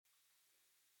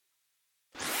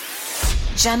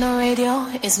Jano Radio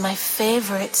is my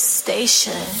favorite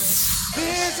station.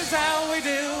 This is how we do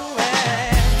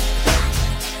it.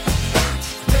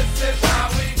 This is how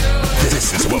we do it.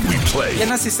 This is what we play. You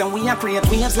know, system we are create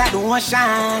waves like the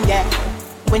ocean, yeah.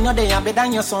 When you're there, better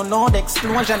than your son, no the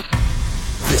explosion.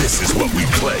 This is what we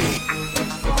play.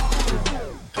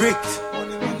 Brick,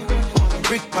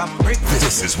 brick.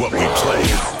 This is what we play.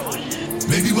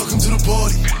 Maybe welcome to the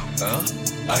party.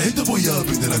 I hit the boy up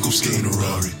and then I go skating a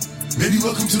Rari. Maybe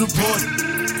welcome to the party.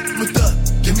 With that,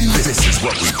 give me lit. This is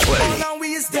what we play. Now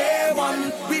we is day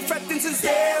one. We fretting since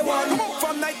day one.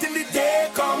 From night till the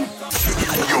day come.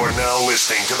 You're now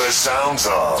listening to the sounds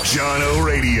of Jano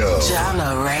Radio.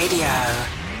 Jano Radio.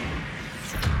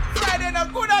 Friday no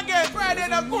good again. Friday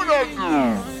no good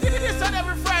again. This on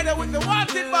every Friday with the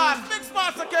Wanted Band. Mix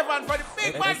Master Kevin for the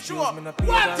Big Man Show.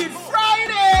 Wanted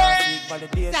Friday.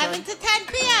 7 to 10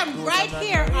 p.m. right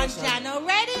here on Jano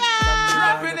Radio.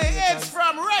 Dropping the hits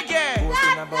from reggae.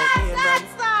 Pick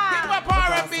up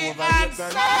R&B and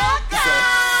soca.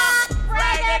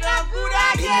 Friday no good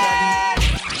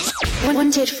again.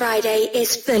 Wanted Friday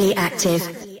is fully active.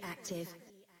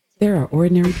 There are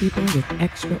ordinary people with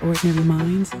extraordinary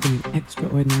minds doing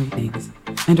extraordinary things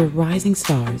and are rising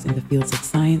stars in the fields of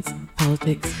science,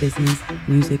 politics, business,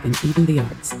 music, and even the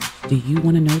arts. Do you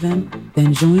want to know them?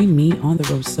 Then join me on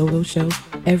The Rose Solo Show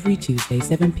every Tuesday,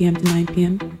 7 p.m. to 9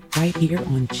 p.m. right here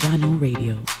on Jano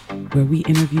Radio, where we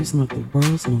interview some of the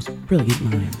world's most brilliant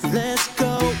minds. Let's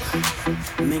go.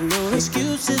 Make no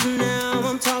excuses now.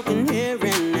 I'm talking here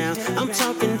and now. I'm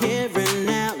talking here and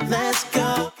now. Let's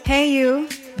go. Hey you.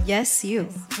 Yes, you.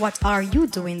 What are you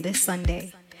doing this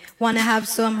Sunday? Want to have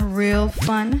some real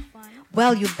fun?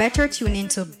 Well, you better tune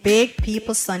into Big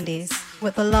People Sundays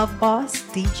with the Love Boss,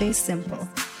 DJ Simple.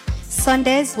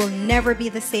 Sundays will never be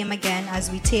the same again as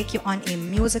we take you on a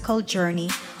musical journey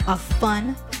of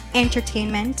fun,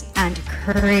 entertainment, and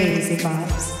crazy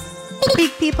vibes.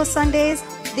 Big People Sundays,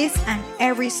 this and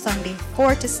every Sunday,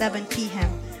 4 to 7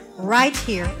 p.m. right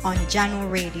here on Jano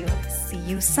Radio. See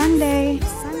you Sunday.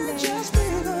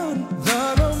 The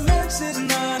romance is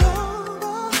not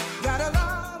over. Got a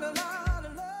lot of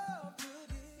love to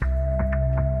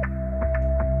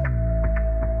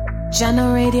give.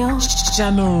 Jano Radio.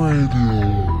 Jano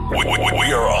Radio.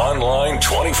 We are online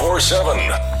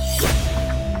 24/7.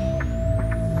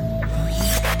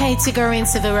 Hey, Tigger and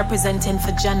Civil representing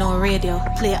for Jano Radio.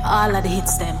 Play all of the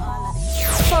hits them.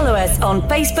 Follow us on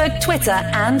Facebook, Twitter,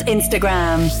 and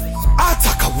Instagram.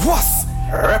 Attack a was.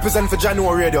 Represent for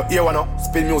Jano Radio. Here one up.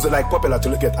 Spin music like popular to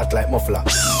look at like muffler.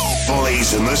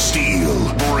 Blazing the steel,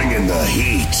 bringing the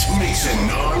heat, mixing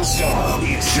non-stop.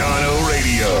 It's Jano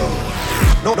Radio.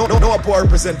 No, I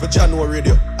represent for Jano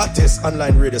Radio. Artist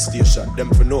online radio station.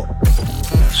 Them for no.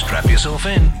 Strap yourself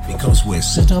in because we're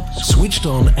set up, switched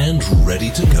on, and ready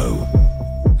to go.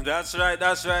 That's right.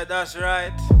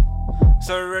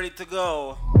 So we're ready to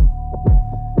go.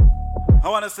 I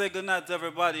want to say goodnight to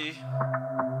everybody.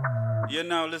 You're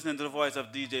now listening to the voice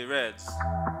of DJ Redz.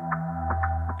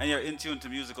 And you're in tune to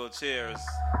Musical Chairs.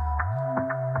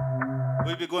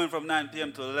 We'll be going from 9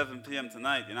 p.m. to 11 p.m.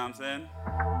 tonight, you know what I'm saying?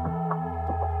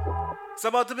 It's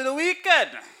about to be the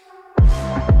weekend.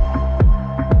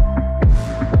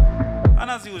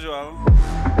 And as usual,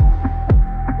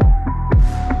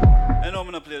 I know I'm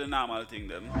going to play the normal thing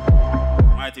then.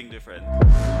 My thing different.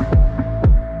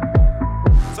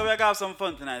 So we're going to have some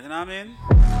fun tonight, you know what I mean?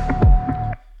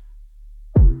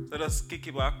 So just kick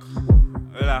it back,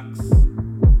 relax,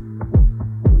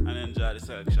 and enjoy the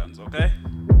selections, okay?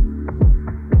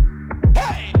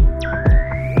 Hey!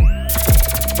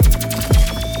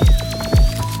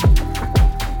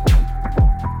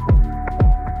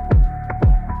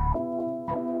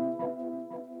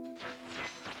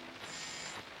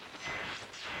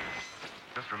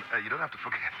 You don't have to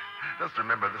forget. Just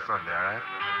remember the Sunday, all right?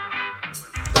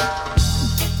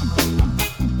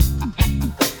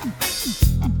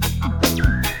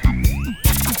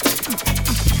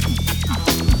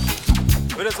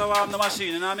 We just warm the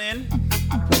machine, you know what I mean?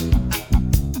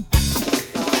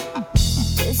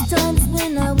 There's times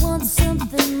when I want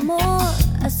something more,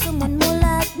 someone more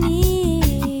like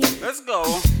me. Let's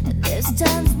go. There's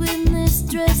times when this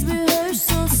dress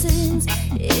rehearsal seems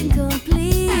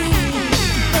incomplete.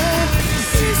 But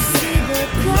you see the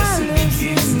colors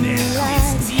in the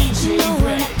lights, no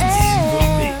one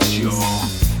else.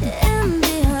 And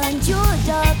behind your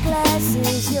dark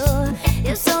glasses,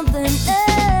 you're something else.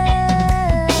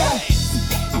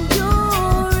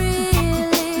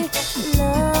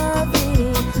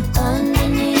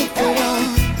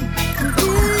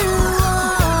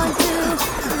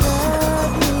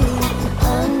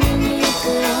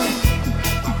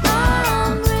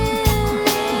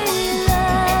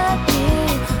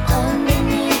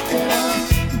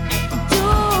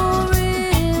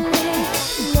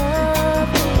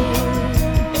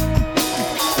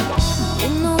 You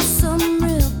know some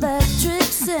real bad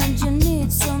tricks and you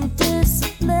need some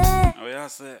discipline. Oh, yeah, I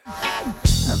said.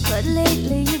 But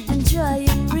lately you've been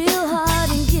trying real hard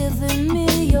and giving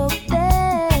me your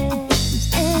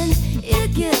best. And you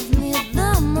give me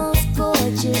the most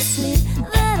gorgeous sleep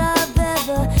that I've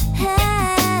ever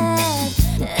had.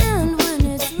 And when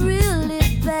it's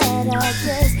really bad, I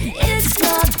guess it's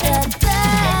not that bad.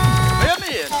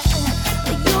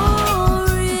 You're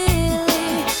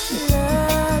really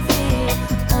lovely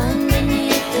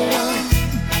underneath it all.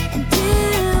 And do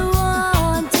you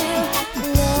want to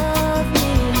love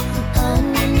me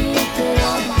underneath it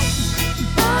all?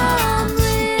 I'm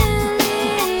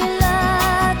really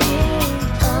lucky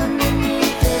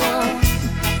underneath it all.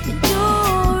 And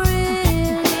you're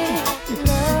really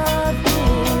lovely.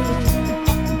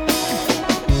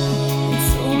 And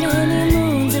so many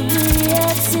moons that we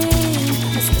have seen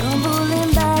are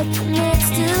stumbling back next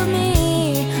to me.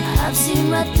 I've seen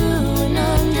right through and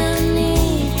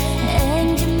underneath,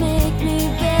 and you make me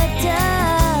better.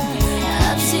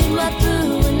 I've seen right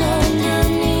through and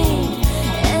underneath,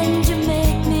 and you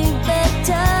make me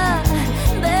better,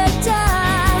 better,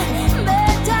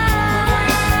 better.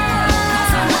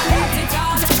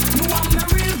 You want me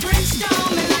real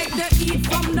Bridgestone, me like the heat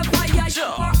from the fire. You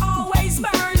are always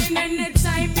burning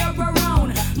anytime you're around.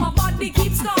 My body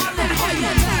keeps calling for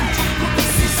your touch. My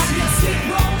kisses and your sweet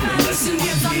romance. And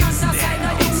there's another side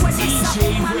of you when it's a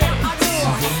woman that I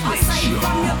adore. Aside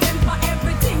from your temper,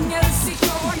 everything else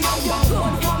secure. Now you're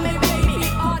good for me, baby.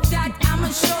 All that I'm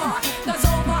sure. 'Cause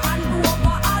over and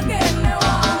over again, me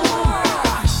want more.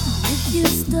 If you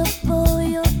stop all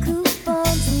your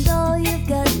coupons and all you've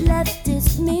got left is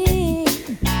me,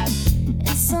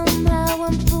 and somehow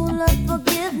I'm full of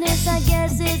forgiveness, I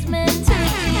guess it's meant to be.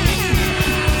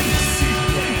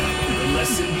 The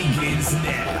lesson begins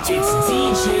now. It's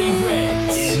DJ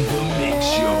Redz in the mix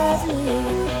show.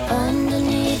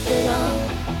 Underneath it all,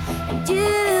 and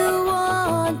you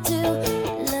want to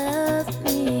love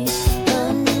me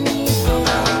underneath it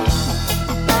all.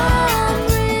 I'm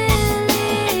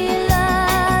really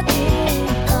lucky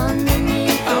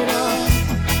underneath it all,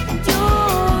 and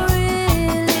you're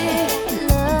really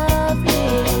lovely.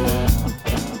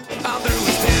 All through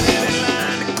a standing in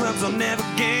line, the clubs I'll never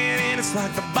get in. It's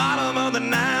like the bottom of the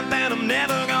ninth, and I'm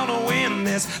never gonna win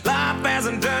this. Life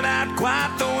hasn't turned out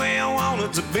quite the way I want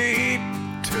it to be.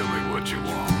 Tell me what you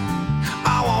want.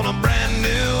 I want a brand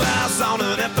new house on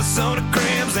an episode of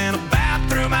Cribs, and a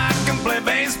bathroom I can play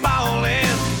baseball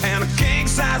in, and a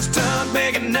king-size tub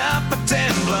big enough for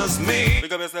 10 plus me.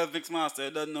 Pick up yourself, Mix Master.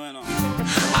 You don't know, you know.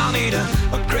 I'll need a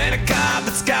credit card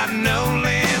that's got no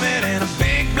limit, and a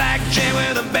big black jet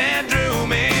with a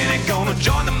bedroom in it. Gonna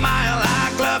join the Mile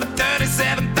High Club at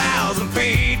 37,000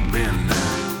 feet. Been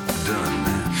done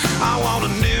that. I want a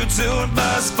new tour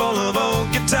bus full of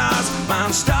old guitars,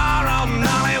 mine star on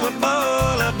Hollywood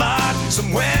Boulevard.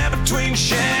 Somewhere between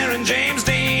Cher and James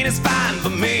Dean is fine for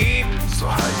me. So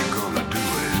how you gonna do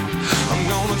it? I'm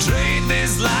gonna trade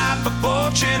this life for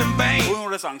fortune and fame. Who know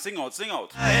the song? Sing out, sing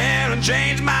out. Hair and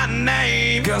change my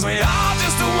name, 'cause we all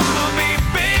just wanna be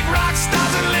big rock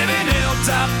stars and live in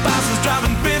hilltop houses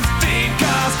driving 15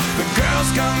 cars. The girls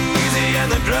come easy and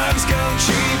the drugs come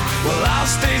cheap. Well, I'll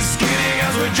stay skinny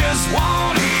 'cause we just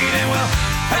won't eat, and we'll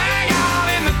hang out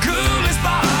in the coolest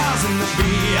bars in the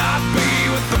VIP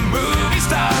with the movie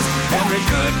stars. Every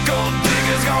good gold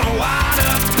digger's gonna wind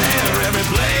up there. Every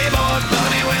playboy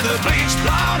bunny with a bleached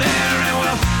blonde hair, and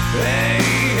well, hey,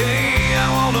 I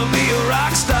wanna be a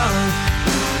rock star.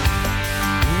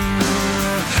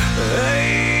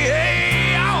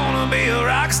 Hey, I wanna be a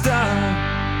rock star.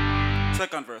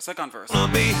 Second verse, second verse.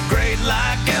 Wanna be great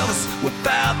like Elvis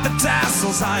without the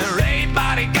tassels. Hire 8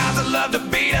 bodyguards that love to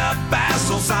beat up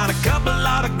assholes. Sign a couple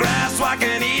autographs so I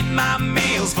can eat my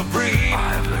meals for free.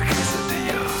 I have the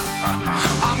quesadilla.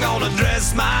 I'm gonna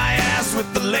dress my ass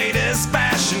with the latest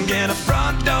fashion. Get a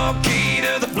front door key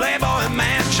to the Playboy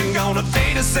mansion. Gonna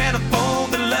date a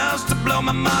centerfold that loves to blow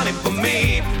my money for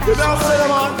me. You know what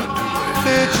I'm on?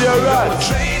 DJ Redz.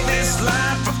 Trade this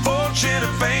life for fortune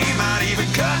and fame. I'd even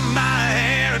cut my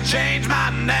hair and change my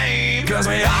name. 'Cause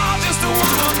we all just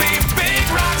wanna be big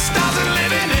rock stars and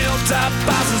live in hilltop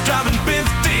houses driving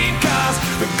 15 cars.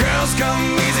 The girls come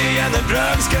easy and the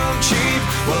drugs come cheap.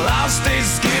 Well, I'll stay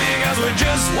skinny 'cause we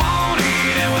just won't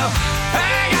eat, and we'll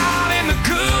hang out in the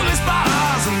coolest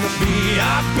bars in the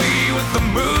VIP with the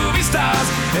movie stars.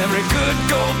 Every good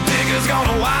gold digger's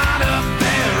gonna wind up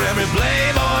there. Every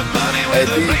playboy bunny with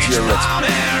the bleached blonde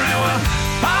hair, and we'll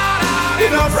hide out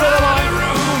in the private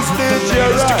rooms with the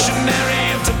latest dictionary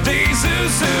of today's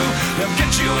zoo. They'll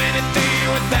get you anything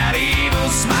with that evil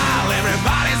smile.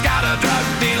 Everybody's got a drug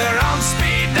dealer on speed.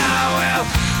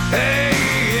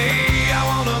 Hey, I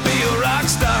wanna be a rock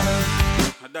star.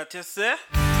 That you say?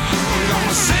 We're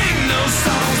gonna sing those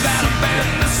songs that offend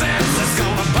the senses.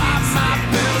 Gonna pop my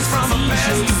pills from a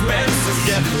past dispensers.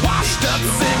 Get washed up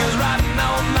singers writing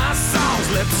all my songs.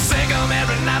 Let's sing them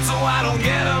every night so I don't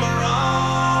get them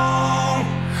wrong.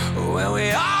 Well,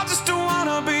 we all just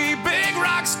wanna be big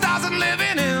rock stars and live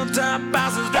in hilltop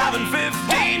houses, driving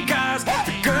 15 cars.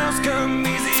 The girls come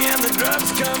easy and the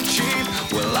drugs come cheap.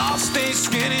 We'll all stay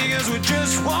skinny cause we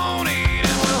just won't eat.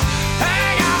 And we'll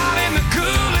hang out in the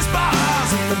coolest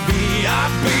bars in the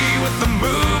VIP with the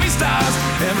movie stars.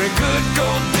 Every good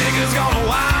gold digger's gonna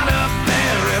wind up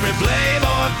there. Every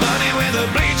playboy bunny with a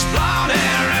bleached blonde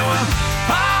hair. And we'll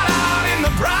hide out in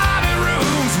the private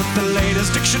rooms with the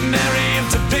latest dictionary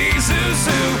and today's who's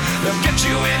who. They'll get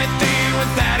you anything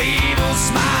with that evil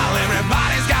smile.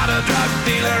 Everybody's got a drug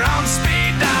dealer on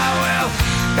speed dial. Well,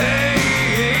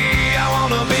 hey, I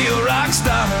wanna be a rock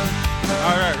star.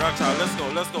 All right, rock star, let's go,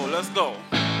 let's go, let's go.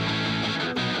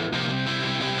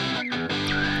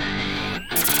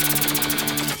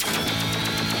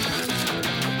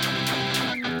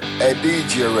 Hey,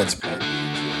 DJ Redz.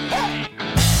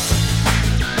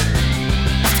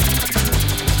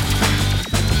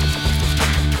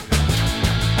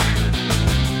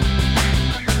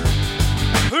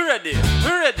 Who ready? Who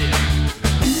ready?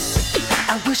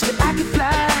 I wish that I could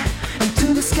fly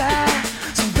into the sky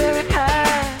so very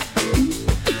high,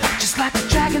 just like a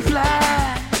dragonfly.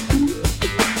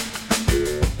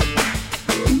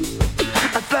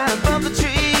 I'd fly above the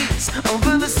trees,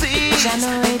 over the seas,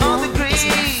 and all the greens,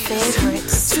 favorite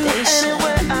to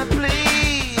anywhere I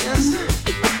please.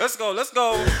 Let's go, let's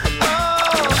go. Oh,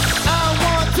 I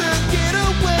want to get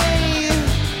away.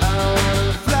 I want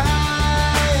to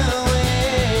fly away.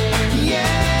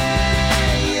 Yeah,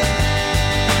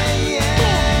 yeah,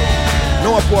 yeah. No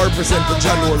one represent the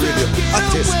January Radio,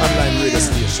 hottest online radio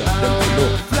station. Them to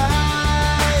know.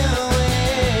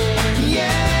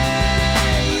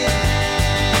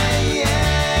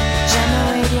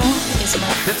 January Radio is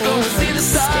my favorite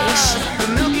station. The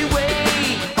Milky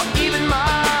Way, or even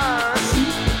Mars,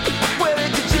 where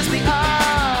it could just be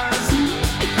ours.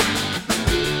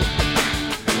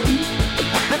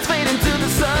 Let's fade into the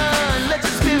sun, let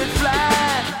your spirit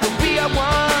fly. We'll be our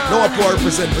one. No one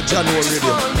represent the January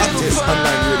Radio, hottest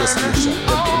online radio station.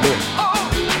 Them to know.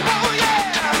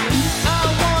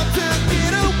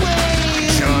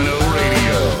 Jano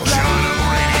Radio. Jano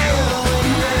Radio.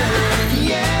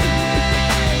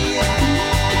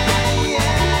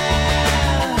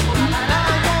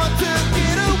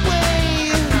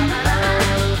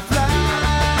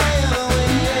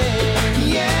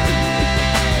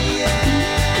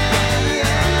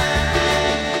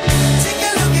 Take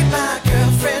a look at my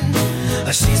girlfriend.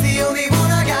 She's the only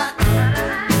one I got.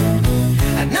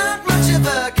 Not much of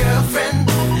a girlfriend.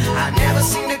 I never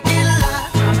seem to get a lot.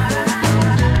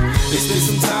 It's been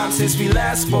some time since we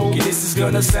last spoke, and this is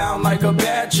gonna sound like a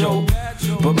bad joke.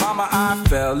 But mama, I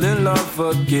fell in love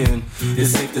again.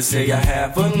 It's safe to say I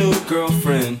have a new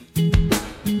girlfriend.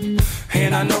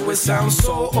 And I know it sounds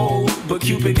so old, but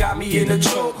Cupid got me in a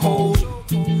chokehold.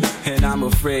 And I'm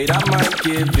afraid I might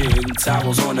give in.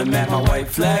 Towels on the mat, my white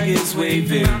flag is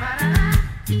waving.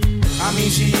 I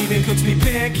mean, she even cooks me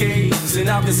pancakes, and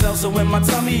I've been salsa when my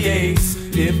tummy aches.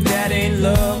 If that ain't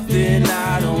love, then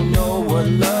I don't know what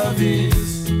love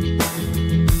is.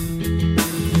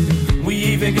 We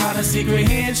even got a secret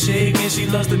handshake, and she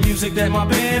loves the music that my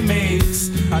band makes.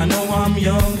 I know I'm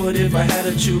young, but if I had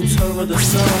to choose her or the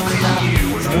sun,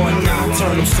 one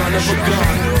nocturnal son of a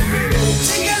gun.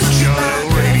 Take a look at my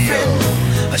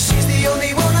girlfriend. She's the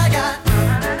only one I got.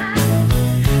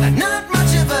 Not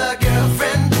much of a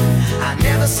girlfriend. I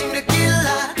never seem to get a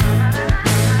lot.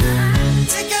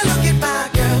 Take a look at my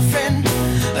girlfriend.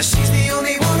 She's the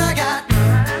only one I got.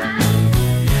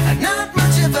 Not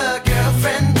much of a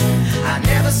girlfriend. I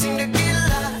never seem to get a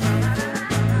lot.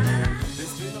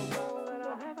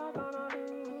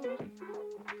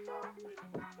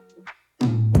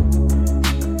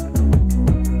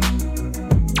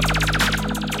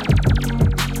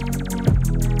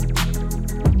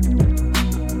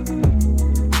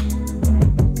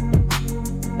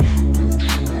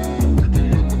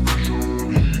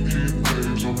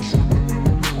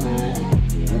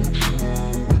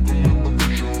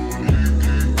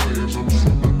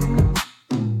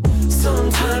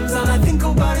 Sometimes all I think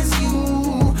about is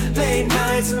you. Late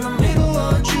nights in the middle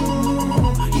of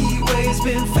June. He waves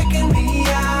been faking me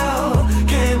out.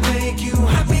 Can't make you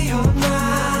happier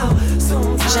now.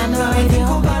 Sometimes all I think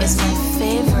about is my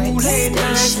favorite Late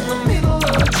nights in the station. middle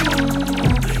of June.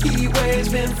 He waves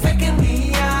been faking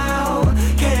me out.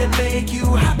 Can't make you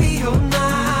happier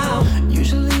now.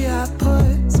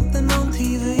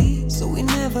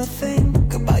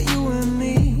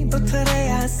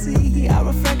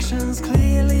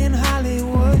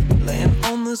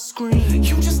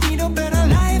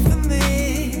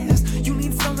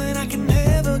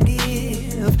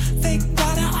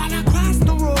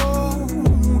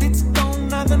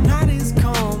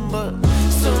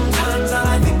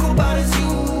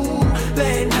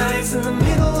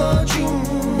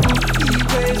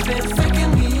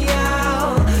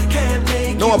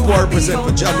 Now I represent for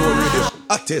Jano Radio,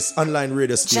 hottest online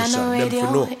radio station. Jano Them for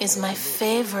Radio know. is my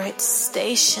favorite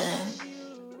station.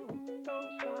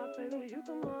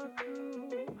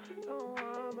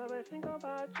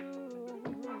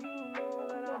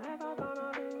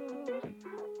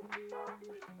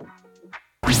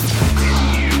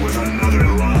 With another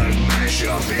live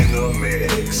mashup in the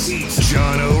mix, it's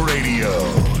Jano Radio.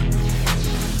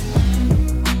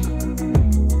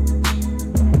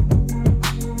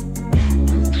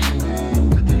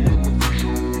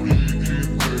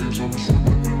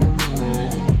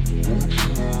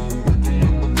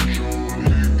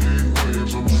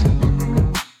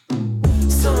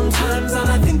 Sometimes all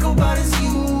I think about is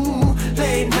you.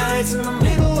 Late nights in the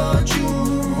middle of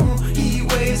June. Heat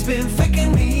waves been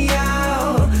faking me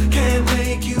out. Can't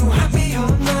make you happier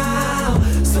now.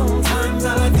 Sometimes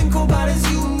all I think about is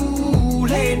you.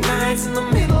 Late nights in the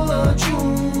middle of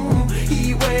June.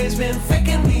 Heat waves been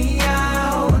faking me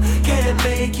out. Can't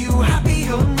make you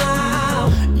happier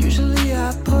now. Usually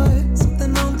I put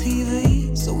something on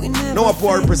TV, so we never. Now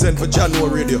I represent for Jano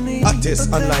Radio,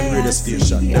 hottest online radio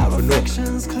station. Them for know.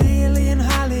 Clearly in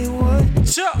Hollywood.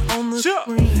 On the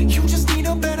screen. You just need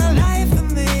a better life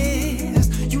than this.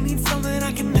 You need something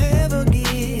I can never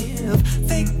give.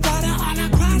 Fake water all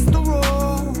across the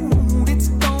road. It's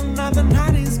gone now, the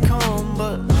night is come.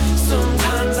 But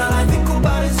sometimes all I think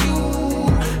about is you.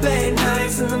 Late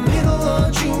nights in the middle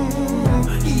of June.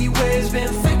 Heat waves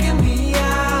been faking me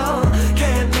out.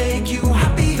 Can't make you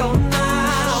happier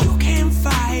now. You can't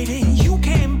fight it, you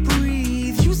can't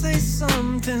breathe. You say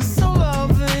something so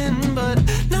loving, but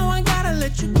now I gotta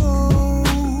let you go.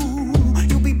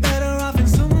 You'll be better off in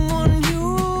someone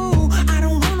new. I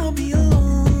don't wanna be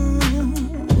alone.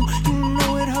 You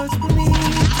know it hurts me.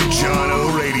 Jano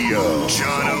Radio.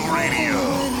 Jano Radio.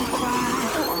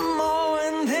 One more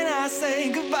and then I say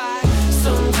goodbye.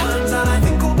 Sometimes all I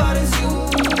think about is you.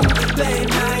 Late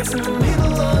nights in the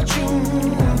middle of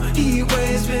June. Heat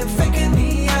waves been faking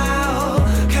me out.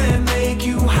 Can't make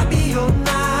you happier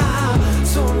now.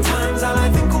 Sometimes all I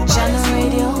think about Jano is you.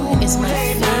 Radio is my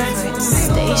favorite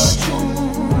station.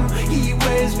 Heat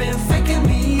waves been faking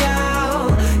me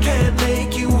out. Can't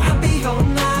make you happier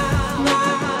now.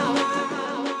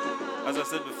 As I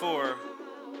said before,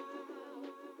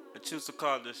 I choose to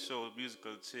call this show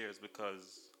Musical Chairs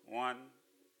because, one,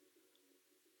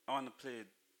 I want to play a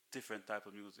different type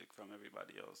of music from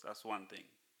everybody else. That's one thing.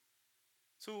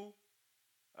 Two,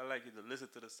 I like you to listen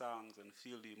to the songs and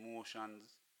feel the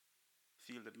emotions,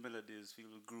 feel the melodies, feel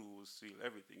the grooves, feel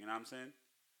everything. You know what I'm saying?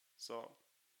 So,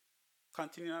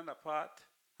 continuing on that part,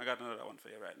 I got another one for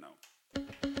you right now.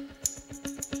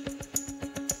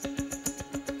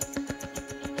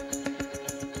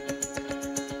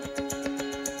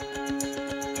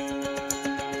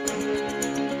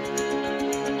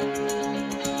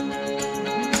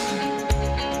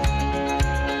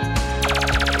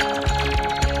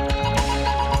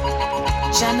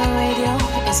 Jano Radio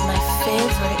is my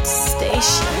favorite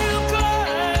station.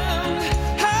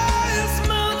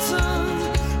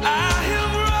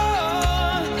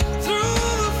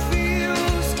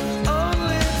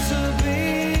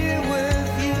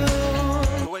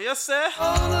 What you say?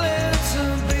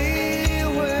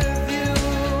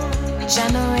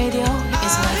 Jano Radio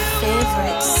is my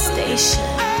favorite station.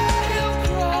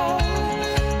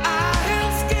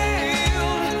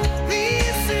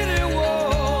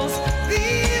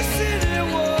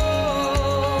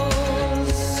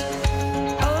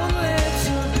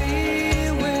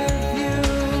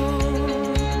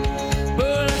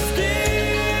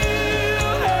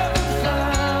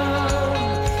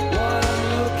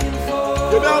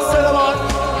 You know say the man,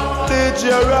 DJ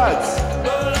Redz.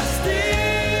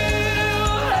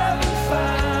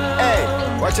 Hey,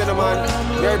 watch out, man.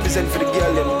 We represent for the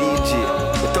girl them DJ,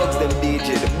 the thugs them DJ,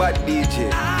 the bad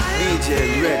DJ, DJ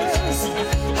Redz.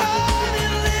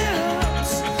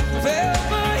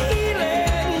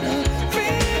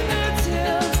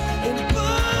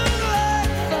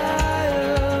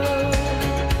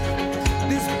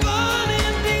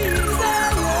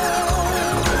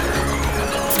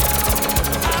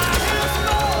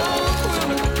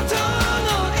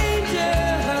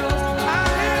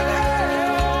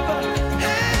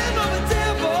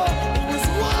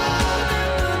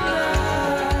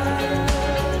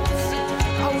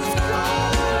 I was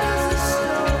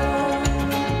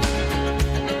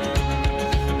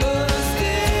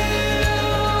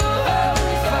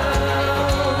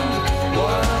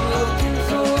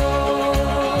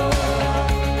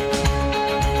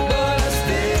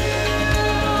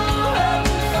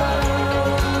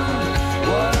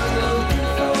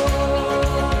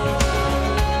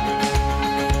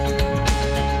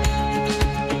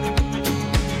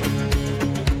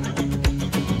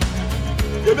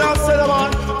now say the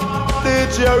man,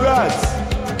 DJ Redz.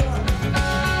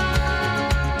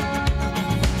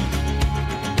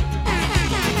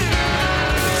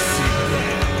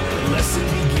 Lesson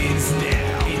begins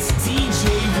now. It's DJ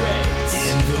Redz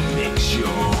in the mix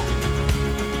show.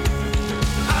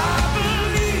 I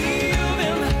believe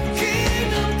in the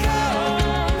kingdom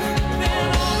come, then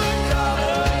all the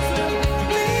colors will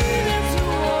bleed into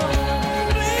one.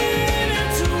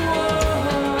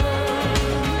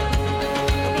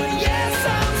 But yes,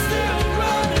 I'm still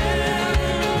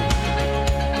running.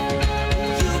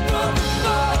 You broke the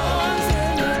bonds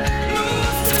and you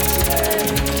loosed the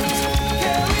chains.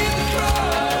 Carry the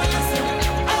cross and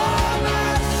all my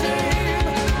shame,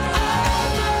 all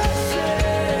my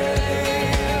shame.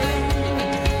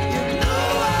 You know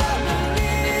I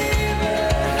believe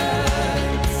it,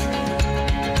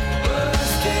 but I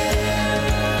still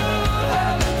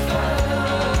haven't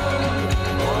found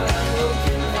what I'm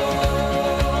looking for.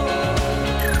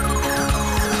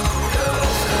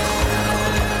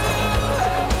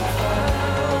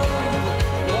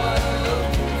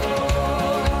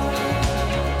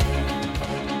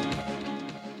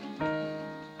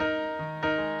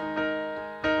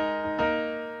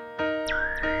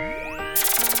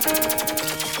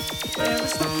 Where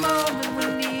was the moment we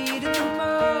needed the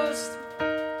most?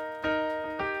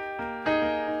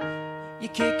 You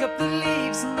kick up the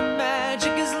leaves and the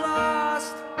magic is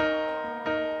lost.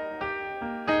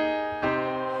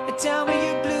 Tell me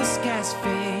your blue skies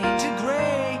fade to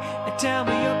gray. Tell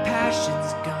me your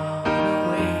passion's gone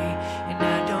away, and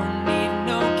I don't need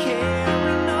no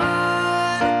carrying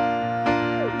on.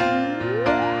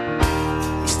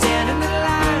 You stand in the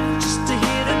line just to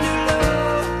hit a new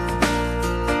low.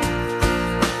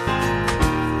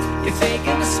 You're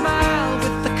faking a smile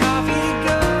with the coffee to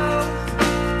go.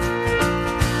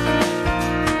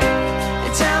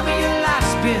 And tell me your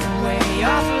life's been way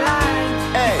offline.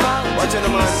 Hey, watch out,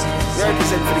 man. You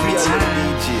represent for the girl and the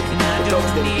DJ, the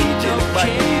dogs, the DJ, the bad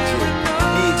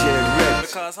DJ Redz.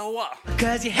 Because of what?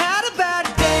 Cause you had a bad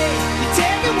day, you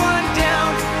take it one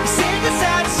down, you sing a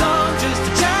sad song just to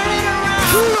turn it around.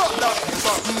 Pull up that.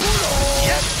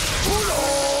 Yep.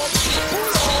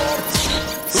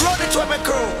 Run it to my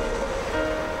crew.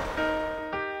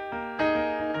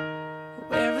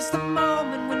 Where was the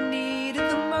moment we needed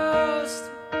the most?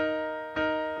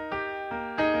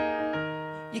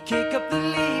 You kick up the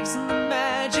leaves and the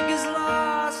magic is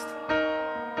lost.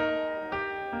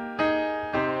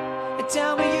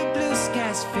 Tell me your blue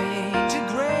skies fade to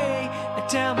gray.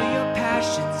 Tell me your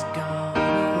passion's gone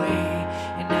away,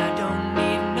 and I don't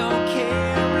need no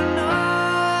carrying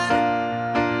on.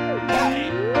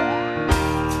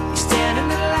 You stand in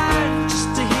the line just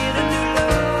to hit a new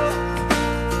low.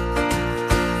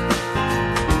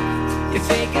 You're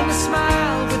faking a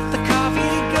smile with the coffee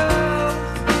to go.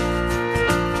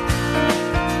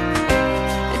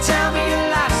 And tell me your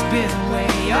life's been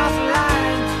way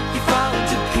offline. You fall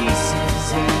to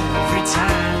pieces every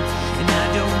time, and I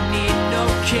don't need no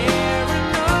carrying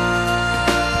on.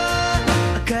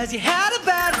 Cause you had a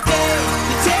bad day,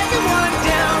 you take it one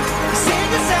down, you sing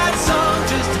a sad song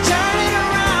just to turn it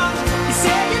around. You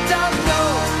say you don't know,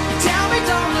 you tell me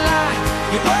don't lie,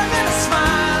 you're working a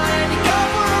smile and you go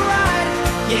for a ride.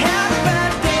 You had a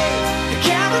bad day, the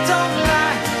camera don't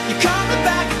lie, you're coming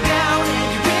back down and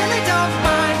you really don't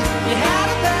mind. You had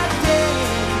a bad day,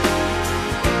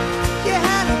 you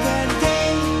had a bad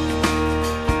day.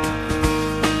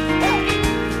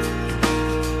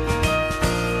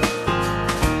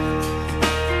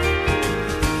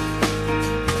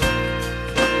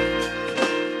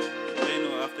 You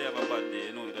know, after you have a bad day,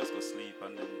 you know you just go sleep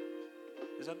and then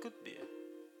it's a good day.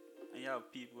 And you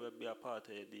have people who be a part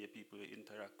of your day, people you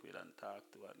interact with and talk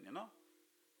to, and you know,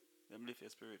 them lift your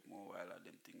spirit more while and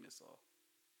them think this all.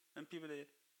 And people they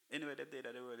anyway they day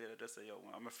that they were there, they just say, yo,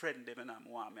 I'm a friend them and I'm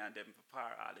want me and them for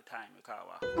par all the time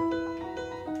because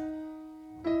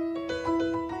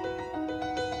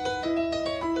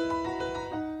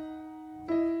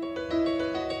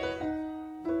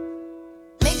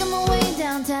Making my way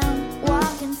downtown,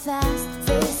 walking fast,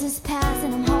 faces pass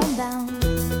and I'm homebound.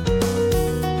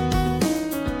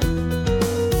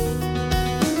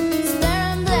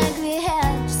 Staring blankly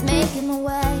ahead, just making my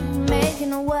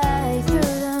way through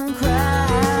the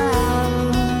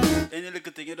crowd. any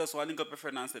little thing you just want to link up your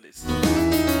friend and say this.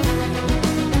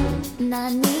 And I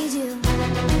need you,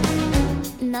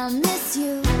 and I miss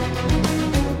you,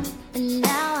 and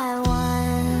now I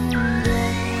wonder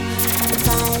if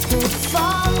I could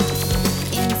fall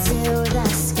into the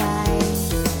sky.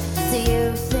 Do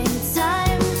you think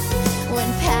time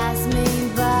would pass me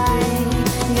by?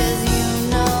 'Cause you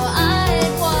know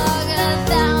I'd walk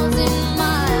 1,000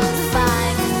 miles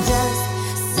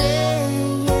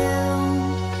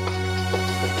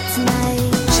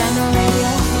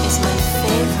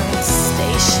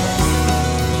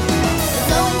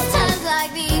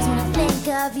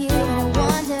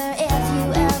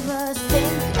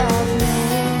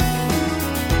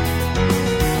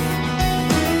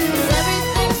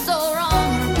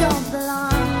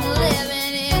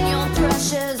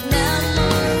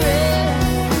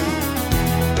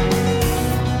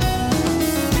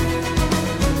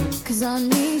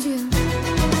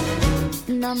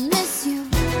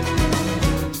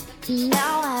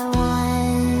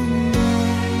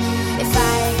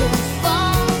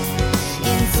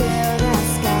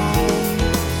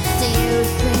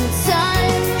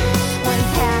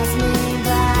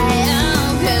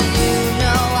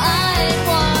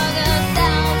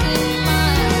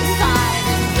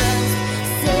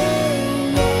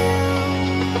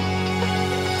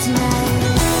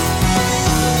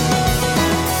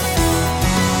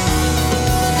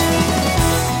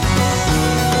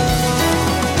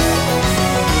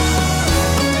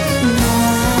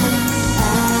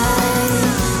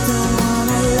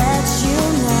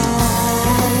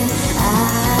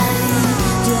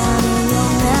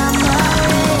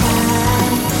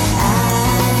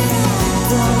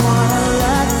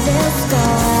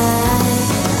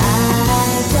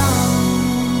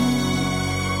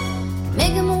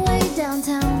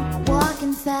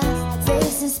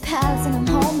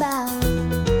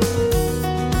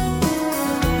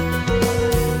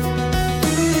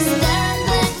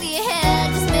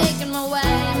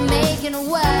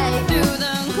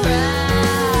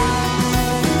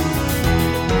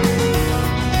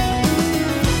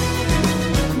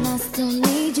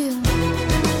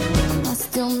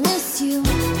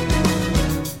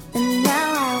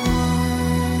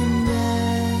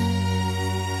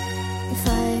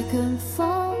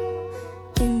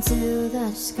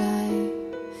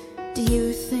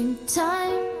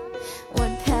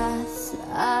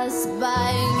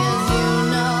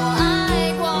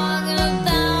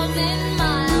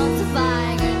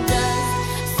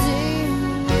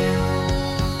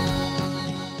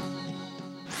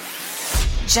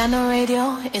Jano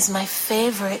Radio is my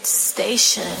favorite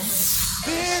station.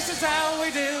 This is how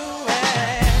we do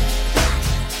it.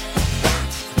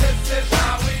 This is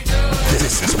how we do it.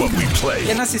 This is what we play.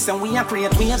 You know, system we are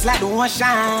create waves like the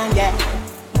ocean, yeah.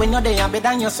 When you're there, better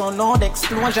than your son, no the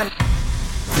explosion.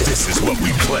 This is what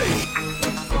we play.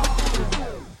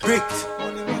 Brick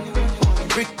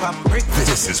pam brick.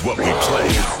 This is what we play.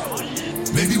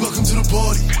 Baby, welcome to the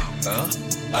party.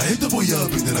 I hit the boy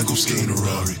up and then I go skate in a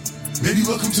Rari. Baby,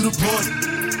 welcome to the party.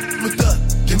 With that,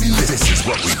 give me lit. This is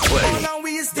what we play. Now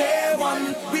we is day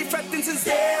one. We fretting since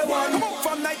day one.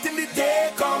 From night till the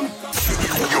day come.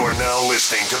 You're now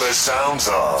listening to the sounds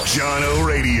of Jano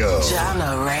Radio.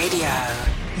 Jano Radio.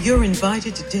 You're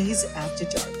invited to Days After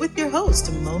Dark with your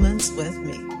host, Moments with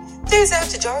Me. Days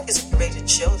After Dark is a rated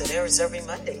show that airs every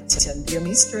Monday to 10 p.m.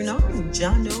 Eastern on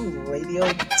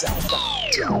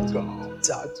JanoRadio.com.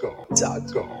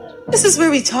 This is where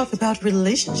we talk about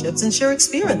relationships and share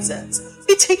experiences.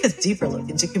 We take a deeper look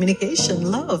into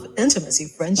communication, love, intimacy,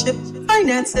 friendship,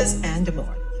 finances, and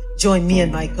more. Join me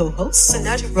and my co-hosts,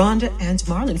 Sonata, Rhonda, and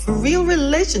Marlon for real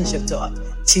relationship talk.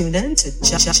 Tune in to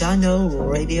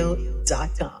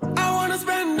JanoRadio.com. I wanna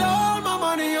spend all my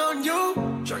money on you.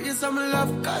 Show you some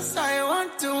love cause I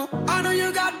want to. I know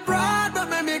you got pride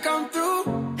but let me come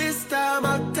through. This time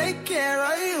I'll take care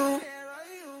of you.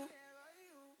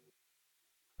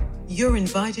 You're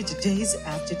invited to Days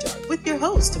After Dark with your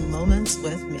host, Moments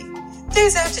with Me.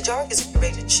 Days After Dark is a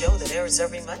rated show that airs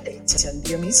every Monday to 10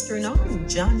 p.m. Eastern on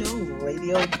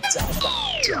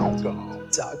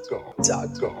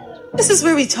JanoRadio.com. This is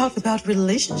where we talk about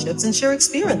relationships and share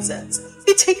experiences.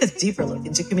 We take a deeper look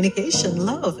into communication,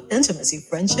 love, intimacy,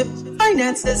 friendship,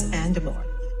 finances, and more.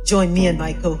 Join me and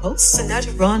my co-hosts, Sonata,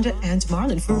 Rhonda, and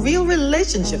Marlon for real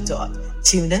relationship talk.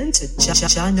 Tune in to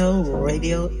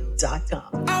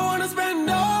JanoRadio.com. I wanna spend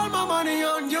all my money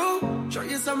on you. Show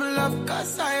you some love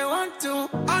cause I want to.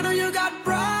 I know you got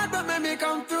pride but let me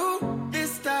come through.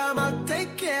 This time I'll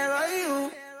take care of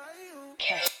you.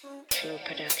 Cash Flow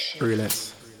Production.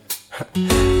 Relax.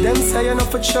 Them say you're not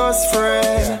for trust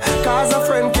friend, cause a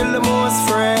friend kill the most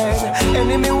friend.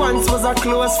 Enemy once was a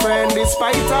close friend,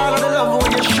 despite all of the love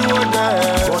when you showed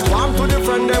them. But warm to the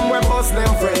friend them we bust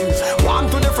them friends. Warm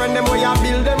to the friend them we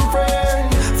build them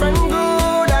friend. Friend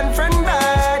good and friend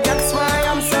bad, that's why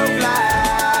I'm so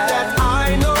glad that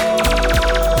I know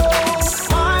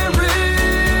my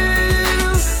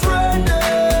real friend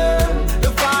them.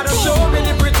 The Father showed me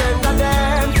the pretender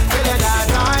them. Tell you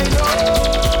that I know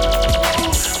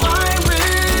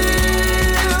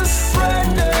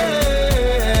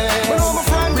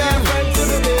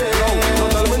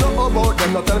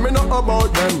no tell me no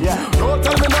about them. Yeah. Don't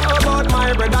tell me no about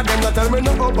my brother. Them no tell me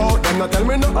no about them. No tell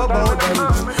me no about them.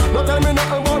 No tell me no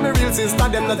about my real sister.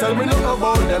 Them no tell me no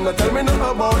about them. No tell me no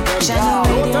about them.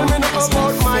 Don't tell me no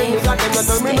about my nigga. Them no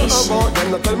tell me no about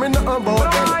them. No tell me no about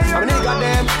them. I'm a nigga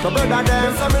them, my brother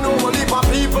them. Tell me no only for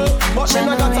people, but me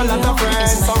no got a lot of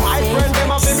friends. So my friend them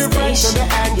have to be friends to the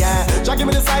end. Yeah. Just give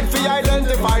me the side for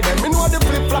identify them. Me know the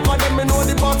flip flop of them. Me know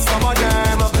the box of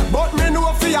them. But me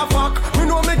know for your fuck. Me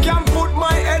know me can put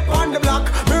my head on the block.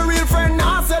 My real friend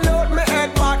now sell out my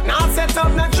head back. Now set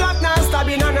up the trap, now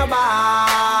stabbing on the bar.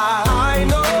 I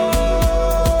know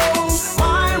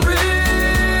my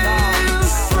real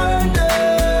friend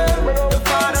them. The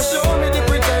Father showed me the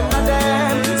pretender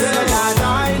them. Tell you that I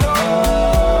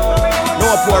know. No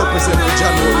poor represent the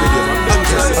Jano Radio. I'm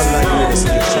just unlike the ladies in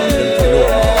the shop.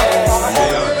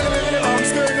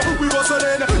 We was so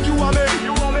then, you are me,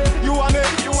 you are me, you are me,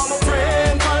 you are my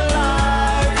friend for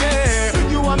life,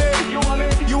 yeah. You are me, you are me,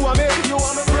 you are me, you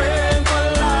are my friend for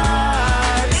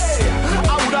life.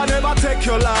 I woulda never take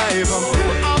your life. I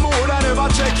woulda never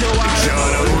check your wife.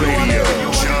 Jano Radio,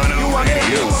 Jano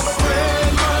Radio.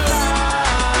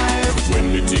 When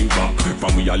we think back,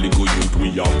 from we a little youth,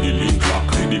 we have the link lock.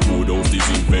 The code of the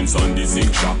zinc fence and the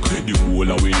zinc shock. The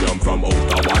whole of we jam from out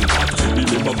of one pot. The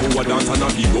never go a dance and a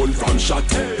be gun from shot.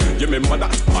 You remember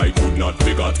that? I could not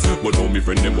forget. But now me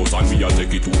friend them boss and me a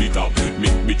take it to the top. Me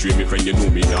betray me friend, you know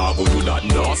me now go to that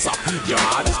no sir. You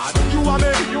are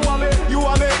me, you are me, you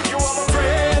are me, you are my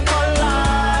friend for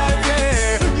life,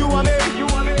 yeah. You are me, you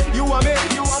are me, you are me,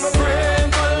 you are my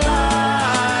friend for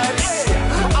life.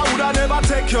 I woulda never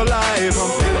take your life.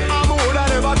 I woulda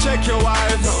never check your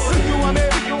wife. You are me,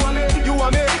 you are me, you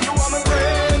are me, you are my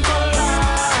friend for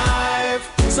life.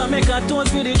 So make a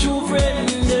toast with the true friend,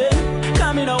 yeah.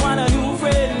 Cause me don't want a new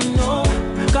friend, no.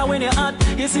 Cause when you're hot,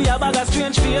 you see a bag of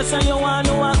strange face and you want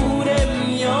to know who them,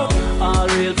 yo. All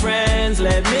real friends,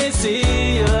 let me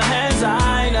see your hands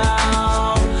high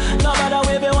now. No matter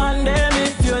where you want them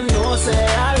if you know say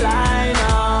I lie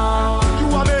now. You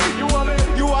are me, you are me,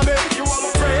 you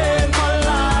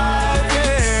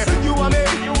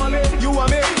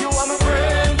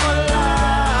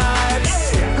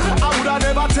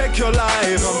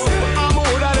life. I'm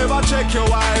would I never check your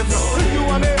wife. You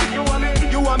want me, you want me,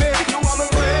 you want me, you want me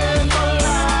friend for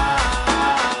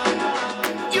life.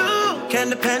 You can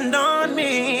depend on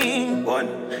me. One.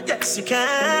 Yes, you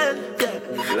can.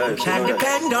 Yeah. You can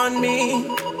depend on me.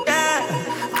 Yeah.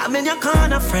 I'm in your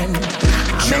corner, friend.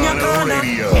 I'm in your corner.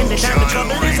 Anytime the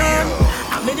trouble is on,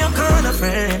 I'm in your corner,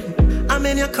 friend. I'm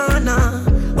in your corner.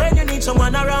 When you need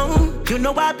someone around, you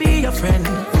know I'll be your friend.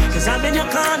 Cause I'm in your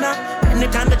corner.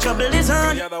 Anytime the trouble is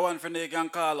on, you're the one friend they can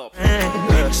call up.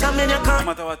 I'm in your corner. No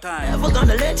matter what time. Never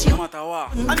gonna let you. No matter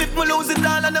what. And if we lose it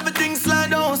all and everything slide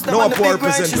down, step No on the poor big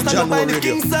right, she present stand up by the Radio,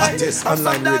 king side. hottest And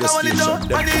online some dog radio I want it station. down.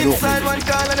 On the inside one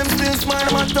call and them still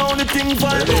smile. I'm down the thing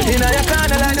vibe. In your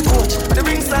corner like the coach, the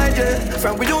ringside, yeah.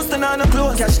 From we used to know no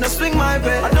close, catch no swing my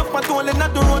way. I duck my toe and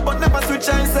not the road, but never switch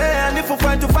and say. And if we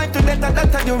fight to death,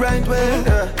 that's the right way.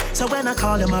 So when I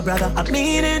call you my brother, I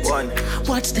mean it.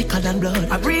 What's thicker than blood?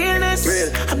 I'm realness.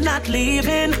 I'm not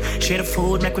leaving. Share the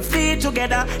food, make we feed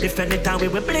together. If anytime we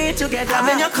will bleed together. I'm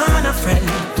in your corner, friend.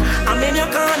 I'm in your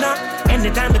corner.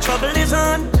 Anytime the trouble is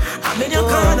on, I'm in your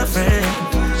corner, friend.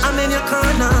 I'm in your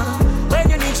corner. When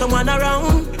you need someone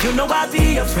around, you know I'll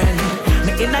be your friend.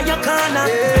 Me in your corner.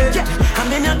 Yeah,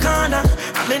 I'm in your corner.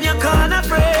 I'm in your corner,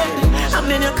 friend.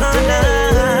 I'm in your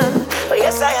corner. Oh,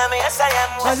 yes, I am, yes, I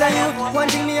am. As I you, one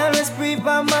thing me always creep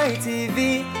on my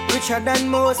TV. Richer than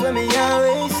most when me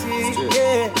always see.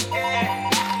 Yeah.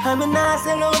 I'm a nice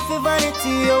and love for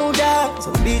vanity, oh dog.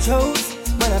 Some beach house,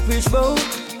 man I preach bout.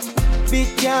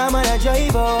 Big car, man I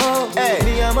drive out. Hey,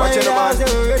 me and my dogs,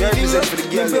 they're ready for the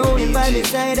girl. Me browning by the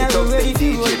side, I'm ready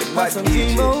for roll. Man some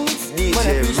dream house, man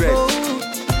I preach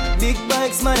bout. Big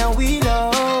bikes, man I wheel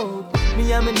out.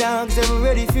 Me and my dogs, they're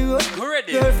ready for roll.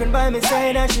 Girlfriend by my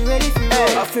side, and she ready for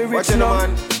roll. I feel rich now.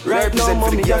 Right now,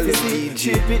 mommy, you have to see.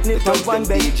 Cheap it, nip up one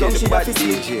bed, come she have to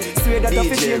see. Straight that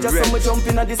off a change, just so me jump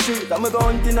in at the street. I'm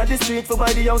going in at the street for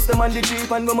buy the house, them and the Jeep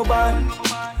and go my barn.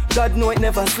 God know it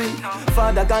never see.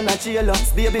 Father gonna jail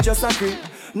us, baby just a creep.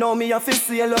 Now me have to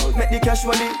sail out, make the cash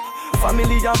money.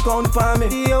 Family account for me.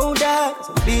 The old dog,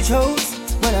 some beach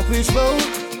house, man I preach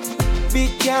bout.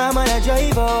 Big car, man I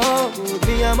drive out.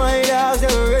 Me and my dogs,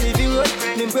 they were ready for roll.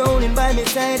 Them browning by my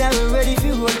side, I were ready for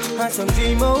roll. And some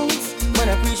dream house, man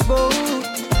I preach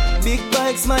bout. Big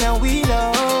bikes, man I wheel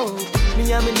out. Me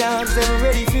and my dogs, they were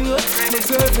ready for roll. My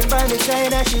girlfriend by my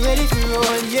side, and she ready for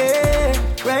roll, yeah.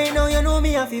 Right now you know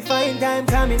me have to find time.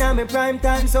 Coming on my prime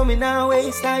time, so me now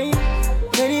waste time.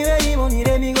 Anyway, the money,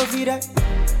 then me go feed that.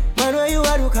 Man, where you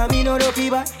are, do come in, no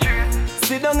people.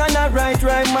 Sit down and I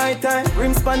right my time.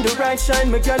 Rims span the right shine,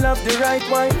 make you love the right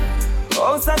wine.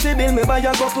 House at the bill, me buy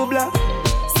a couple black.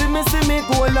 See me,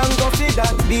 go along, go feed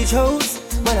that. Beach house,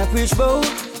 man I preach bout.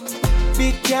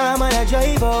 Big car, man I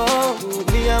drive out.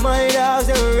 Me and my dogs,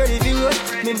 they were ready for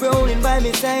roll. Me browning by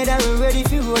my side, I were ready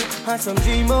for roll. And some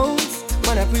dream house,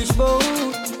 man I preach bout.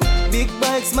 Big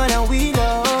bikes, man I wheel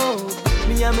out.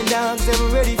 Me and my dogs, they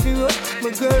were ready for roll. My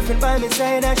girlfriend by my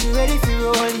side, and she ready for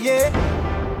roll, yeah.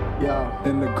 Yeah,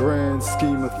 in the grand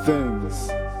scheme of things,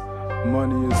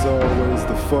 money is always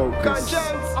the focus.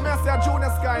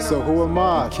 So who am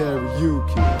I,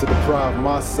 karaoke, to deprive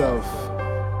myself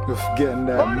of getting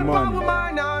that money?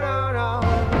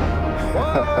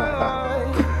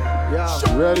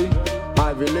 Ready?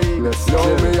 I believe. Let's know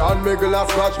get me it. and me girl a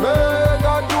scratch me.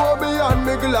 God know me and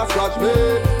me girl a scratch me.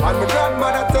 And my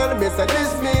grandmother tell me say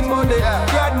this mean money.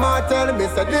 Grandma tell me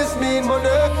say this mean money.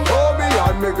 Oh me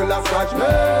and me girl a scratch me.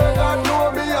 God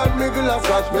know me and me girl a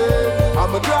scratch me.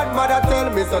 And my grandmother tell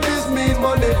me say this mean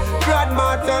money.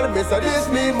 Grandma tell me say this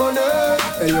mean money.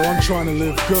 Hey yo, I'm trying to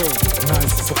live good,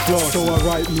 nice as a floor. So I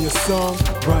write me a song,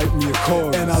 write me a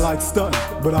chorus. And I like stunting,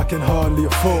 but I can hardly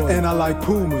afford. And I like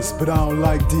Pumas, but I don't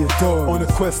like Diodora. On a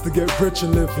quest to get rich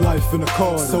and live life in a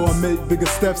car. So I make bigger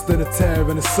steps than a tear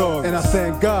and a sword. And I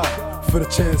thank God for the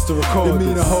chance to record. It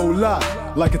mean a whole lot,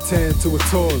 like a tan to a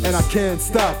Taurus. And I can't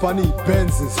stop, I need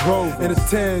Benz's, Rovers. And a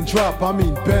tan drop, I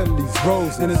mean Bentley's,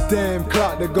 Rose. And a damn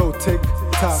clock that go tick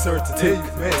top, tick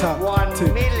top,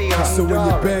 tick top. So when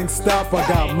your bank stop, I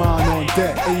got mine on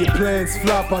deck. And your plans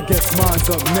flop, I guess mine's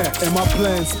up next. And my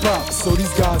plans pop, so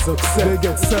these guys upset. They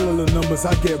get cellular numbers,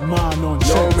 I get mine on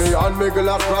checks. Know me and me girl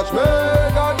a scratch me.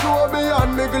 God know me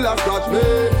and me girl a scratch me.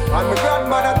 And my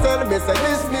grandmother tell me say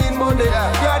this mean money.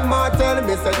 Grandma tell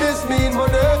me say this mean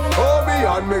money. Oh me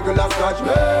and me girl a scratch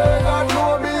me. God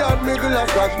know me and me girl a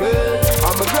scratch me.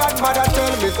 And my grandmother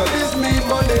tell me say this mean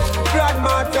money.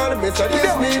 Grandma tell me say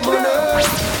this mean money.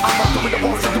 I'm up with the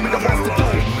boss, do with the boss to do.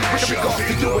 With the regards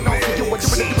to you and all to you. What you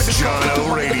really with the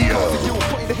Channel Radio.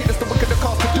 Putting the hitters to look at the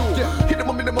cost to do. Hit them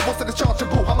a minimum, what's the charge to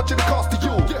boo? How much it cost to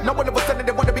you? Now one of a sudden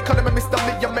they wanna be calling me Mr.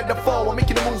 Me, a metaphor. I'm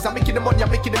making the moves, I'm making the money, I'm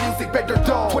music better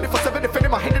done. 24/7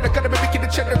 defending my head and I gotta be making the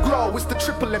cheddar grow. It's the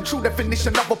triple M, true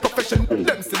definition of a profession.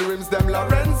 Them see the rims, them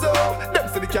Lorenzo. Them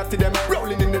see the catty, them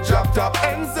rolling in the drop top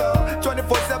Enzo.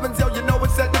 24/7, yo, you know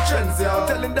it's at the trends, yo.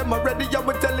 Telling them already, yo,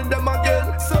 we're telling them again.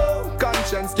 So,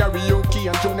 conscience, karaoke,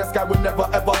 and Junior Sky will never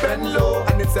ever bend low.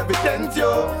 And it's evident,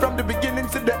 yo, from the beginning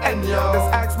to the end, yo. This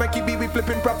axe Mikey B, we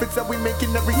flipping profits that we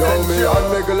making every cent, me yo. and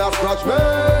me girl scratch me.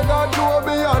 God know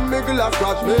me and me girl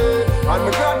scratch me. And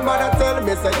my grandmother tell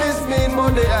me, say this mean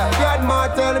money. Grandma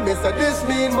tell me, say this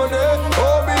mean money.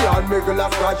 Oh, me and me girl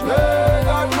scratch me.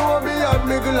 God know me and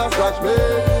me girl scratch me.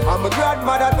 And my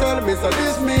grandmother tell me, say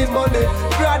this mean money.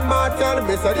 Grandma tell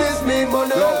me, say this mean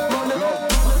money.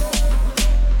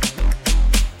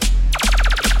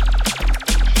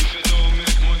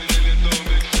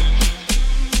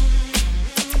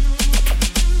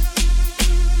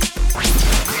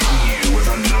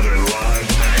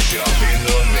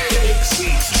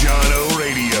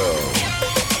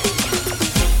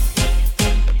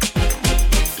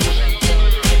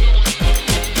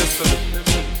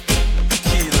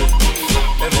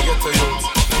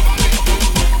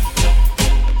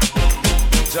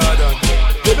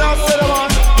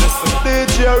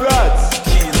 DJ Redz.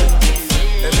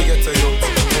 Let me get to you.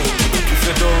 If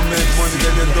you don't make money,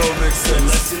 then you don't make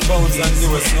sense. Bounce and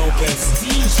US, no pence.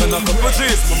 Spend a couple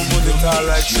G's, my money tall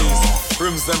like cheese.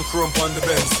 Rims them chrome on the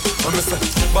Benz. And me say,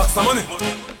 box of money,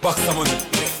 box of money.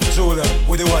 Julia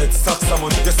with the white socks of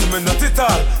money. You see me not it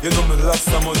all, you know me lots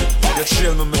of money. You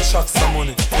trail me, me chucks of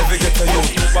money. Every get to you,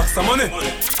 box of money,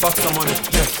 box of money.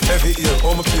 Yeah, every year,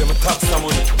 all me pay me tax of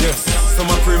money. Yes, so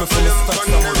my pray me for the stacks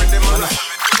of money.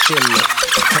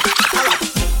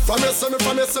 From you see me,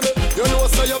 you know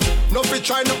say you no fi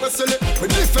try no silly. Me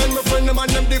defend my friend them and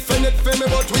them defend it for me,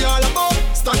 but we all about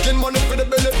stacking money for the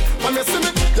belly. From you see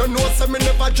me, you know say me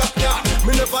never drop ya.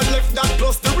 Me never left that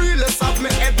plus the realest of me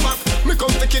head back. Me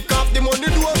come to kick off the money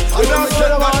door. I know me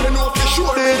get that, me know for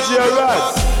sure. DJ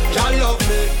Redz. Y'all love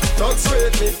me, thugs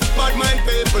rate me. Bad mind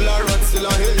people are run still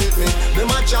a hate me. Them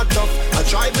a chat tough, I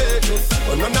try bait me,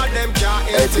 but none of them can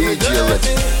hate me.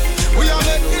 We are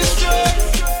make history.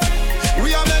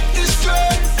 We are make history.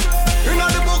 In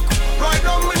the book, right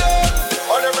down with it.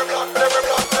 On every block,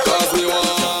 Cause we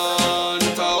want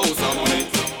a house of money.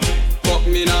 Fuck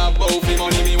me now, both the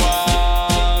money me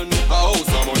want. A house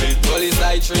of money. Police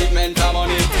like treatment of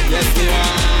money. Yes, me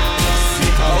want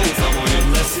a house of money.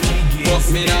 Fuck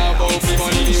me now, both the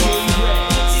money me want.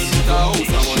 A house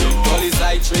of money. Police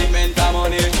like treatment of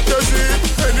money. You see,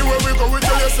 anywhere we go, we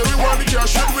tell you say we want the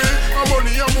cash with we. Our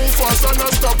money a move fast and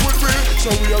not stop with we. So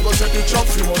we are gonna set the trap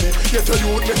for money. Get a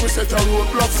youth, make we set a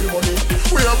roadblock for money.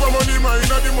 We have a money mind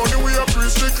and the money we are pretty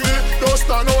strictly. Don't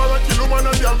stand over a kilo man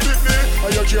and damn dignity.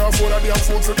 And you can't afford a damn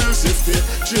food for this 50.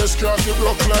 Chase craft the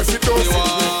block life, it don't fit me.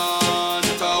 Want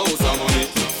a house of money.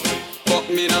 Fuck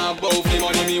me now, both the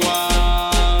money me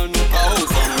want. A house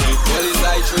of money. Police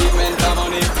like treatment of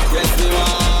money. Yes, me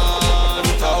want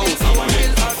a house of money.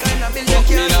 Fuck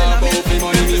me now, both the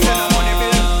money me want.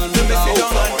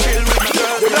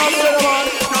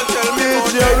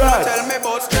 Tell me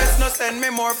about stress, no send me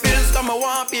more bills, come I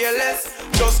want pay less.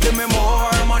 Just give me more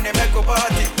money, make a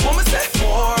party. Mama say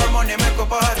more money, make a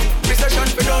party. Recession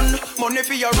be done, money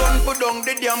for your run. Put down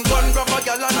the damn gun, grab a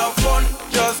gal and have fun.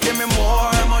 Just give me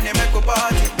more money, make a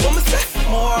party. Mama say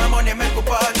more money, make a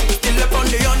party. Still up on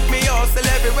the hunt, me hustle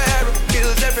everywhere.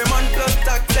 Bills every month plus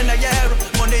tax in a year.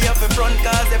 Money off the front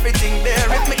cause everything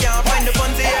there. If me can't find the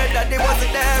funds here, daddy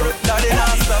wasn't there. Daddy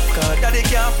not stop, cause daddy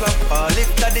can't flop. All if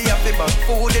daddy have the back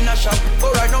food in a shop.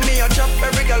 But right now me a chop,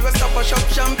 every girl will stop a shop.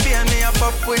 Champagne me a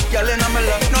pop with girl in a me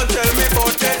lap. No tell me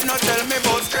about debt, no tell me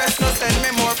about stress. No send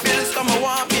me more bills, come I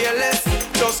want pay less.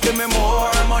 Just give me more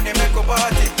money, make a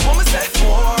party. Mama say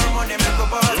more money, make a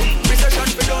party. Recession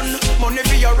be done, money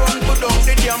for your run. Put down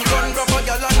the damn gun, grab a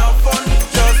girl and have fun.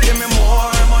 Just give me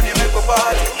more money, make a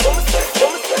party. Mama say,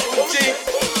 G.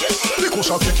 The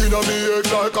cushion kick inna me head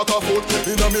like a foot.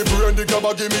 Inna me brain the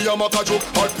grabber give me a maca joke.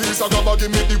 Hot piece a grabber give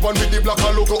me the one with the black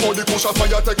and logo. Oh the cushion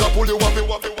fire take a pull the wappy.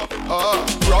 Ah,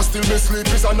 brass till me sleep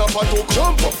is a nap a talk.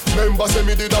 Jump up, member say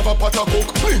me did have a pot a cook.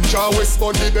 Ninja West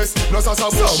Bund the best, no sasa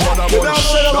bush. That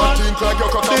think like your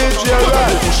cock a push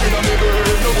inna me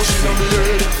brain, no push inna me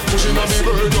head. Push inna me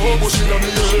brain, no push inna me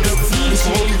head. Me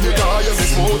smoke in the car, me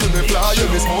smoke in the fly,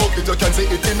 me smoke it. You can see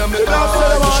it inna me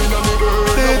eye. Push inna me brain,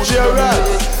 no push inna me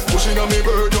head. Push Bushing on me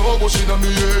bird, no bushing on me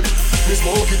head. Me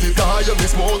smoke it, it high, me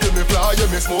smoke it, me fly,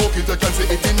 me smoke it, I can see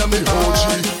it in me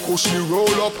OG. Push me roll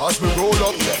up, as me roll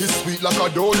up. It's sweet like a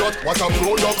donut, what a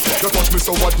product. You touch me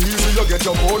so what easy, you get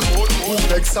your goal. Who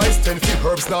size 10 feet,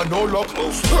 herbs now no luck.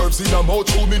 Herbs in a mouth,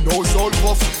 through me nose all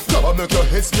puff. Never make your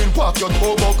head spin, walk your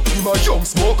toe buck. Him a young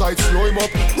smoke, I'd slow him up.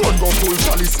 Run go full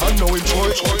chalice and now enjoy.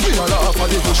 Me a laugh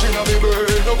at the bushing on me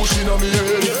bird, no bushing on me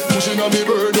head. Bushing on me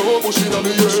bird, no bushing on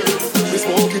me head. Me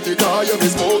smoke it, it high, me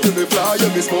smoke it, me fly,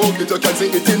 me smoke it, you can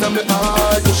see it in me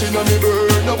eye. Bushing on me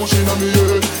bird, no bushing on me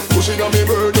head. Bushing on me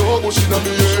bird, no bushing on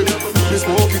me head. Me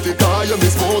smoke it, it high, me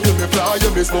smoke it, me fly,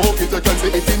 me smoke it, you can see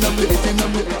it in me.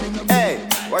 Hey,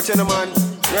 watch out, man.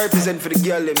 Represent for the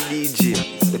girl them DJ,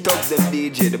 the top them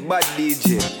DJ, the bad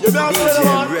DJ, DJ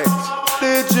Redz.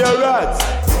 DJ Redz.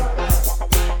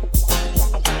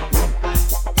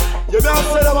 You don't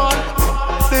say the man,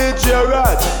 DJ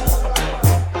Redz.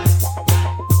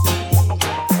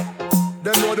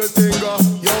 Them know the thing,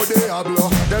 yo they hablo.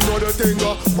 Them know the thing,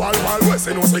 while we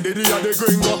say no say the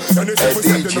gringo. And they say we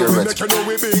say they know we make you know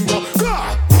we bingo.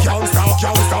 Can't stop,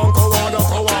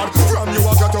 coward. From you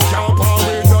I got to camp on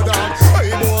with no dog.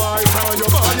 Hey boy, tell you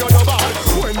bad, you're no bad.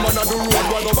 When man a do road,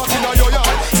 we go back in your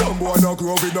yard. Some boy no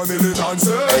grow up in a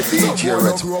militancy. Some boy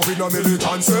no grow up in a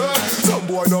militancy. Some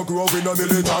boy no grow up in a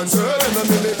militancy. In a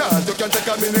militant, you can take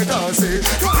a militancy.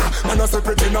 Man a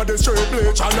separate in a the street,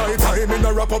 bleach and night time in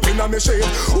a wrap up in a me shade.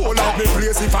 Hold up me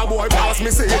place if a boy pass me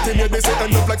say it. In the city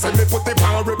end up like say me put the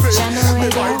power repeat. Me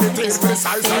buy the things for the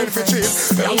size line for cheap.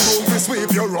 Long room for sweep,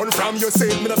 you run from your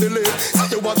seat, me not believe. Say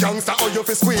you a gangster or you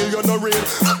fi squeal, you no real.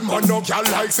 Man no girl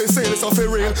like say sales of a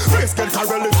real. Please get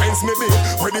Carol fence me big.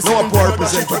 No poor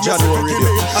represent for January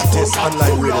Radio. Artist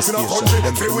online radio station.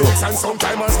 Them for weeks and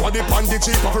sometimes I squad the pan the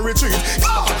cheap of a retreat.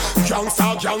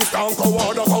 Gangster,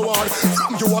 coward.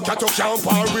 From you a cat you can't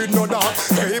par with no dog.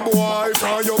 Hey boy,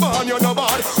 from your man you no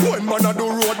bad. When man a do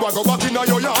road, we go back in a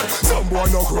your yard. Some boy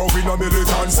no grow up in a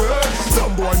militancy.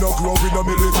 Some boy no grow up in a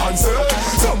militancy.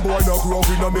 Some boy no grow up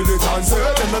in a militancy.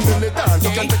 Them a militant,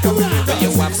 you can take a militant.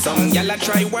 You have some gyal a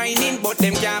try whining, but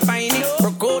them can't find it.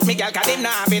 Broke out me gyal 'cause them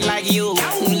not have it like you.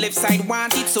 Left side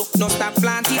want it, so no stop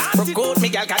plant it. Broke out me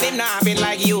gyal 'cause them not have it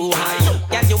like you.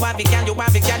 Gyal you have it, yeah. Gyal you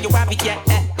have it,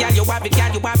 yeah.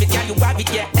 Gyal you have it,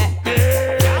 yeah.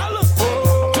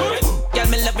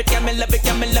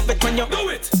 Gyal me love it when you do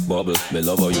it. Bubble, me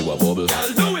love how you a bubble.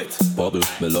 Gyal do it. Bubble,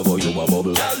 me love how you a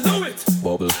bubble. Gyal do it.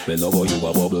 Bubble, me love how you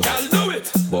a bubble. Gyal do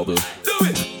it. Bubble, do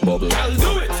it. Bubble, Gyal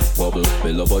do it. Bubble,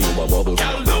 me love how you a bubble.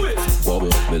 Gyal do it. Bubble,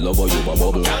 me love how you a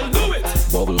bubble. Gyal do it.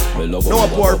 Bubble, me love how No you a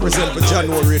bubble. poor represent for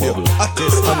January Radio.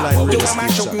 Artist online radio You a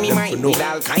mash up me station. mind with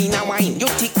all kind of wine. You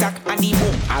tick tock and the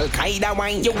boom, all kind of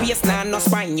wine. You waist nah no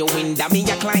spine, you in that me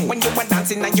a climb. When you a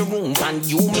dancing in your room and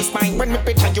you miss spine. When me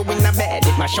picture you in a bed,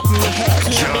 it mash up me head.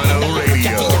 Jono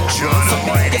Radio, Jono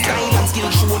Radio. Your style and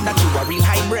skill show that you a real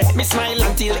hybrid. Me smile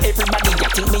until everybody ya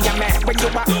think me a man. When you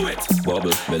a do it.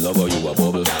 Bubble, me love how you a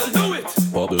bubble. Gyal do it.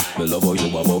 Bubble, me love how you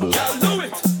a bubble. Gyal do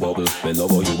it. Bubble, me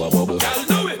love how you a bubble. Gyal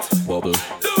do it. Bubble,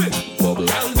 Do it. bubble,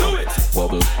 Gyal do it.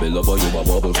 bubble, me love how you a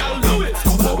bubble. Gyal do it.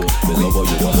 Bubble, me love how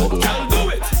you a bubble. Gyal do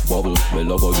it. Bubble, me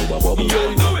love how you a bubble.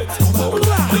 Gyal do it. Bubble,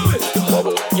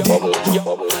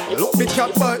 bubble. Look me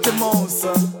cat bite the mouse.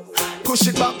 Push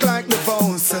it back like the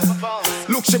bounce.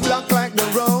 Look she black like the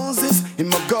roses in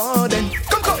my garden.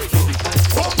 Come.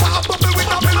 Come pop bubble with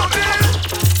a melody.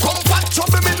 Come fat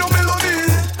trouble with no melody.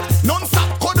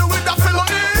 Non-stop cuddle with a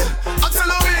felony. I tell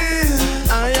you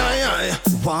aye.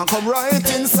 Want come right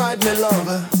inside me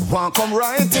love. Want come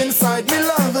right inside me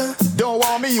love. Don't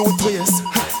want me youth waste.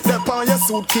 Dep on your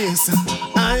suitcase.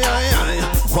 Aye.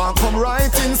 Want come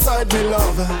right inside me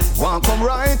love. Want come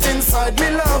right inside me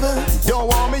love. Don't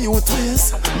want me youth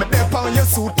waste. Me dep on your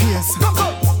suitcase.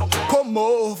 Come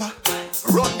over.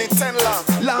 Run the 10 lap.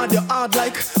 Lord you hard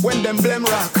like when them blame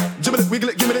rock. Jibble it, wiggle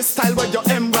it, give me the style where you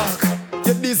embark.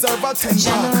 You deserve a 10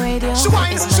 back. She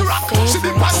whine, she rock, she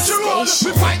dip and she roll.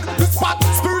 We find the spot,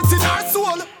 spirit in our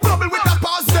soul. Bubble with the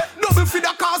pause there, double feed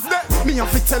the cause there. Me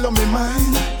have to tell on me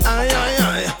mind.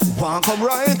 Aye. Want come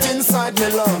right inside me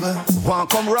love. Want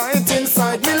come right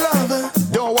inside me love.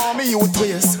 Don't want me youth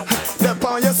waste. Dep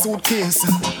on your suitcase.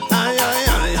 Aye.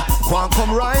 Want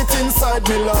come right inside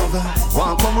me love.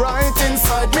 Want come right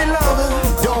inside me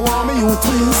love. Don't want me youth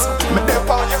waste. Me dep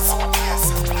on your suitcase.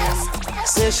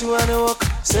 Say she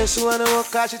wanna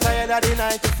walk, cause she tired of the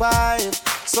 9 to 5.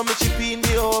 So me chip in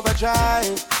the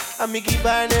overdrive, and me give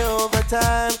her the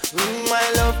overtime.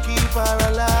 My love keep her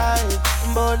alive,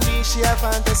 but me she a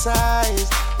fantasize.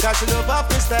 Cause she love up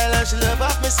my style and she love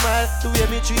up my smile. The way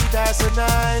me treat her so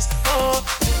nice. Oh,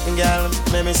 girl,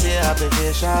 make me see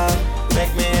application.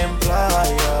 Make me employ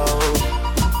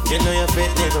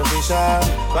position.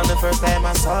 From the first time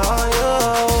I saw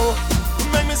you.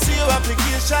 Make me see your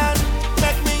application.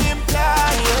 Make me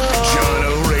imply you.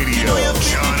 Jono Radio. You know you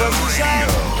fit the position.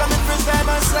 From the first time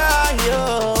I saw you.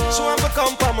 She want to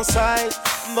come from my side,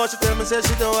 but she tell me say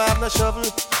she don't have no shovel.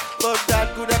 But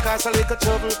that could have caused a little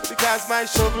trouble, because my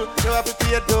shovel, you have to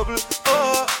pay a double.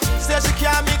 Oh, she said she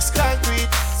can't mix concrete,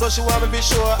 so she want me be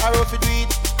sure I rough it do it.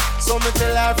 So me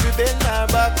tell her to bend her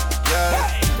back,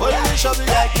 yeah. Hold me shovel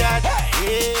like that,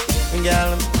 yeah.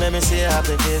 Girl, let me see your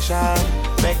application,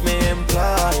 make me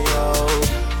employ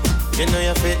you. You know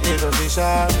you fit the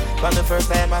position, from the first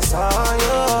time I saw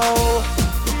you.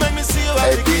 Make me see your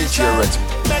application,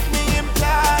 make me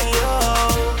employ you.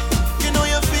 You know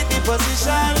you fit the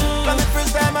position, from the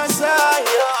first time I saw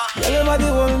you. Everybody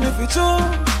hold me for true.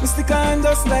 Me stick on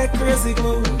just like crazy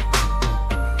glue.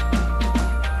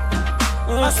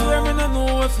 I swear me no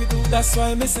know what you do. That's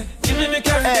why me say, give me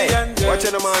Caribbean girl. Watch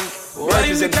it, man.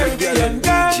 Represent for the girl and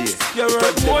DJ. You're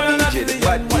worth more than a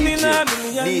million. One in a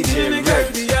million. Give me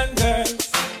Caribbean girls.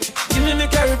 Give me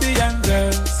Caribbean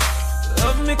girls.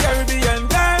 Love me Caribbean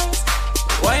girls.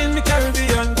 Wine me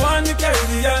Caribbean. Go on me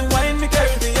Caribbean. Wine me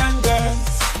Caribbean girls.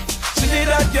 She did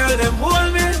that girl them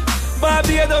hold me.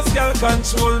 Barbados girl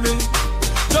control me.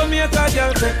 Jamaica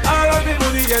girl take all of the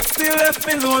money yet still left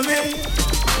me lonely.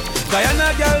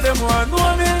 Guyana girl them want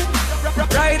know me.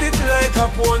 Ride it like a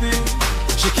pony.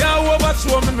 She can't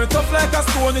overthrow me tough like a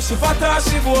stone. She fat or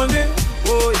she bony.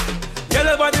 Oh, girl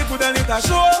your body good and it a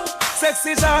show.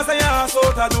 Sexy jazz and your ass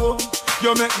out a door.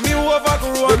 You make me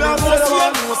overgrow. Me know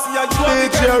see you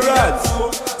DJ Redz.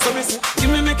 So me say,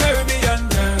 give me Caribbean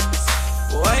girls.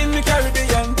 Wine me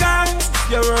Caribbean girls.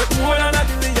 You're worth more than a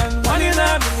billion. One in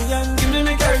a million. Give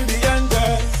me Caribbean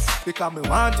girls. Because me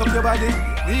want up your body,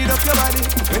 need up your body.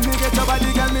 When me get your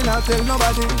body, girl, me not tell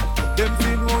nobody. Them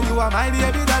feel know you are my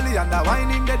baby dolly, and the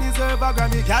whining they deserve a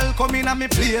Grammy. Girl, come in at me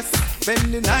place, spend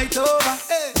the night over.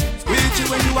 Hey. Squeeze you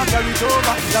when you are carried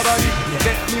over. The body,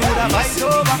 get me with a bite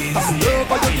over.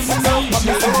 Over you give me love, but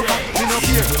me over. Me no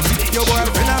care, your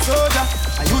boyfriend a soldier.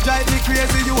 And you drive me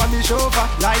crazy, you want me chauffeur.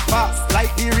 Like fast,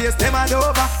 like the race, them and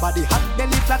over. Body hot,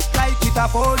 belly flat like it a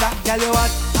folder. Girl, you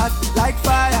hot like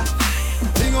fire.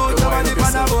 Sing out your body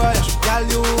pan a boy. Girl,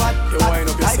 you hot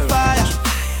like fire.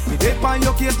 Me dip on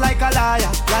your case like a liar.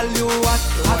 Girl, you hot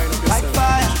like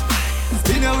fire.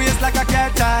 Spin your waist like a car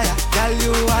tire. Girl,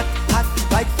 you hot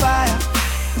like fire.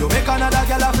 You make another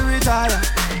girl have to retire.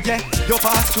 Yeah, you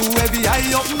pass through every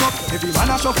eye open up. Every man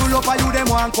a shuffle up, and you them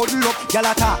want cuddle up. Girl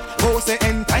a talk, oh say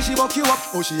anytime she buck you up.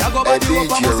 Oh she a go body up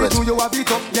and must it to you a beat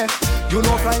up. Yeah, you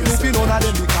know fly me fi none of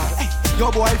them because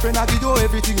your boyfriend a give you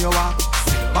everything you want.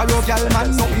 But your girl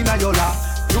man no inna your lap.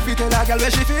 You fi tell a girl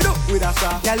where she fi do with a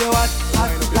star. Girl you hot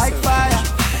like fire.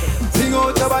 Sing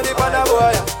out your body for the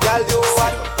boy. Girl you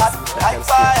hot like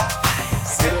fire.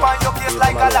 Sit on your case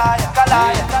like a liar.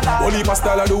 Whole heap of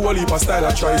style I do, whole heap of style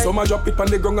I try. Some a drop it on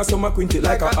the ground and some a quint it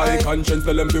like a high. Conscience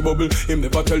tell them fi bubble, him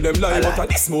never tell them lie. But a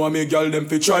this more make girl them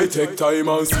fi try. Take time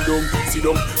and sit down.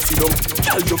 Girl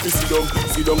you fi sit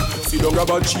down. Grab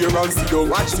a chair and sit down.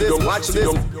 Watch this. Girl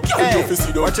you fi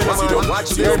sit down. Watch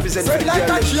this. Represent for the like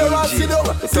a chair and sit down.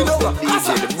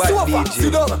 the bad DJ.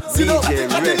 Sit down.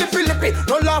 And then the Philippine,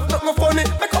 no laugh, nothing funny.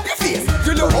 Make up your face.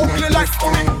 You look ugly like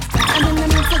funny. I'm in the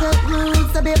midst of the mood,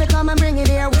 so baby come and bring it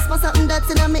here. Whisper something that's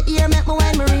in my ear, make my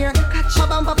wine my rear. Catch my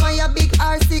bumper on your big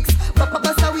R6. Papa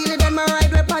bust a wheelie, then my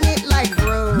ride whip on it like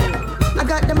bro. I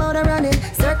got them out of running,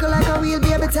 circle like a wheel,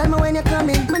 baby tell me when you're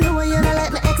coming. I know you don't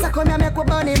let my ex come here, make we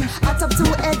burn him. I top 2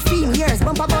 head theme, years,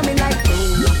 bumper bumming like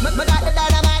boom. Me got the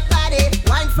dynamite body,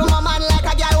 wine from a man like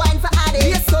a girl wine for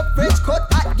Addy. Yes up, French cut,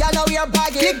 hot girl now we're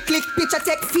baggy. Click, picture,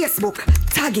 take Facebook,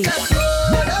 tag it. Let's go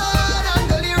down on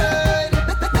Gully Road.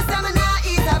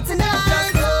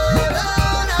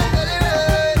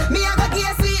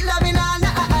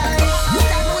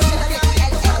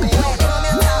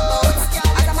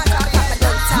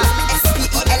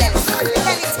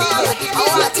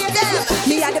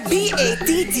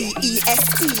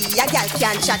 B-A-D-D-E-S-T. A gal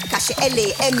can't chat cash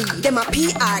L-A-M-E. Them a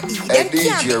P-R-E. Them can't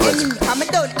be enemy. Come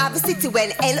down have a city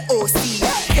well L-O-C.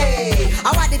 Hey,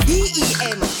 I want the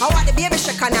D-E-M. I want the baby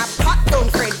shack and a pot down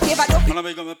friend. Never don't When I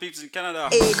make my peeps in Canada.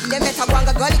 Hey, them better go and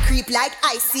go gully creep like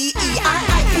I-C-E.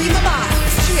 R-I-P my bar.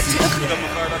 Straight to the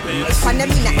and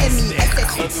them in a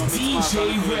M-E-S-S. DJ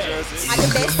Redz. And the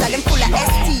best and them full of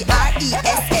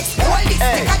S-T-R-E-S-S. All this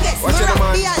take a guess. Watch out,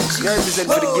 man. You represent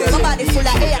for the girl. My body full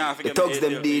of air. The thugs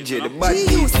them DJ, the bad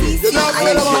DJ. You know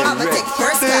what I'm going to take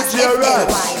first class. F-L-Y.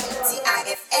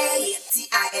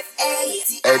 T-I-F-A.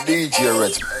 DJ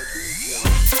Redz.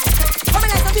 Come on,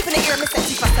 some people in the ear, me say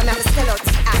T-Fast and I'm a spell out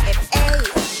T-I-F-A.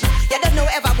 You don't know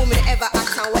ever woman ever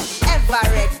act and what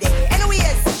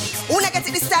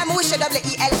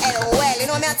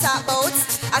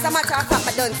matter of fact,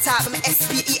 I don't talk. I'm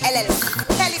SPELL.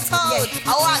 Tell it all.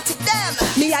 I want it them.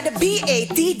 Me are the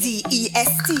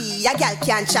BADDEST. A gal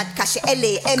can't chat cash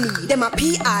LAME. Them a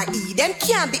PRE. Them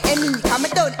can't be ME. Come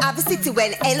down have a city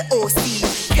when LOC.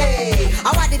 Hey,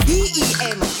 I want the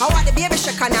DEM. I want the baby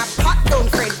shock and a pot down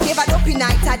friend. Give a up in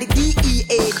night at the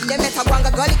DEA. Them let a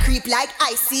wanga gully creep like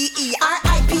ICE.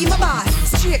 RIP my boss.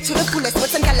 Straight to the fullest. But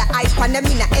some gal a hype and them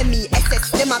in a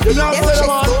MESS. Them a B. Them chest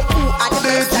go who are the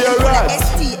best. Them full of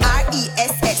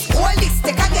STRESS. All this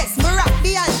take a guess. Me rock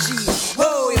beyond G.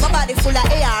 Oh, my body full of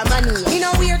AR money. In a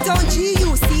weird town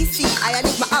GUCC. I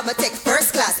need my armor tech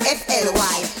first class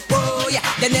FLY. Oh yeah,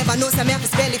 they never know some have to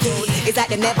spell it out. It's like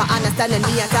they never understand and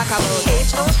me I talk about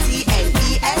HOTLESS.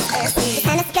 It's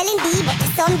kind of spelling bee, but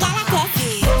some gal a test.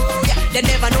 Oh yeah, they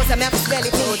never know some have to spell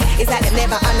it out. It's like they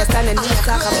never understand and me I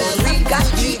talk about real got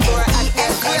GRESS.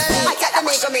 I got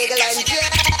to make a line.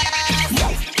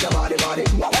 Your body, body,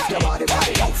 your body,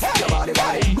 body, your body,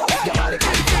 body, your body,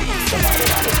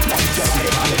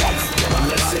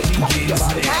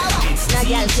 no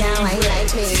girl can't wine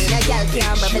like me. No girl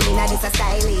can't bubble in a this a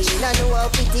stylish. No know how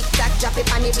we tick-tock, drop it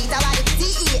on the beat. I want the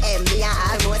DEM, me a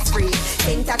almost free.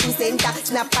 Center to center,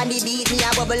 snap on the beat. Me a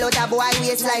bubble out a boy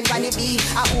waistline on the beat.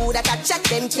 I who that a chat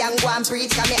them can go and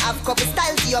preach. Cause me have couple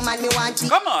styles to your man, me want it.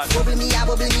 Come on. Bubble me a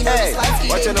bubble me, no response.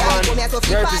 Watch on the man,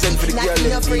 represent for the girl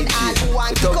in DJ.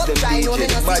 The top them DJ,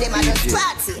 the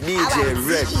bad DJ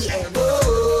Redz.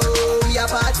 We a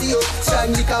party up,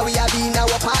 strong liquor we a be in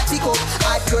our party cup.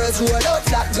 Hot girls roll out,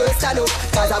 flat girls stand up.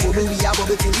 Cause a bubble we a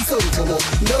bubble till the sun come up.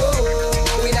 No,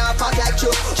 we not part like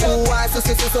you. Who wants to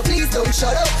say so please don't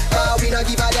shut up. We not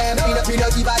give a damn, we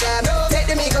not give a damn. Take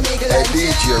the make a like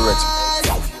DJ Redz.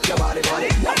 Your body,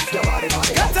 body, your body,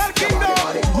 body. Capital Kingdom,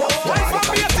 why for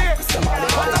me a tip?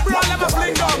 What a brawl ever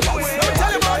fling down. Let me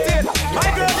tell you about it. My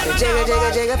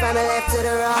girl, Jigga from the left to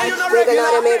the right. We're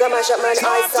gonna make a mash up man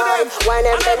outside. Wine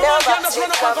and bend over, switch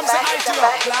up back.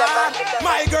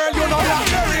 My girl, you know that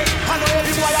very. I know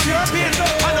every boy have your pin.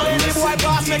 I know every boy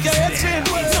boss make your head spin.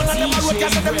 None of them are road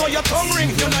cats, them know your tongue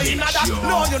ring. You know you know that.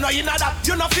 No, you know you know that.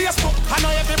 You know Facebook. I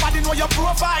know everybody know your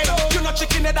profile. You know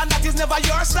chicken head and that is never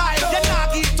your style. You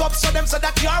not eat up so them say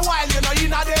that you're wild. You know you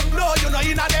know them. No, you know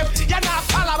you know them. You not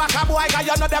follow back a boy cause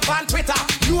you know them on Twitter.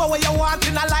 Know what you want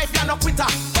in a life, you're no quitter.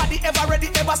 Body ever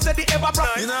ready, ever steady, ever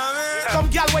proper. You know what I mean? Some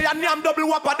girl where your name double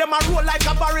whopper, them a roll like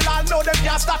a barrel and know them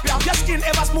can't stop ya. Your skin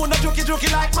ever smooth, no jokey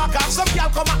like maca. Some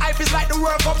girl come and hype is like the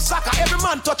World Cup soccer. Every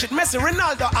man touch it, Messi,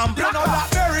 Ronaldo and Black. You know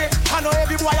that berry, I know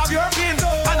every boy have your pin.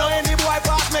 I know any boy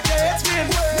pass make your head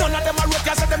spin. None of them are road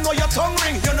cats, them know your tongue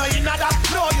ring. You know you know that,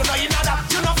 no, you know you know that.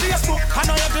 You know Facebook, I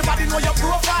know everybody know your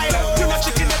profile. You know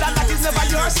chicken head and that is never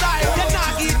your style. You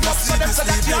not eat up so them say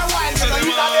that you're wild. You know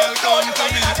you know them, no, you know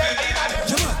you know them.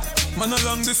 Man a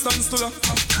long distance to la,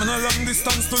 man a long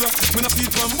distance to la. Man a feet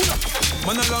one bulla,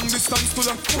 man a long distance to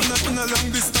la. Man a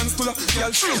long distance to la,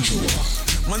 girl show.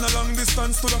 Man a long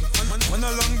distance to la, man a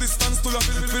long distance to la.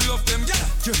 Fill up them, yeah.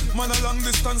 Man a long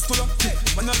distance to la,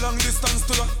 man a long distance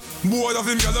to la. Boy of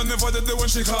them gyal never dead when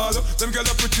she call. Them gyal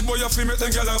a pretty boy a fi make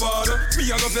them gyal a ball. Me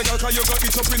a love your gyal 'cause you got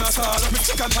it up in a stall. Me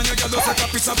chicken and your gyal just like a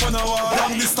piece up on a wall.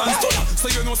 Long distance to la, so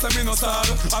you know say me no stall.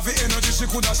 Have the energy she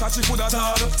coulda shot, she coulda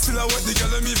tall. Still a wet the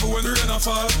gyal them even when rain a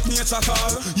fall. Nature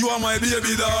call, you are my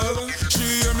baby doll.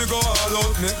 She hear me go all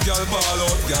out, make gyal ball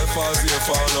out. Gyal falls here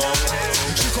fall out.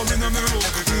 She come in a me room,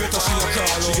 later she a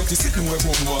call out. She get to sitting where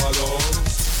boom wall out.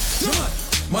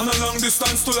 Man a long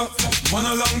distance to la, man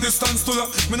a long distance to la.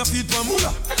 Me na feed one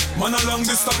mula. Man a long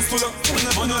distance to la,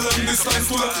 man a long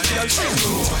distance to la. Girl show.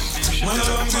 Man a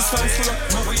long distance to la,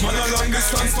 man a long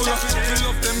distance to la. Fill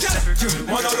up them gyal.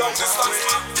 Man a long distance to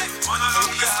la, man a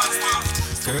long distance to la.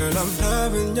 Girl, I'm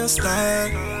loving your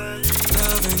style,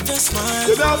 loving your smile.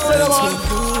 You know what I'm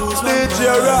saying, DJ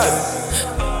Redz.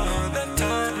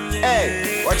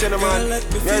 Hey, watch out, man. Me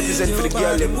represent for the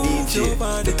girl, them DJ,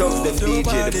 the tough them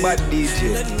DJ, the bad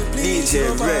DJ, DJ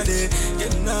Redz.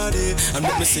 And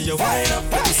let me see you wind up,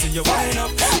 let me see you wind up,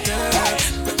 girl.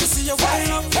 Let me see you wind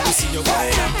up, let me see you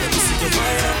wind up, let me see you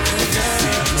wind up,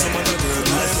 girl. Some other girl,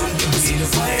 let me see you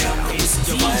wind up, let me see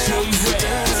you wind up,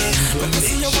 girl. Let me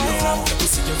see you wind up, let me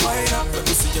see you wind up, let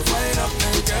me see you wind up,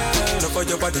 girl. Look for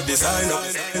your body design up.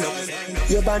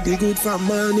 Your body good from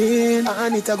morning,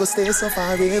 and it a go stay so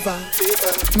forever.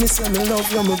 Me say me love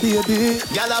you, my baby.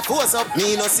 Y'all a pose up,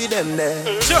 me no see them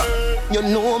there. Sure. You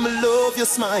know me love your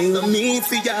smile. Me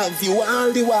fi have you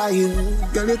all the while.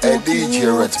 Girl, you too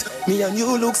cute. Me and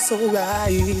you look so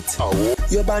right.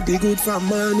 Your body good from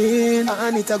morning,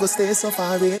 and it a go stay so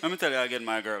far away. Let me tell you again,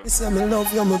 my girl. You say me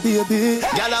love you, my baby.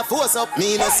 Girl, I force up,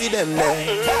 me no see them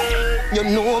there. You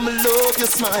know me love your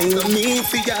smile, me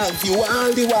fi have you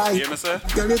all the while. Hear me, sir?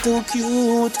 Girl, you too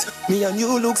cute, me and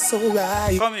you look so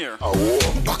right. Come here.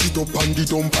 Back it up and the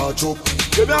dump a drop.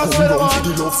 Give me a come down to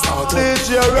the love start up.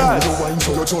 DJ Redz. You wine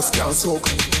so you just can't suck.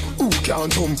 Who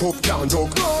can't jump up, can't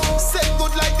duck. Set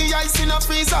good like the ice in a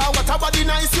freezer. What a body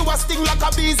nice, you a sting like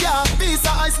a bees, yeah. Piece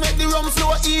of ice make the rum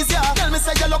flow easier. Tell me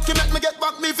say you're lucky, make me get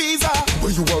back me visa. Where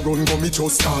you a run, go me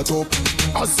just start up.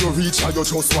 As you reach, you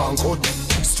just one cut.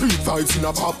 Street vibes in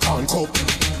a popcorn cup.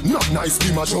 Not nice,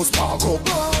 be my just park up.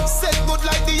 Set good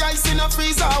like the ice in a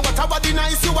freezer. What a body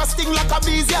nice, you a sting like a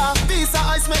bees, yeah. Piece of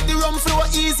ice make the rum flow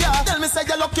easier. Tell me say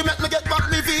you're lucky, make me get back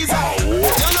me visa.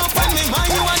 You know when me mind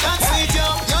you and that sweet, yo.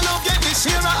 You love get the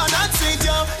Shira and that sweet,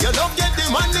 yo. You love get the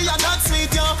money and that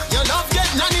sweet, yo. You love get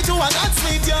nanny too and that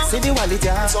sweet, yo. See the wallet,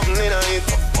 yeah. Something in it.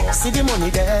 See the money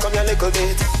there. Come here little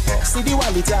bit. See the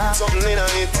wallet, yeah. Something in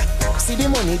it. See the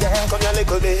money there. Come here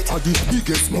little bit. A the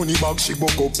biggest money bag she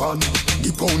buck up on. The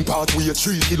pound part weigh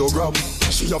 3 kilogram.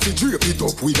 She have to drape it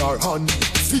up with her hand.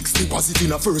 Fix deposit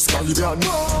in a first Caribbean.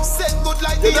 Set good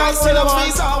like the ice in a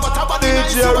freezer. What a body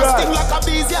nice, you a sting like a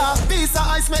bees, yeah. Piece of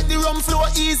ice make the rum flow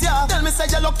easier. Tell me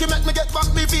say you're lucky, make me get back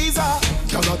me visa.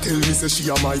 Girl a tell me say she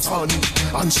a my fan,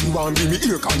 and she want give me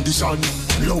air condition.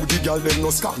 Loud the girl them no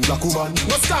scan black woman.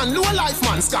 No scan low life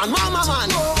man, scan mama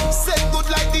man. Set good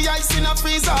like the ice in a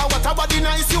freezer. What a body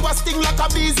nice, you a sting like a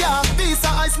bees, yeah. Piece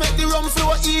of ice make the rum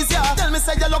flow easier. Tell me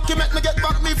say you're lucky, make me get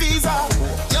back me visa.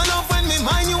 You love when me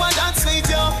mind you and that sweet,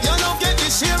 yo. You love get the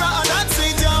Shira and that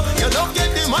sweet, yo. You love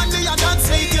get the money and that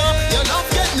sweet, yo. You love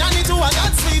get nanny too and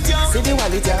that sweet, yo. See the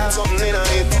wallet, yeah. Something in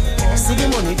it. See the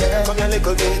money there. Come here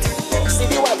little bit. See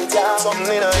the wallet, yeah. Something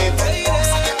in it. See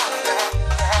the money there.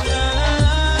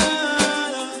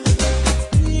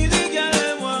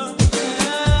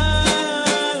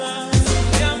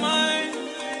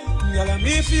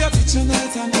 Me for your picture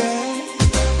night and day.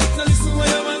 Now listen what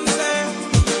your man say.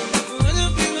 When you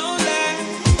feel lonely,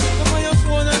 come on your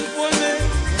phone and phone me.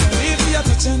 Me for your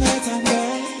picture night and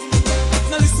day.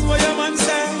 Now listen what your man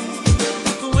say.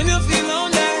 When you feel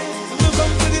lonely, you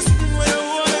come to this where you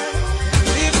want it.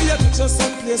 Me for your picture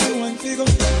someplace you want to go.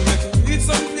 Make you read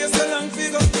someplace a long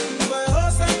figure. Buy a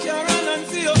house and car and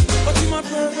see you. But you my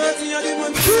pervert and you're the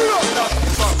man.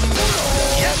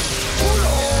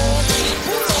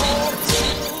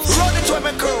 Run it with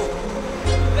me crew.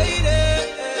 Lady,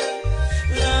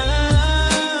 la la la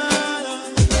la.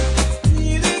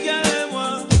 Need a girl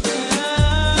want,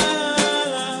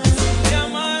 yeah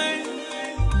mine.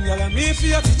 Girl, I'm me for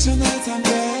your picture night and day.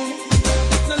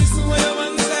 Now listen what your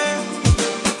man say.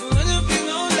 When you feel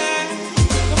lonely,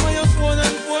 come on your phone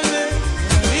and phone me.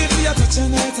 Me for your picture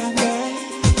night and day.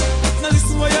 Now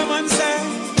listen what your man say.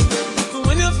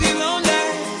 When you feel lonely,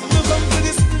 you come to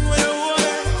this where you want it.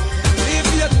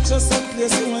 Just some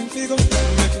place you want to go.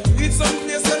 Make you read some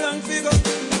place a long figure.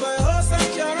 Buy a house and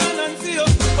car and see you.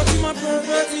 But you my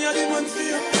pervert and you're the man for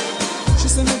you. She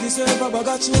said me this way, Baba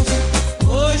got you.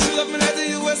 Oh, she love me like the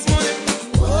US money.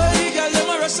 Oh, the girl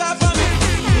them a rush off for me.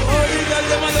 Oh, the girl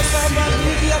them a look off for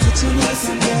me. You have to tune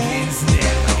nice and day.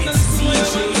 Now listen what you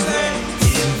want to say.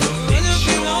 When you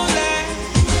feel lonely,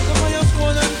 come on your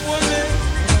phone and phone me.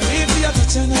 If you have to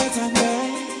tune night and day.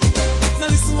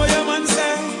 Now listen what your man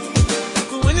say.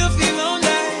 When you feel lonely,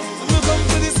 I'm gonna come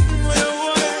to this where you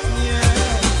want it. Yeah.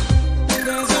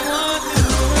 There's a one thing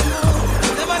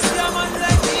never see a man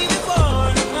like me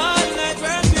before. All night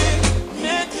working,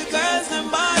 make the girls them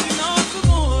body know for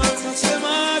more. Touch them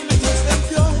hard, me touch them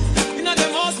pure. You know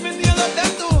them house, me nail up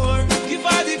them door. Give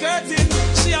her the curtain,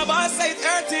 she a boss sight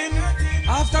hurting.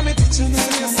 After me teaching her,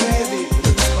 you say,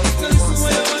 listen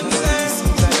what you want to say.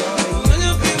 When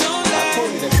you feel lonely,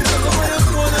 come on your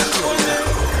phone and phone me.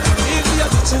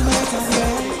 Tonight and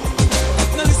day.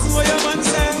 Now listen what your man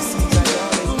says.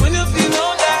 When you feel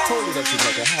lonely, I told you that you'd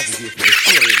like to have it here for the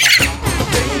story.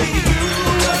 Baby, you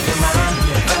love your man.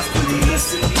 That's the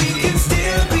least. We can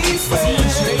still be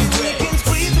friends. We can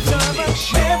squeeze each other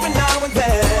every now and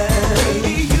then.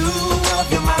 Baby, you love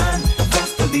your man.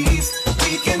 That's the least.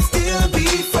 We can still be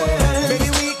friends. Baby,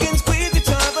 we can squeeze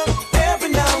each other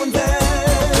every now and then.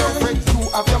 Girlfriend, you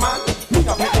have your man. Me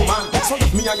have my man. So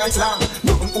if me and Islam,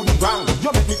 nothing couldn't wrong. You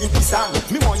make me in Pakistan.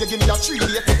 Me want you give me a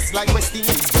 3-day text like West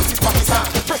Indies. This is Pakistan.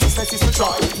 Persistence is to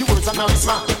try. The words are not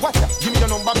smart. Watch out, give me your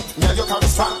number. Now you can't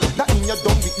respond. That mean you're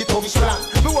done with the Turkish plan.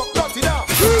 Me walk dirty down.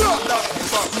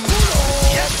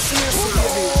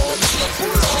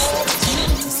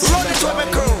 Run it to me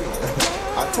crew.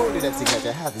 I told you that everything that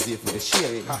I have is here for the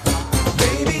sharing.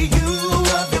 Baby, you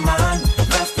have your mind,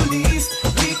 that's the least.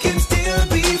 We can still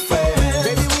be friends.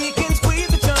 Baby, we can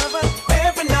squeeze each other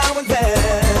every now and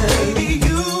then. Baby,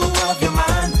 you have your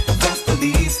mind, that's the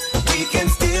least. We can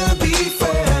still be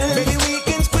friends. Baby, we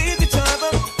can squeeze each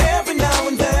other every now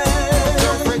and then.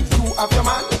 Girlfriend, you have your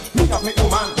man, me have me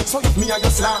woman. So if me and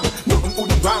your slam, nothing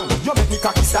wouldn't wrong. You make me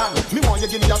cocky stand. Me want you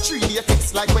give me a 3-day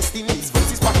text like West Indies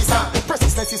versus Pakistan.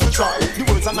 Persistence is to try. The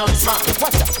words are not man.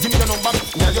 Watch that, give me your number,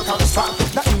 now you can't respond.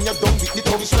 That mean you're done with the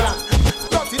rubbish plan.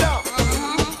 Cut it out.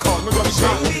 Call me rubbish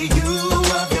man. Baby, you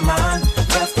have your mind,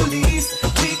 that's the least.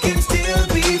 We can still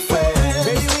be friends.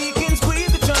 Baby, we can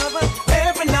squeeze each other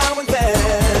every now and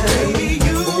then. Baby,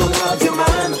 you have your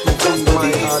mind, that's the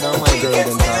least. We can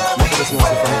still be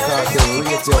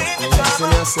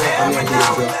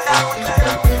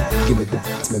Give me the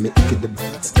beats, let me give the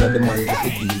beats. Let the money get the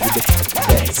deal with the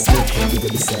best. Give you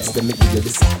the sense, let me give you the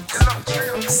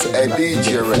sense. Hey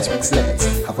DJ Redz,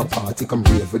 let's have a party, come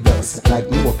rave with us. Like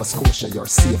Nova Scotia, you're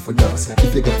safe with us.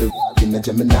 If you get the ride in a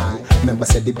Gemini, remember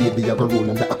said the baby you're rolling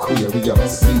under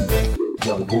Aquarius.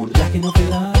 Young good, lacking up a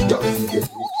lot. Don't forget.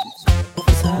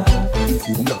 If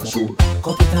you not sure,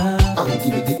 cut it out. I'll give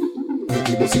you the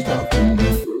baby, bust it up.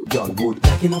 Young good,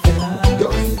 lacking up a lot.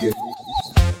 Don't forget.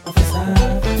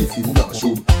 If you not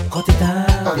sure, cut it out.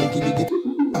 I don't give you the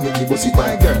I make you bust it,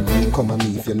 my girl. Come on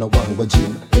me if you no want go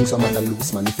gym. Bring some other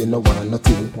loose man if you no want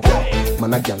nothing.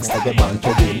 Man a gangster go band to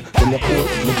win. When you cool,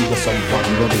 me give you some fun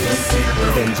go this.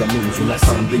 Benjamin's in a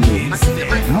family name. My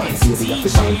baby you have to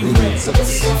family name. So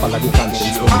just follow the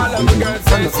conscience. All of the girls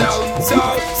say so.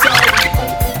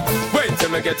 Wait till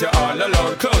me get you all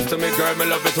alone. Close to me, girl, me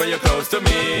love it when you're close to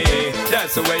me.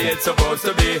 That's the way it's supposed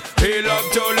to be. We love,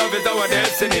 true love is our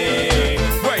destiny.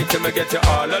 Wait till me get you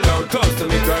all alone. Close to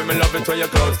me, girl, me love it when you're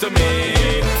close to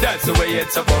me. That's the way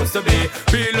it's supposed to be.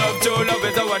 We love, true love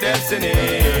is our destiny.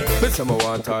 With some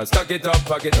want her, stack it up,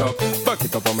 pack it up. Back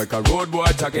it up and make a road boy,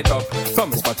 tack it up. From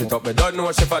me spot it up, me don't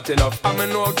know she fat enough. I'm a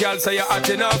no girl, say you're hot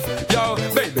enough. Yo,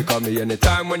 baby, call me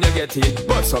anytime when you get in.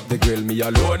 Bust up the grill, me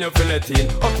alone, you feel it in.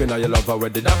 Up in your lover, where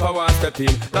the dapper want step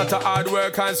in. Not a hard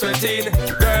work and sweating.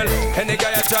 Girl, any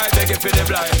guy you try, beg it for the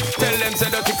blind. Tell them, say,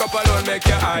 don't kick up alone, make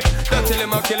your eye. Don't tell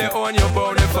him I'll kill it on your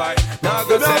bone if I. Now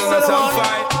go sell me some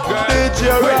fight.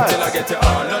 Girl, wait till I get you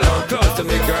all alone. Close to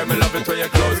me, girl, me love it when you're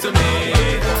close to me.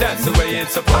 That's the way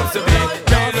it's supposed to be.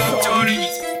 Me love Tony.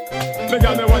 Me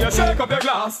girl, me want you shake up your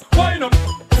glass. Wine up.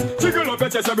 Jiggle up your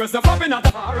chest, your breast, the flapping at the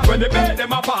heart. When they bed,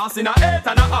 them a pass in a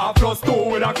 8.5 plus 2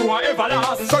 with a crew and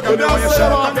everlast. So girl, me want you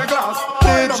shake up your glass.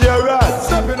 DJ Redz.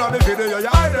 Stepping on the video, you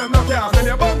eye them no cast. Then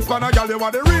you bounce for a girl, you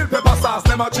want the real pepper sauce.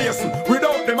 Them a chasing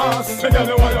without the mask. Me girl,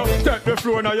 me want you take the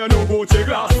floor, now you know Gucci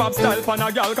glass. Pop style for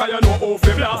a girl, cause you know who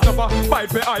fi blast. Never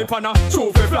pipe me hype and a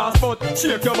trophy blast. But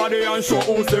shake your body and show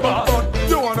who's the boss. But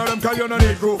you one of them, cause you no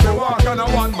need groove to walk. And a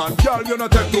one man, girl, you no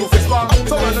take two fi spark.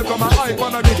 So when they come a hype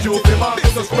and a big you fi mark,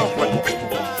 it's a scruff.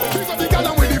 Pick up the girl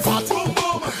and with the fat.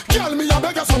 Girl, me a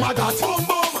beg you some of that.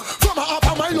 From a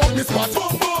half of my love me spot.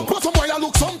 But some boy I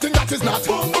look something that is not.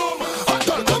 And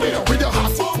girl, come here with your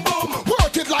hat.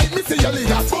 Work it like Missy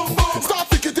Elliott. Start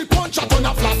thinking it punch out on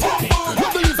a flat.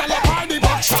 Love the lizard like party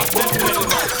back shot.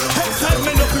 Head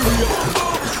men up the real.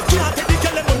 Can't take the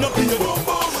girl them on up here.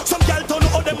 Some girl turn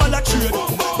out them all a trade.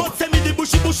 But send me the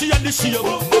bushy and the shave.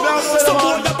 Some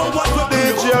boy about what we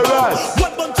do. DJ Redz.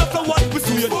 What bunch of the what we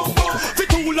sweet. For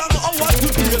too long I want to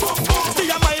do it. Stay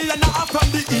a mile and a half from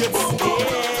the AIDS.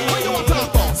 What you want to talk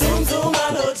about? Zoom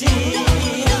zoomology.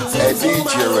 Hey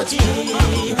DJ Redz.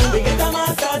 We get a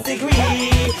master's degree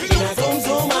in a zoom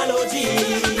zoomology.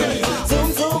 Zoom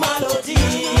zoomology.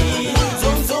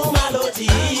 Zoom zoomology.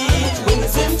 When we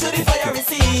swim to the fiery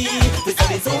sea, we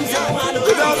study zoom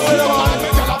zoomology.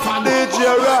 DJ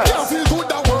Redz. Can't feel good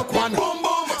that work one.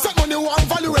 Set money one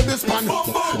value in this man.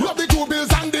 Love the 2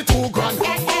 bills and the 2 grand.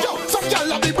 Yo, some girl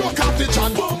love the broke off the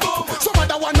chan. Some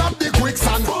other one have the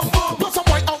quicksand. But some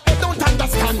white out they don't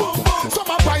understand. Some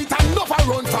are bright and enough I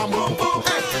run from.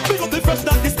 Big up the fresh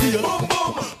that is steel.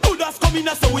 Buddha's coming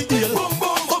as so we heal.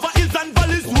 Over hills and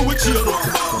valleys we will chill.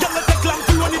 Girl let take long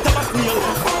to run it up a snail.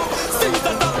 Things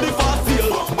that have the fast sail.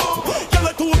 Girl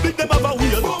let 2 big them have a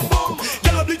wheel.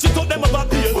 Girl let bleach it out them have a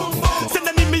peel. Send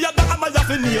them in me a back and my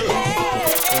laugh in nail.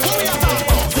 What we are talking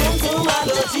about? Zoom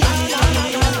zoomology.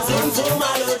 Zoom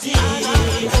zoomology.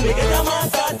 We get a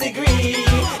master's degree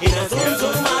in a zoom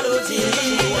zoomology.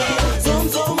 Zoom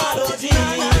zoomology.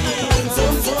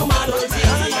 Zoom zoomology.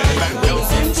 When we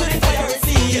swim to the fiery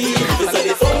sea, we say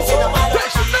the zoom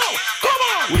zoomology. Come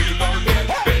on! We gon' get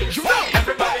big. You know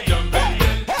everybody jumping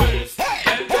to this.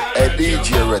 Hey DJ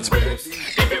Redz.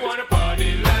 If you wanna party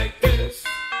like this.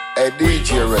 Hey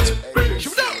DJ Redz.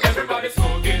 Everybody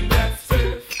smoking that stuff.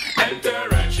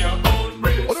 Enter at your own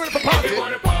risk. What do you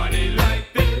want to party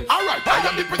like this? Alright, I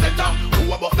am the presenter.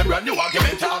 Who about the brand new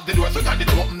argument? Of the doors, so can it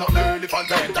open up early for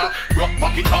the enter. Rock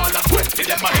pocket all and sweat to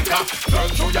them anchor. Girl,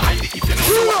 show your ID if you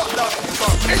know you want that.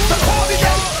 It's the party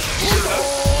game.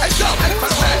 It's the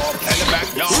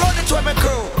run it to my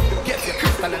crew. Get your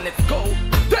crystal and let's go.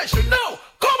 They should know.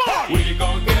 Come on. We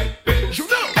gon' get pissed. You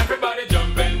know. Everybody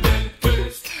jump and then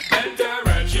twist. Enter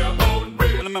at your own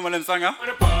risk. Remember them singer?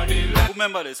 Who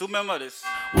remember this? Who remember this?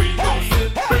 We gon'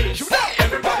 sit free. You know.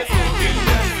 Everybody smoking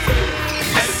that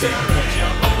stuff. Enter at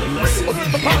your own risk.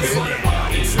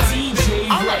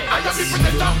 Alright, I am the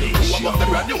presenter. Who about the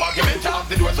brand new argument? Of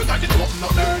the doors, so can it open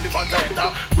up early for the enter.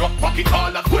 Rock pocket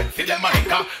all and sweat to them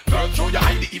anchor. Girl, show your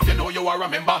ID if you know you are a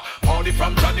member. Party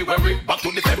from January back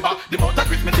to December. The month of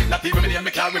Christmas is not even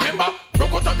me can't remember.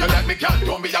 Broke out on your leg, me can't,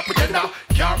 don't be a pretender.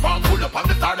 Car farm full up on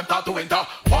the star, them start to enter.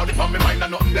 Party from me mind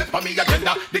and nothing less for me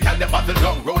agenda. They can them buzzle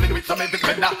down, rolling with some heavy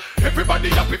spender. Everybody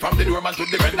happy from the doorman to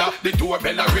the vendor. The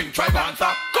doorbell a ring, try to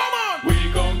answer. Come on!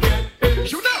 We gon' get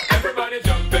it. You know! Everybody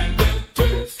jump and then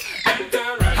twist.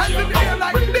 Enter at your own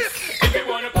like risk. this. If you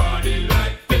wanna party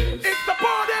like this, it's the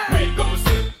party. We gon'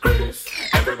 sit Chris.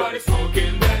 Everybody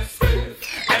smoking that spliff.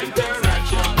 Enter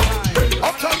at your own risk.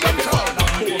 Up top, them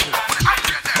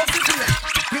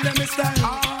Give them this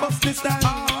style, bust this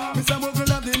style. Mr. Mogul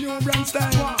love the new brand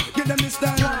style. Give them this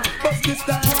style, bust this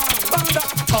style. Bang that,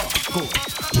 go.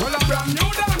 Well, a brand new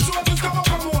dance, so just come up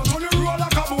and roll. On the roll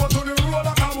like a boat, on the roll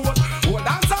like a boat. Oh,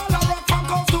 dance all a rock from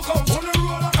coast to coast. On the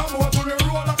roll like a boat, on the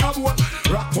roll like a boat.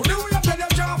 Rock to the wave, then you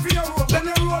jump for your rope. Then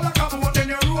you roll like a boat, then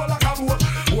you roll like a boat.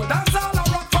 Oh, dance all a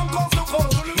rock from coast to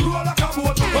coast. Roll like a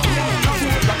boat, roll like a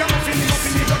boat. Like a muffin,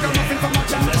 like a muffin from a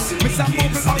jam. Mr.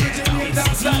 Mogul originate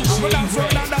dance style. Well, dance roll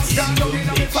and dance down, down in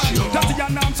a me file. Just your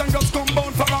names and just come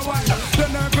bound for a while. The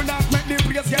nerve will not make the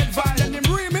place get vile. Then him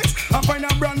remix and find a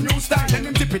brand new style. Then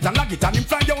him tip it and lag it and him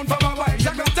fly down for a while.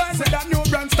 Second time say that new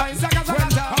brand style. Second time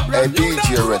a brand new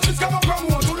dance. Just come up from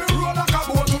one to the roll like a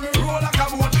boat, to the roll like a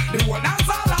boat. The one dance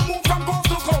all a move from coast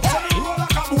to coast. To the roll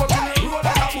like a boat, to the roll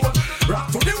like a boat. Rock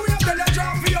to the wave, then you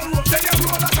jump for your rope. Then you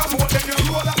roll like a boat, then you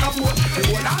roll like a boat. The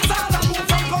one dance all a move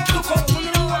from coast to coast. To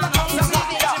the roll like a boat.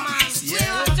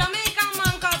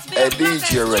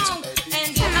 DJ Redz.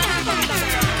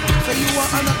 So you are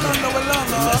anaconda with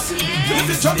lava. This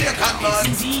is Jamaican man.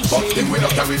 But him we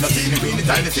don't carry nothing. We the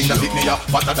tiny thing that hit me up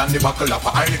fatter than the buckle of a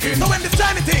Heineken. So when this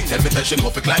tiny thing tell me that she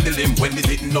move to climb the limb. When this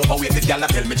hitting overweight, this gal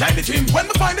tell me join the gym. When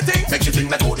me find the thing, make she think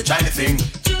like oh the Chinese thing.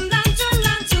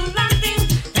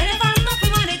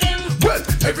 Well,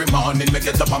 every morning me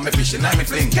get up on me fishing and me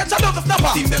fling. Catch another snapper.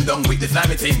 Team them done with the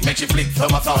slimy thing. Make she flick some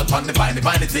assault on the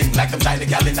viney thing. Like them China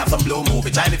gal in some blue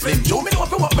movie China film. Do me know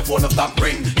if you want me phone no stop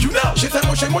ring. You know, she said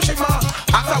mushy ma.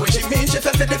 After what she mean, she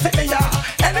said the fit ya.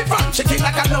 Elephant she king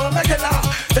like a no regular.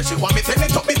 Said she want me send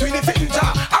it up between the finger.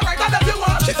 Alright, that you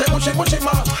want. She said mushy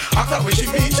ma. After what she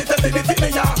mean, she said the fit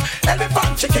ya.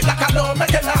 Elephant she king like a no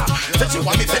regular. Said she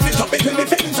want me send it up between the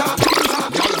finger.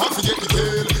 Y'all have to get the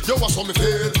tail. Yo, what's on me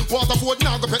fail? Waterford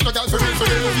now go pet no girl for real.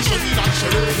 Fishery and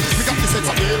Cheryl. We got the sense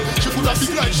of tail. She could have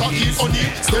big like Shaggy on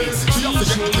it. Still, she have to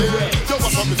get the tail. Yo,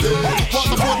 what's on me fail?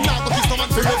 Waterford now go kiss no man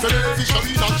for real.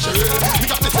 Fishery and Cheryl. We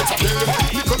got the sense of tail.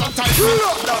 Nickel and tight.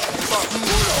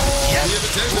 Yeah, the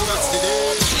tail will not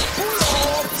stay.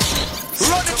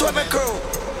 Run it to my crew.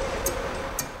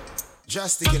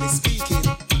 Drastically speaking,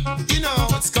 you know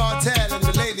it's cartel and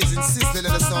the ladies insist that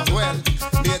it sound well.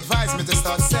 They advise me to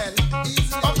start sell.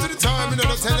 Up to the time, you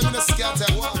know, tell them in a scatter.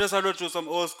 We just had to through some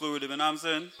old school with them, you know what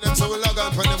I'm saying? So we log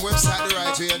on from them website the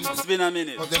right way and it's been a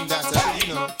minute. Of them data,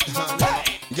 you know.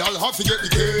 Y'all have to get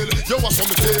the tail. Yo, what's on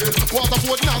me tail?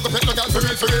 Waterford now go pet no girl for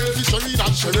real. Fishery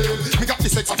and Cheryl. Me got the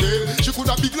sex appeal. She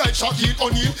could have big like Shaggy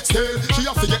on it. Still, she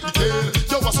have to get the tail.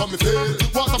 Yo, what's on me tail?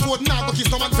 Waterford now go kiss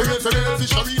no man for real.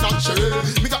 Fishery and Cheryl.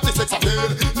 Me got the sex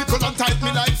appeal. Nickel and tight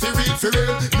me like for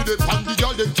real. Me the pan the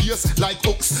girl them case like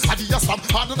hooks. I the stamp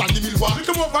harder than the mill one.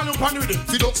 Come on, pan with it.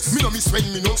 Fidox, me no miss when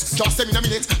me nuts. Just them in a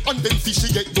minute, and them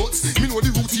fishy get guts. Me know the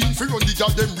routine for run the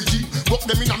girl them regime. But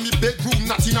them in a me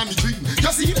bedroom, not in a me dream.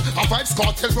 You see, a vibes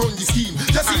cartel run the scheme.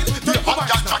 You see, the hot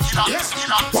girl tracking on the skin.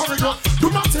 Warrior, do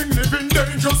my thing, living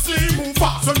dangerously. Move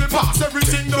fast when me pass,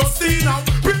 everything dusty now.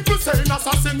 People saying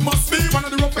assassin must be one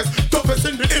of the roughest, toughest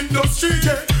in the industry,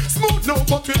 yeah. Smooth now,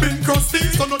 but we been crusty.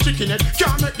 So no chicken head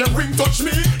can't make them ring touch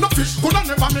me. No fish coulda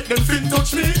never make them fin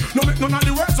touch me. No make none of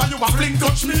the words and you a fling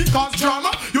touch me. Cause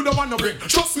drama, you don't want no bring.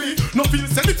 Trust me, no feel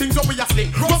say the things up with your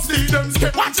sling. Rusty them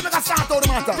scared. Watch you make a start out the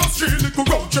matter. Just three little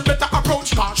roach, you better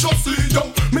approach cautiously. Yo,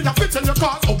 me a fit in your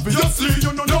cause, obviously.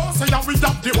 You know, say that we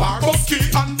have the war. Busky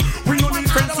and we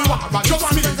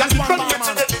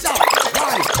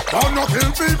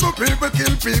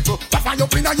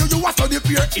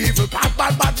evil.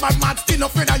 Bad, still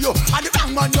afraid of you. And the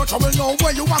wrong man, you trouble know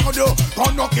where you want to do.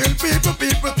 Gonna kill people,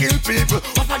 kill people.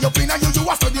 What's that you pin you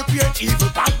are study pure evil.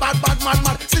 Bad,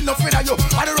 still afraid of you.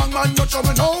 And the wrong man, you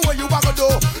trouble know where you want to do.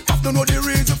 Have to know the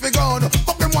reason for gone.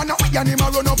 Fuck them one way and him a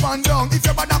run up and down. If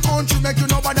you bad a country, make you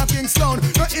know bad a Kingston.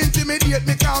 No intimidate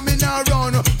me, calm me now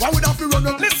run. Why would I have to run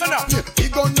up? Listen up. He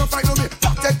gun no fight no me.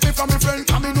 Protect me from my friend,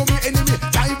 coming no me enemy.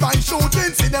 Drive by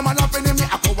shooting, see them and up enemy.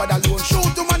 I cover the alone,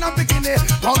 shoot to man and picking it.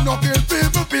 Don't no kill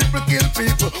people, kill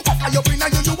people. What are you in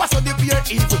you are so the pure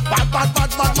evil.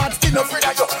 Bad, still afraid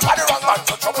of you. And the wrong man,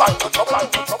 touch up.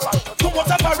 Too much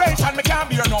operation, me can't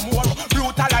bear no more.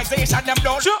 Brutalization, them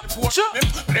don't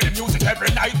play the music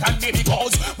every night and then it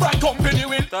goes. Brand company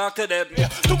will talk to them.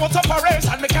 Too much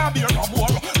operation, me can't bear no more.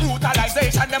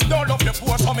 Brutalization, them don't love the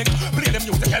poor, so me play the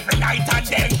music every night and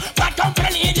then. Brand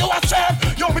company in you a serve.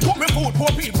 Yo, me cook me food,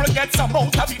 poor people get some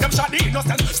out of it. Them shot the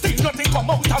innocent, still nothing come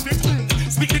out of it.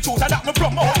 Speak the truth and that me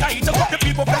promote. I eat up the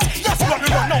people bless. Yes, but we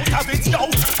run out of it now.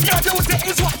 Your duty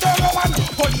is what they're on.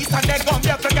 Police and they gun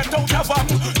there to get out of them.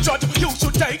 Judge, you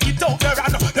should take it out there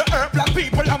and the herb black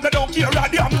people and they don't care a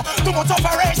damn. Too much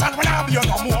operation when I'm here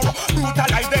no more.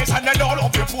 Brutalization they don't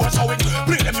love you for, so we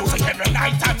play the music every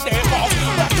night and day off.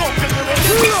 But don't be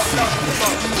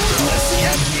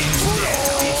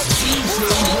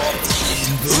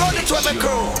run it with me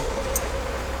crew.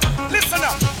 Listen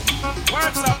up.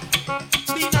 Words up.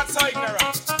 Be not so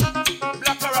ignorant.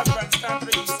 Black reverence can't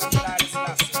release and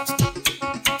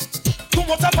too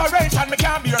much operation, me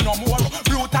can't bear no more.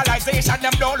 Brutalization,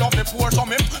 them don't love the poor. So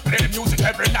me play the music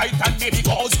every night and then it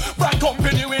goes. Brand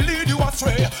company will lead you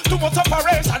astray. Too much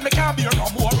operation, me can't bear no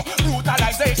more.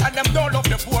 Brutalization, them don't love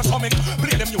the poor. So me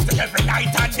play the music every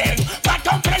night and then. Brand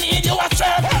company lead you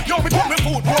astray. Yo, me cook me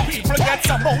food, poor people get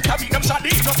some out of it. Them shot the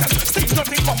innocent, still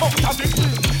nothing come out of it.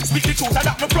 Speak the truth and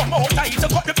that me promote. I eat to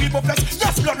cut the people flesh.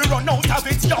 Yes, blood we run out of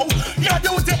it, yo. Your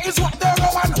duty is what they're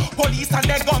on. Police and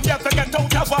they gun there to get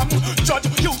out of them. Judge,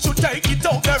 you should take it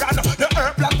out there and the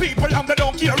herb black people and they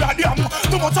don't care a damn.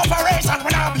 Too much operation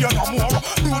when I'm here no more.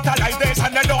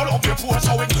 Brutalization they don't love you for,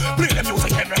 so we play the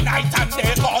music every night and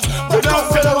day cause. But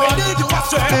don't feel we need you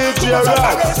astray. Too much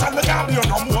operation when I'm here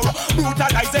no more.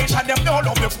 Brutalization them don't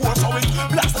love you for, so we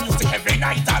blast the music every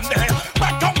night and day.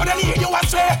 But company lead you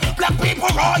astray. Black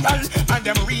people royal and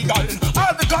them regal.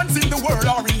 All the guns in the world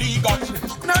are illegal.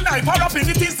 No knife or up in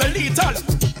it is illegal.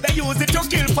 They use it to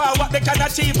kill for what they can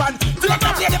achieve and till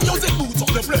they play the music boots of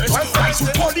the place. I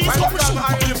shoot police come shoot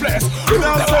up the place.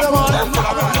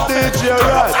 DJ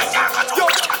Redz. Yo,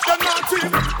 the man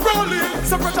team rolling.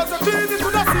 Separate as a clean into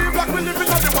the sea. Black we live in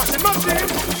the washing machine.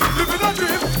 Living a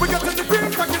dream. We get in the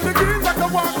green, back in the green like a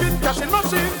walking cashing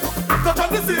machine. Touch on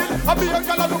the scene. I be a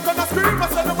girl look on the screen. I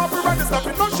send them up to ride the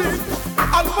snapping machine.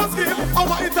 Almost game. I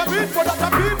want intervene for that I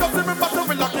beat. Don't see me pass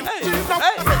over like in cheese. Now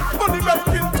money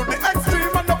making to the extreme.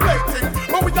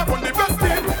 But we have on the best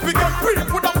team. We can breathe,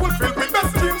 would have fulfilled my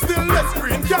best dream. Still less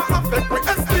green, can't affect me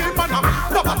esteem. And I'm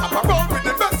top around with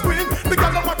the best queen. The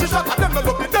girl that watch the shot at them, they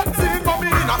love the dead scene. Come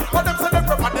in, but them say them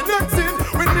prep at the next scene.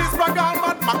 With these brag and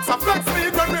mad max and flex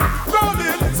me. When we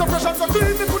rolling, so fresh and so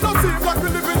clean. It would not seem like we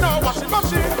live in a washing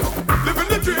machine. Living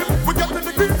the dream, we get in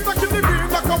the green, back in the green.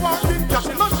 Like a walking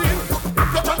cashing machine.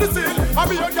 Touch on the scene, I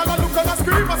be a girl that look and I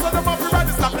scream. I saw them up to ride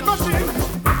the snapping machine.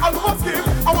 Almost game,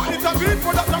 I want intervene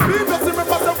for that I beat.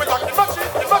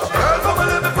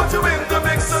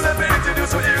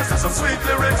 Sweet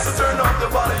lyrics to turn up the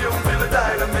volume, feel the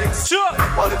dynamics. Sure.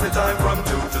 Quality time from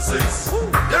 2 to 6.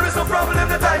 There is no problem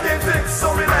that I can't fix.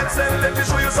 So relax and let me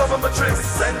show you some of my tricks.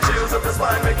 Send chills up the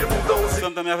spine, make you move those.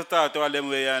 Sometimes you have to talk to all them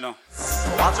way, you know.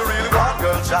 What you really want,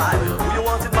 girl child? Who you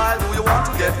want it mild? Who you want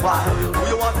to get wild? Who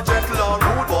you want the gentle or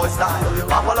rude boy style?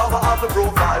 Papa lover of the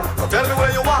profile. So tell me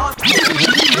where you want.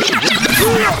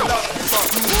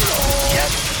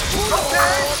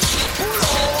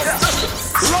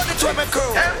 Run it with me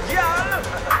crew.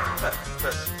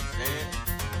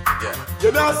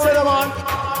 You know say the man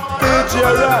DJ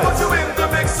Redz. Put you in the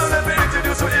mix, so let me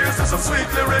introduce your ears to some sweet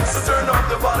lyrics. So turn up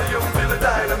the volume, feel the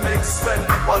dynamics. Spend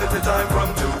quality time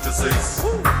from 2 to 6.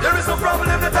 There is no problem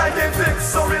that I can't fix.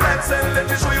 So relax and let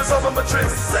me show you some of my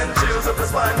tricks. Send chills up the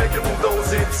spine, make you move those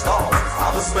hips. Cause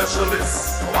I'm a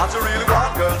specialist. What you really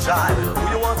want, girl child? Who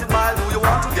you want it mild? Who you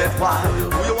want to get wild?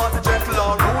 Who you want the gentle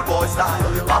or rude boy style?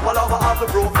 Papa lover of the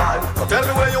profile. So tell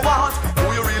me where you want.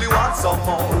 Who you really want some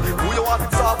more? Who you want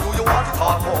it soft? Who you want it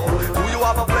hardcore? Who you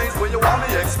have a place where you want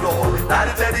me explore?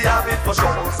 Daddy Teddy have it for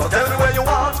sure. So tell me where you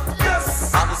want.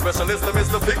 Yes, I'm the special specialist, the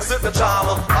Mr. Fix It, the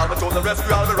charmer. I'll be told the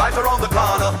rescue, I'll be right around the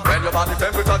corner. When your body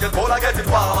temperature gets cold, I get it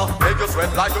warmer. Make you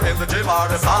sweat like you're in the gym or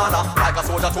the sauna. Like a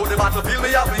soldier to the battlefield, me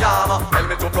have the armor.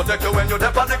 Helmet to protect you when you're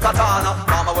deaf on the katana.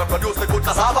 Mama will produce the good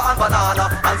cassava and banana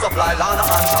and supply lana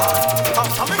and shana.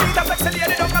 I'm a leader, sexy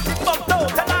lady, don't got it bumped out.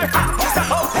 Tell her, she's a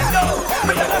hoe, hello.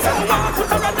 Me and her say, put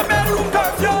her on the bedroom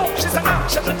curfew. She's a now,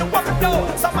 she doesn't want to know.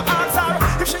 Some answer,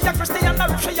 if she a Christian or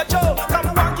if she a Joe.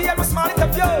 Come on, give a small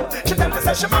interview. She tell me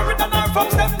say she married and her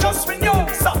folks them just renew.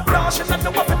 So now she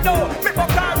doesn't want to know. Me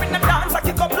fuck her in the dance, I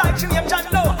kick up like she named John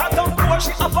Lowe. I don't know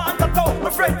she a van to toe. My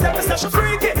friend tell me say she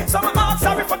freaky. Some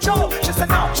answer for Joe. She said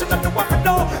now, she doesn't want to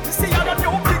know. You see her on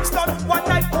new Kingston, one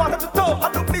night quarter to toe.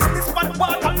 I do business for the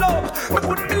water low. We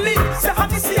couldn't believe, say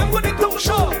honey, see I'm good at do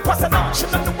show. What's an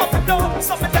option of the what we know?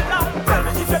 So me tell her, tell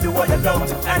me if you do what you don't.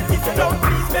 And if you don't,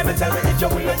 please, baby, tell me if you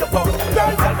will or you won't.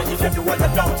 Girl, tell me if you do what you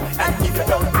don't. And if you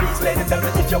don't, please, lady, tell me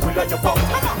if you will or you won't.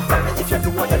 Tell me if you do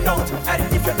what you don't. And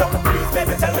if you don't, please,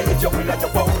 baby, tell me if you will or you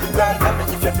won't. Girl, tell me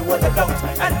if you do what you don't.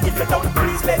 And if you don't,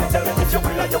 please, lady, tell me if you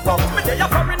will or you won't. Me day a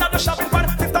foreign at the shopping for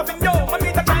Fifth Avenue. I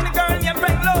meet a tiny girl named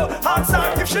Benglo. Answer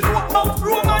if she know about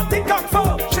romantic kung fu.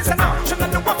 She said now, she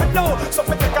don't know what to know. So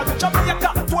we take her to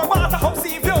Jamaica, to a waterhouse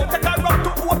view. Take her up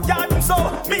to Oak Yard and so.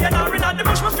 Me and her in the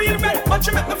bush, me feel red, but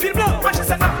she make me feel blue. And she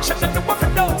said now, she don't know what to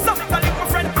know. So me call my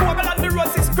friend Kogal and the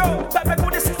roses grow. Baby do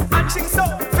this and sing so.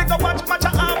 Figure watch match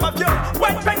her arm of you.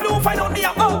 When Benglo find out me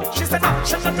a oh. She said now,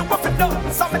 she don't know what to know.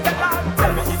 So me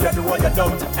tell me if you do what you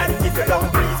don't. And if you don't,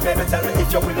 please, baby, tell me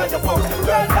if you will or you won't.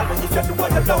 Girl, tell me if you do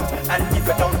what you don't. And if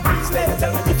you don't, please, lady,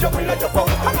 tell me if you will or you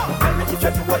won't. Come on, tell me if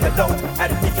you do what you don't.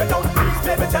 And if you don't, please,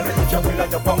 baby, tell me if you will or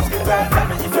you won't. Girl, tell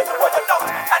me if you do what you don't.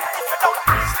 And if you don't,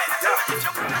 please, lady, tell me if you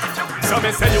will or you won't. So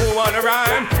me say you wanna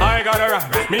rhyme, I gotta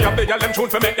rhyme. Me up the girl them tune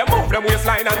for make them move them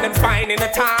waistline and them spine in the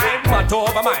time. Matter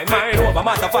over mind over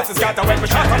matter fast scatter when we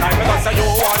shot a line. Because say you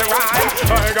wanna rhyme,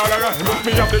 I gotta rhyme.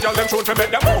 Me up the girl them tune for make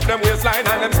them move them waistline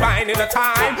and them spine in the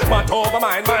time. Matter over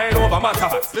mind over matter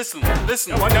fast. Listen.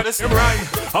 You wanna listen rhyme?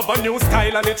 Have a new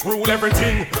style and it rule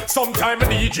everything. Sometime a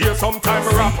DJ, sometime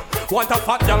a rap. Want a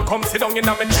fat girl come sit down in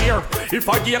a chair. If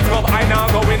I get club, I now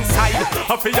go inside.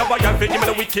 I feel your boy and give me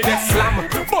the wickedest slam.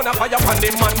 Burn a fire on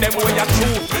them man, them way you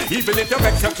true. Even if you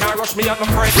vex, you can't rush me and my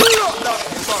friend.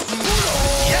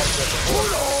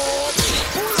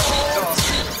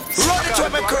 Run it to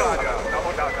me, crew.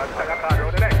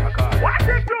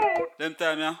 Them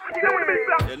time, yeah?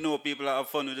 You know people that have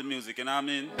fun with the music, you know what I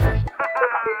mean?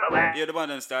 You're the man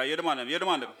them star, you're the man them.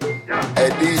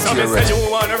 Hey, so me say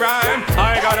you wanna rhyme,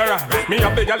 I gotta rhyme. Me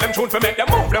up the girl them tune for make them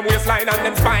move them waistline and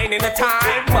them spine in the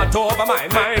time. Matter over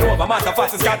mind over matter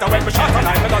fast scatter when we shot a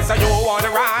line. Because say you wanna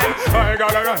rhyme, I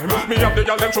gotta rhyme. Me up the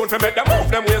girl them tune for make them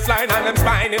move them waistline and them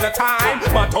spine in the time.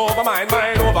 Matter over mind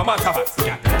over matter fast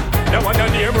scatter. They want your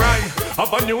name rhyme.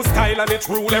 Have a new style and it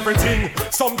rule everything.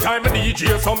 Sometime a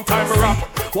DJ, sometime a rap.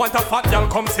 Want a fat girl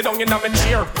come sit down in a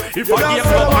chair. If I give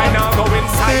up, I now go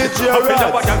inside. I feel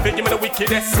the bag and give me the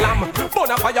wickedest slam.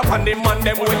 Burn a fire upon them man,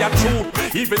 them way you true.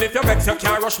 Even if you vex, you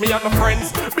can't rush me and my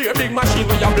friends. Be a big machine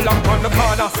with your block on the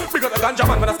corner. Because the ganja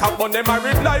man when I stop on them,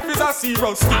 married life is a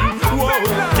zero scheme. Whoa,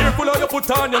 careful how you put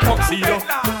on your tuxedo.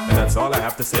 And that's all I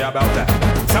have to say about that.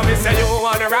 So me say you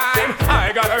wanna rhyme,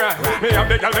 I gotta rhyme. Me have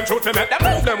the girl them shoot to make them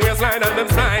move them waistline and them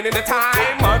sign in the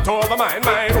time. Matter over mind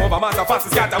over matter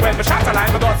fast scatter when me shot a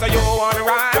line. Because say you wanna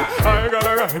rhyme, I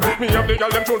gotta rhyme. Me have the girl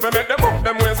them shoot to make them move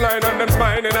them waistline and them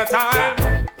spine in the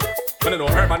time. I don't know,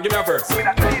 Herman, give me a verse. I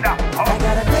got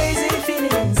a crazy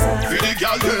feeling inside. Feel the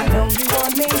girl I know you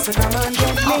want me, so come on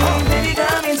get me. Baby,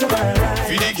 come into my life.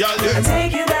 Feel the girl I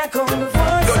take you back on the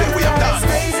force.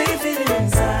 Crazy feeling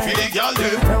inside. Feel the girl I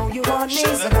know you want me,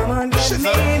 so come on get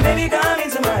me. Baby, come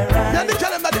into my life. Then they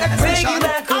tell them that the exhibition.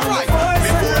 Alright,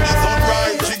 before the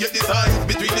sunrise, she get the size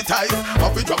between the ties.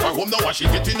 Up we drop her home now and she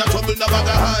get in a trouble, no bag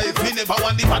of highs. Me never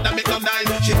want the father make no nice.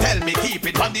 She tell me keep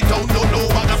it on the down, no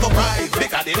bag of surprise.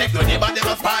 Because the next door neighbor them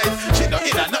a spies. She don't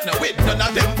in a nothing with none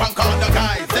of them punk on the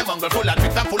guys. Them uncle full of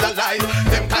tricks and full of lies.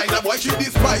 Them kind of boy she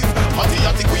despise.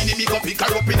 Hotty queenie, me go pick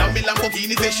her up in a me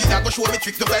Lamborghini. Say she a go show me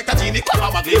tricks to like a genie. Come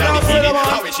on, Magdalena the bikini.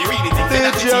 How is she really think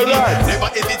that it's teeny? Never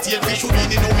hesitate, me should be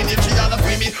the nominate. She all a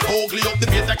free me. Ugly up the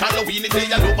face like Halloween. Say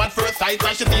you love at first sight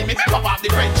and she see me. Pop off the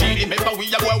French genie. Remember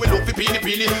we a boy we love for peeny.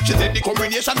 She said the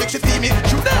combination makes she see me.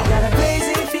 Shoot now. I got a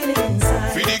crazy feeling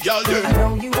inside. Feel the girl there. I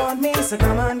know you want me, so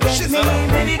come on get me.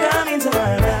 Baby, come into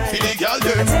my life. Feel the girl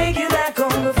there. I take you back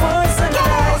on the force and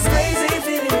nice. Crazy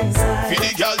feeling inside. Feel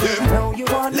the girl there. I know you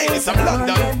want me, Ladies so from come on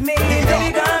London. get me.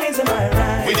 Baby, come into my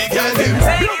life. Feel the girl there.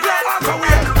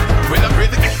 Well I'm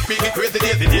crazy, speaking crazy,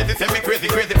 daisy, send me crazy,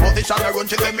 position, I run,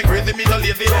 she say me crazy, me no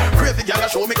lazy. Crazy girl,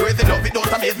 show me crazy love, it don't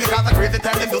amaze me. Cause a crazy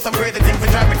time, them do some crazy things, me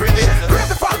drive me crazy.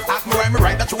 Crazy fans, ask me why me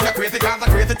write that tune a crazy. Cause a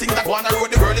crazy things that go on the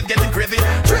road, the world is getting crazy.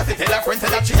 Tracy tell her friends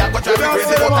that she a go drive me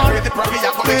crazy. But a crazy probably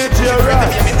a go make she crazy.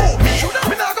 Make me move me.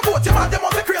 Me nah go vote you man, them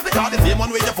must be crazy. Cause the same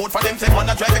one way you vote for them, same one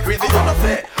that drive me crazy. You know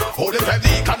say, how them drive the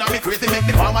economy crazy, make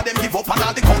the farmer them give up and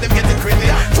all the cow them getting crazy.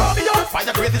 Draw me on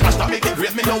fire crazy, smash to make it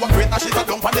great. Me know a great, now she's a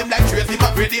dump on them like Tracy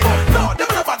McGrady. No, them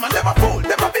not bad man, them a fool,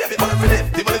 them a baby, all for this.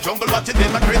 They want the jungle watching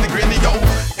them a crazy, crazy, yo.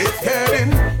 It's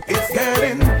getting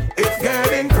crazy. It's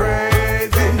getting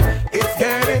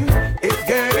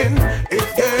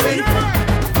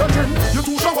you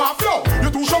too show off, yo. You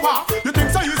too show off. You think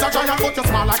so he's a giant, but you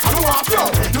small like a dwarf, yo.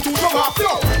 You too show off,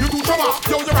 yo. You too show off,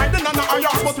 yo. You're riding on a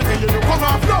horse, but we tell you come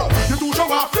off, yo. You too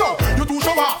show off, yo. You too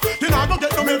show off. You not gonna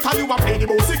get no milk and you a play the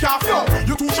bossy calf, yo.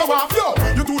 You too show off, yo.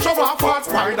 You too show off. What's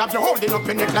pride of you holding up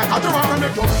your neck like a giraffe and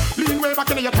make you lean way back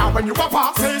in your car when you a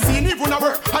pass. Say see even a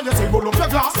work and you say roll up your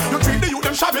glass. You treat the youth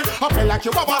them shabby, I play like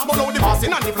you a boss, but now the boss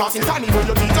in and the floss in tiny when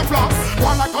you teeth and floss.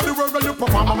 One like all the world when you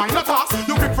perform a minor task.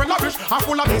 You pick for lavish and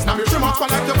full of this now mission marks. One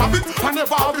like you have it and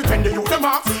never have it when the youth them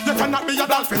marks. You cannot be a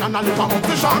dolphin and live among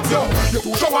the sharks, yo. You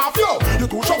too show off, yo. You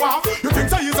too show off. You think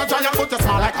so he's a giant but you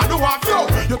small like a dwarf, yo.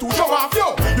 You too show off,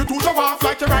 yo. You too show off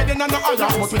like you're riding on the horse,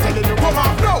 but we telling you come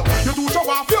off, yo. You too show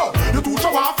off, yo. You too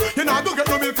show off. You not gonna get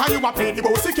no milk and you a play the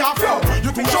bossy calf, yo.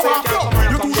 You too show off, yo.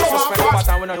 You too show off.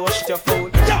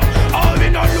 Yo, all we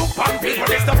no look pan people,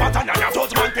 this the pattern and a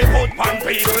judgment we put pan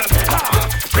people.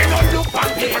 We no look pan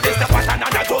people, this the pattern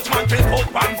and a judgment we put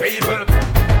pan people.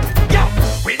 Yo,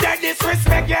 we dead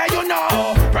disrespect, yeah you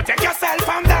know. Protect yourself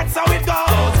and that's how it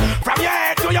goes. From your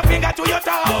head to your finger to your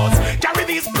toes. Carry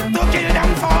these to kill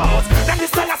them foes. Them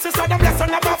is the last so them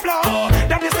blessing never flow.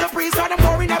 Them is the priest so them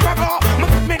glory never go.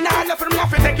 Me nah left from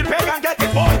nothing, take it pay and get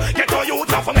it boy. Get all you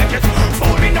tough and make it.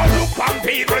 Fool me no look pan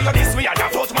people, you this way and a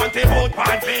judgment we put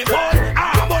pan people.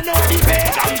 But no the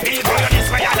pagan people, you this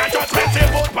way and a judgment we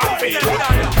put pan people.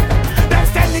 Them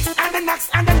stand nicks and the knocks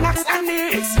and the knocks and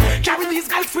nicks. Carry these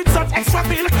guys with such extra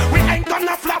bill. We ain't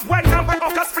gonna flop when number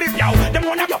fuckers flip, yo. Them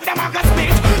wanna up them a gas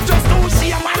spit. Just to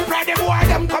see a man bread, them boy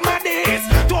them come at this.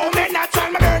 Two men not try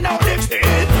me burn out lipstick.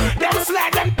 Them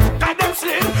slide them, cut them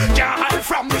slip. Can't hide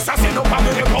from this as in no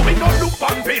family. But we don't look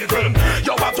on people.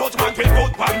 Yo, a judgment we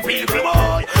put on people,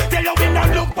 boy. Tell you we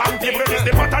don't look on people. This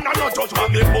the pattern and no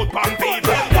judgment we put on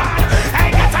people. I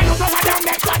got a you know what them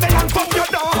next Babylon come you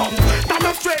down. Stand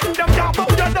up straight in them can't bow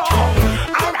you down.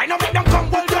 Alright, now make them come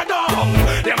well you down.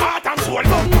 Them heart and soul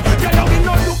come. Tell you we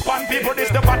don't look on people. This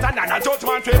the pattern and a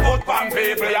judgment we put on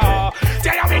people, yeah.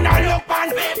 Tell you we don't look on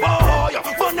boy,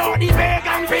 but no the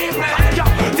pagan people, yeah.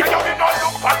 Tell you we don't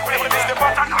look on people. This the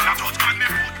pattern and a judgment we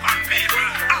put on people.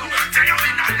 Tell you we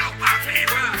don't look on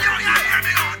people.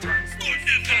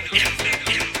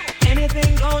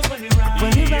 Anything goes when we ride.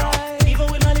 Even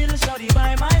with my little shorty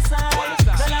by my side.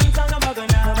 The long tongue I'm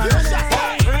gonna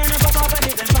burn up a pop and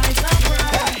it and find some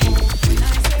pride. When I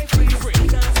say freeze,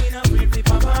 because we not free, we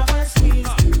pop off and squeeze.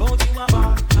 Both you a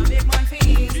bar, I make man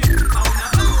feel.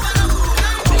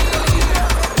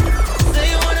 Say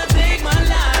you wanna take my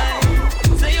life.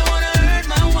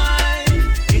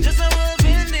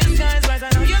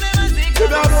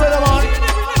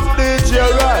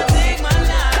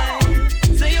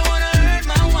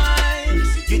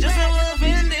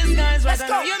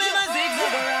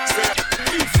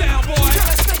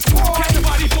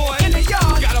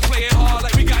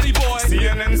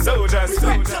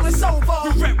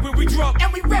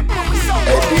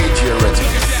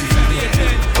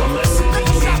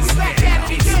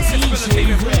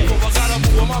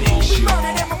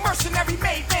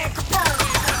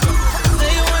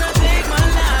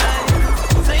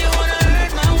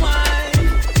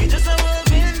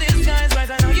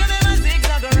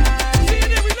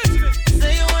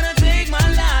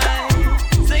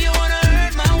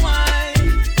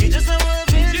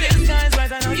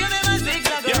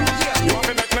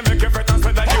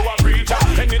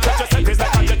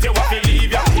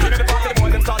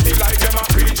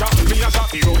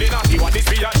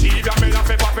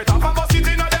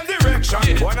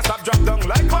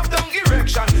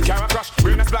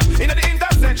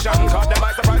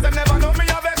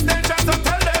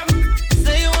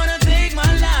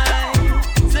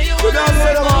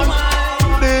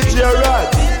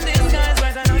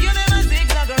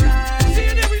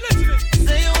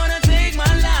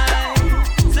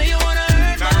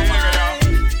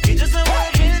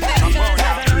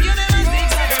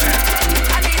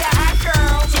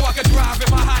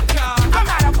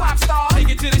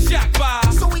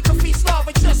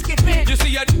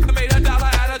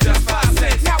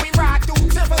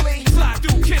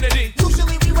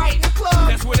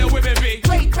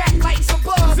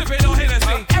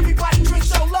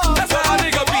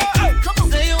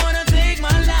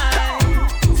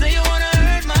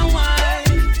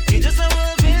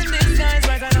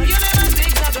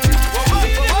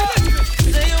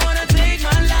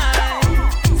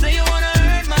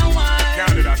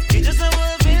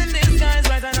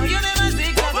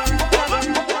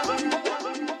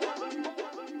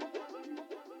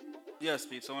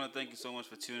 to thank you so much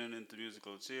for tuning in to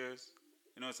Musical Cheers.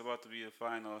 You know, it's about to be the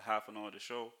final half an hour of the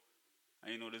show.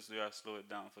 And you know, this is where I slow it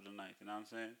down for the night. You know what I'm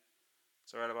saying?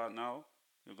 So right about now,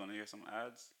 you're going to hear some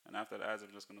ads. And after the ads,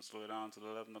 I'm just going to slow it down till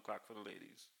 11 o'clock for the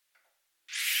ladies.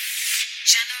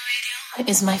 It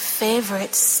is my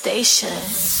favorite station.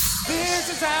 This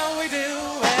is how we do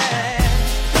it.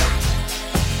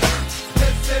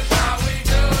 This is how we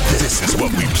do it. This is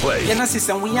what we play. You know,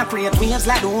 sister, we are create waves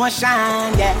like the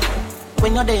ocean, yeah.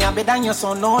 When you're there, better than your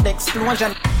son, no the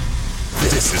explosion.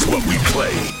 This is what we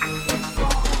play.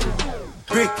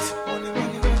 Brick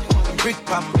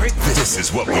pam brick. This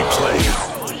is what we play.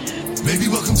 Baby,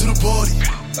 welcome to the party.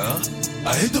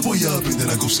 I hit the boy up and then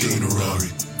I go skating a Rari.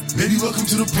 Baby, welcome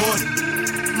to the party.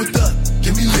 With that,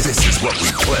 give me lit. This is what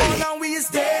we play. Now we is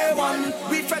day one.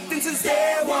 We fretting since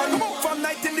day one. From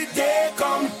night till the day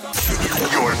come.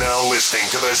 You're now listening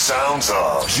to the sounds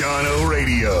of Jono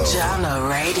Radio. Jono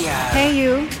Radio. Hey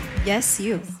you. Yes,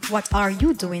 you. What are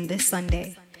you doing this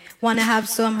Sunday? Wanna have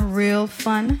some real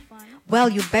fun? Well,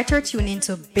 you better tune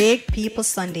into Big People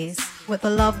Sundays with the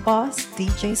love boss,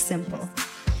 DJ Simple.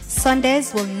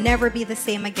 Sundays will never be the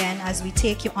same again as we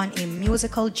take you on a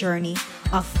musical journey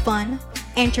of fun,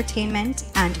 entertainment,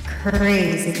 and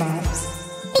crazy vibes.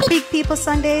 Big People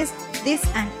Sundays, this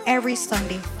and every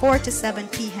Sunday, 4 to 7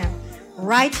 p.m.,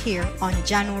 right here on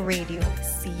Jono Radio.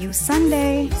 See you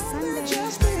Sunday.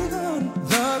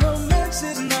 The romance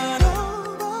is not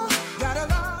over. Got a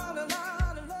lot of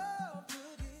love to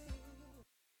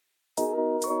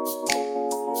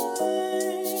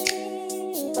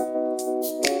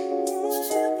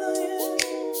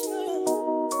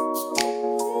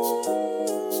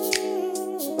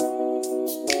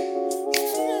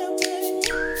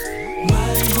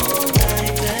My whole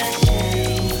life has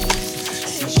changed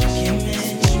since you came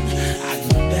in. I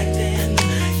know back then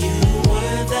you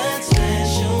were that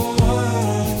special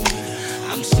one.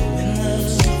 I'm so in love,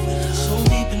 so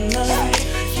deep in love.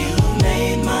 You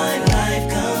made my life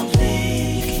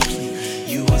complete.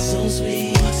 You are so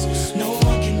sweet, no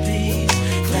one can beat.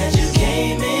 Glad you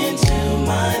came into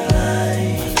my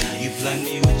life. You flood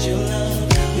me with your love,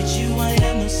 with you I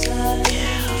have no side.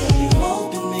 You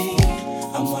open me,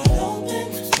 I'm wide open,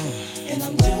 and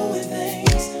I'm doing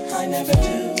things I never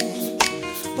do.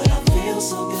 But I feel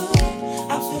so good,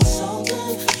 I feel so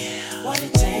good. Why did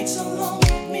it take so long,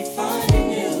 me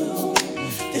finding you?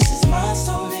 This is my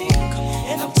story,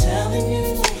 and I'm telling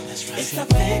you, it's not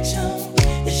fiction,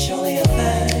 it's surely a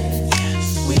fact.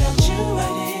 Without you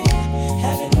right here,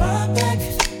 having my back,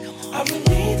 I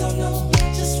really don't know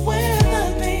just where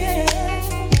I'd be at.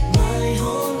 My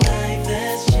whole life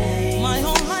has changed. My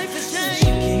whole life has changed.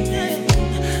 You came in,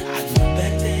 I knew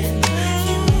back then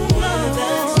you were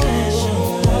that special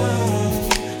one.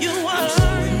 You were. I'm so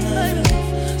in love,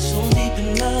 so deep in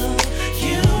love.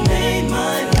 You made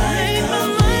my life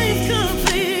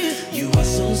complete. You are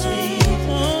so sweet,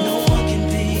 no one can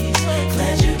beat.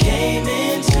 Glad you came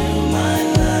into my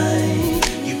life.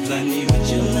 You blind me with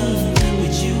your love,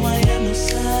 with you I have no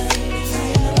side. I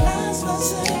analyze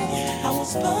myself, I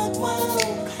was buck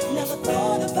wild, never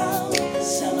thought about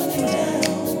settling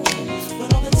down.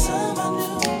 But all the time I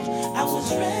knew I was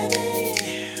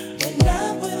ready, but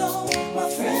not with all my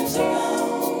friends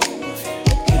around.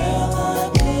 But girl, I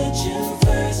put you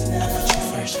first now.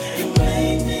 You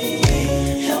made me,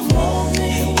 help mold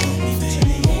me to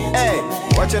the end. Hey,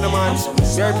 watch out, man.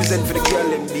 Me represent for the girl,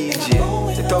 them DJ.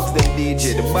 The talks, them DJ.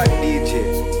 The bad DJ.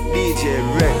 DJ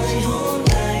Redz.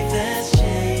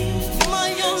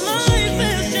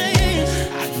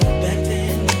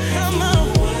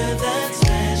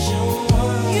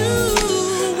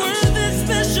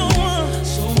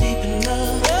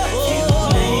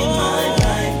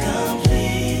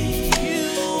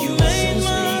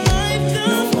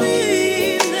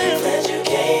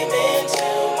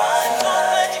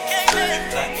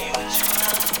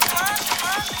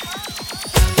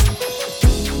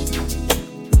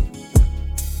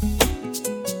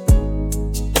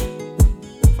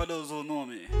 For those who know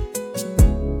me,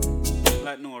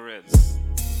 like know Redz,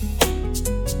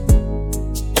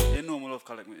 they know me love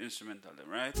collect me instrumental them,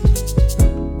 right?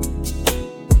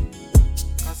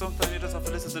 Cause sometimes you just have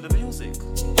to listen to the music.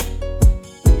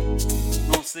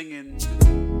 No singing,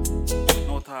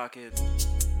 no talking,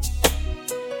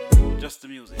 just the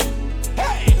music.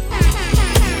 Hey!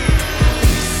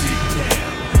 Sit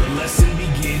down, the lesson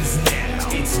begins now.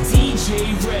 It's DJ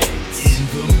Redz in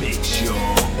the mix,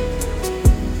 y'all.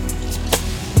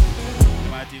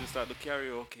 Might even start the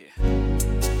karaoke.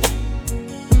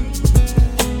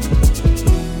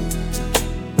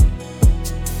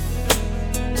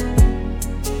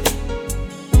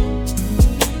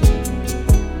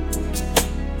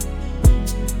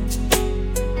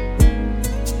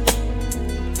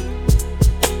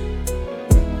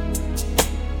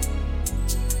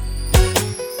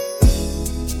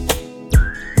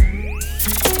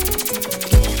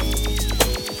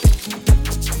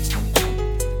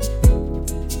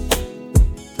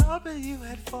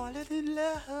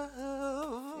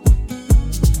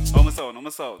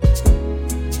 the south.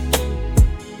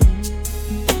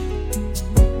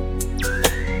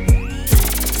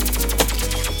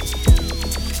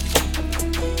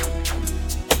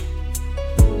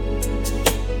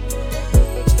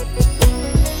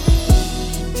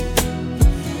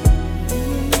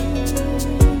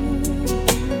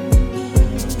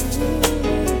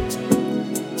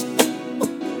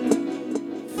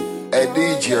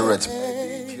 DJ Redz.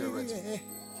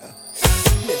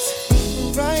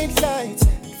 Bright lights,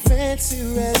 fancy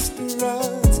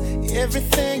restaurants,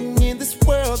 everything in this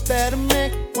world that a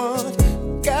man could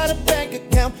want. Got a bank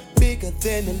account bigger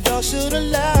than the law should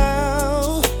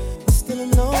allow. Still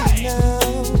alone now.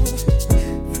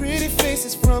 Pretty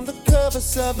faces from the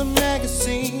covers of the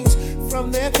magazines,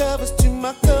 from their covers to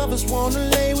my covers, wanna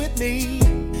lay with me.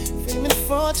 Fame and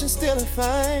fortune still a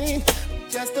find.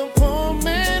 Just a poor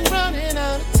man running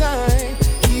out of time.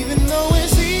 Even though it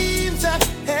seems I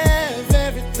have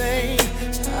everything,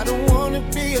 I don't wanna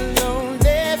be a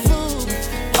lonely fool.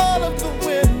 All of the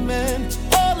women,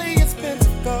 all the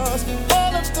expensive cars,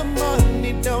 all of the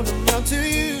money don't amount to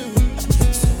you.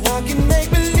 So I can make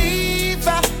believe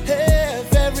I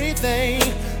have everything,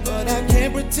 but I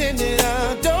can't pretend that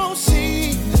I don't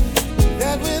see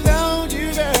that without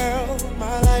you, girl,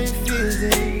 my life is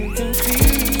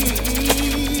incomplete.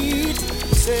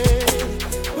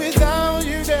 Without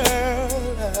you, girl,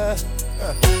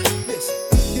 listen,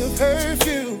 your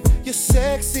perfume, your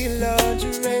sexy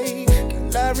lingerie,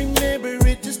 girl, I remember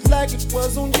it just like it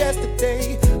was on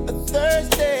yesterday. A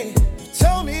Thursday, you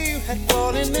told me you had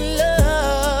fallen in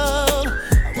love.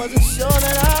 I wasn't sure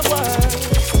that I was.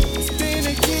 It's been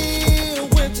a year,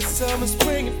 winter, summer,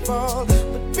 spring, and fall,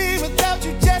 but being without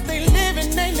you just ain't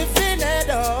living at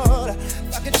all.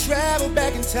 If I could travel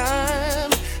back in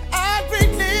time, I'd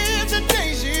relive the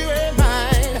days you were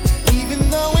mine. Even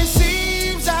though it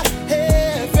seems I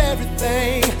have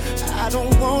everything, I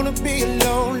don't wanna be a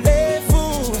lonely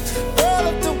fool. All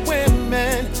of the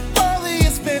women, all the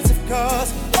expensive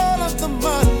cars, all of the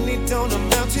money don't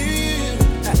amount to you.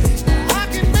 I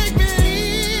can make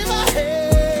believe I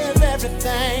have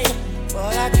everything,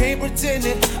 but I can't pretend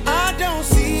that I don't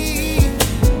see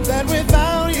that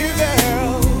without you,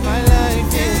 girl, my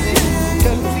life is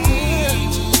incomplete.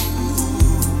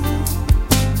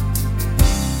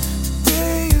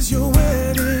 Your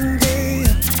wedding day,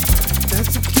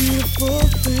 that's a beautiful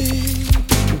thing.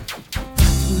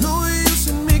 No use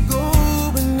in me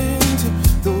going into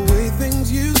the way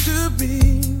things used to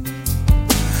be.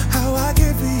 How I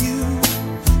care for you,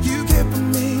 you care for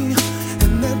me,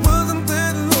 and that wasn't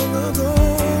that long ago.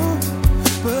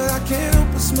 But I can't help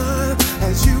but smile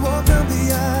as you walk down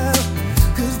the aisle,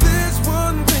 'cause there's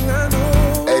one thing I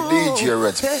know. Hey, DJ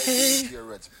Redz.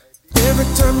 Every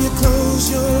time you close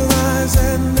your eyes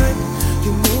at night,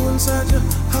 you know inside your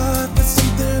heart that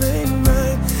something ain't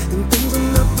right, and things are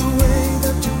not the way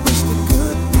that you wish they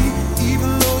could be. Even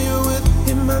though you're with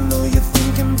him, I know you're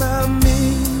thinking about me.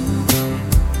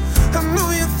 I know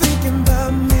you're thinking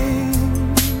about me.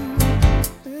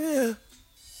 Yeah.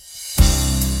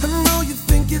 I know you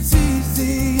think it's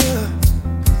easier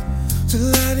to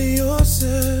lie to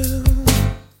yourself.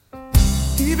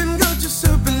 Even got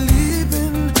yourself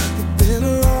believing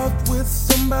better off with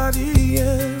somebody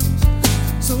else.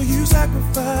 So you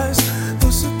sacrifice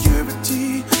for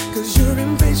security, 'cause your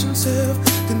impatient self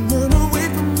can run away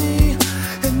from me,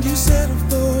 and you settle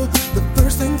for the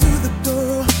first thing through the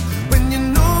door when you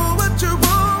know what you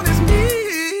want is me.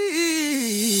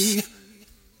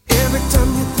 Every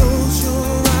time you close your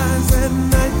eyes at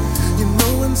night, you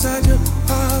know inside your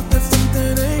heart that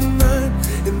something ain't right,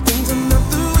 and things are not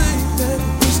the way that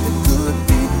you wish they could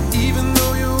be. Even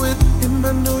though you're with him, I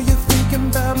know you're thinking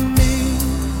about me.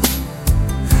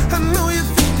 I know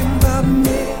you're thinking about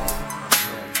me.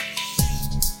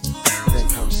 Then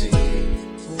come see.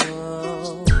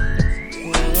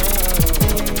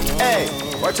 Hey,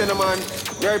 watch out, man.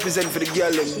 You represent for the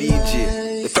girl them DJ,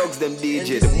 the thugs them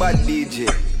DJ, the bad DJ,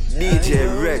 DJ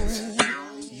Redz.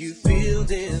 You feel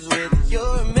this with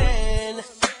your man,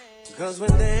 'cause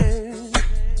when there's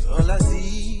all I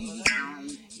see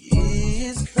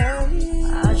is crying.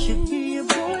 I should be a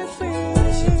boyfriend.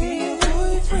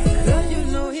 Cause you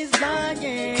know he's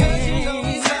lying.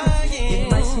 It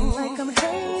might seem like I'm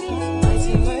hating,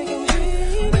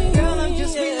 but girl, I'm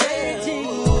just relating.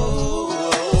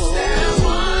 Step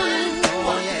one,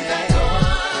 walk in that door.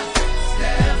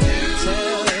 Step two,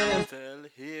 tell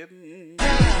him.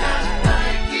 He's not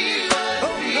like he was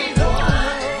before.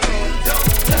 Don't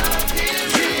love him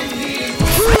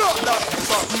anymore.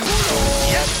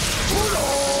 Yes, pull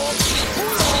up.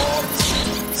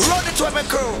 Run it to my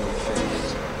crew.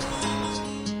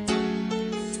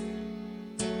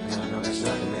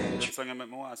 make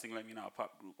me want to sing like me in a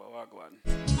pop group or what go on.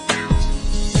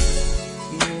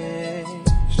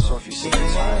 So if you see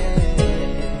this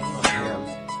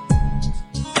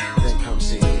then come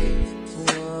see me.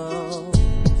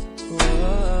 I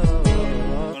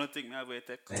don't think me have a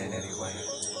tech. And anyway.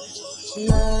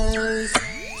 Lies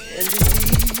and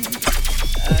deceit.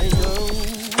 I know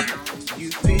you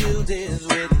feel this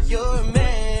with your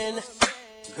man.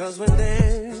 Cause when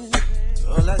there's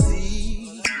all I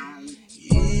see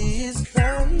is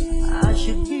crying. I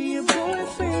should be a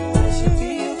boyfriend. I should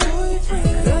be a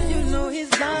boyfriend. Cause you know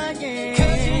he's lying.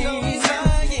 Cause you know he's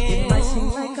lying. It might seem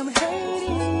like I'm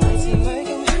hating. Might seem like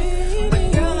I'm hating.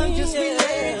 But girl, I'm just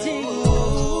relating.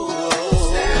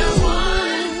 Step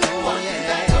one, walk you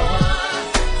back on.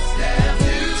 Step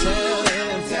two,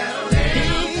 tell him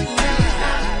he's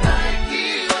not like he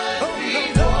was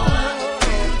before.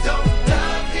 You don't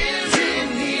love him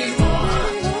anymore.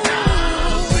 Now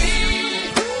we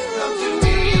come to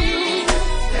me.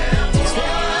 Step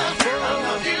one, I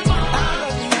love you more.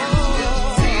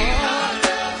 See how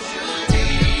love should be.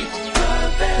 But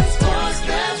there's more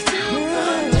steps to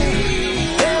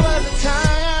complete. There was a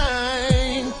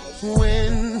time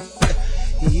when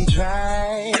he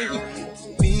tried to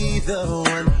be the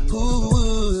one who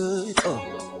would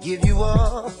give you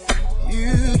all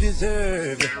you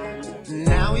deserved.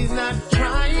 Now he's not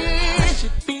trying. I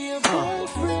should be a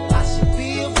boyfriend. I should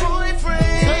be a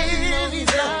boyfriend. Cause you know he's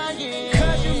lying.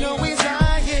 Cause you know he's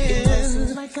lying.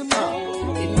 It might seem like I'm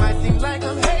hating. It might seem like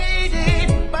I'm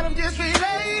hating, but I'm just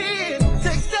relating.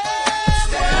 Take step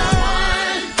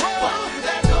one. Walk through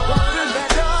that door. Walk through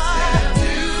that door. Step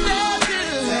two. Tell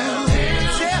him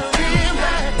that he's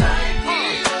not like.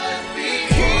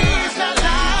 He's not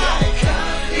like.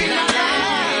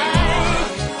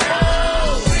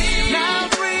 Now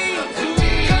free. Come to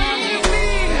me.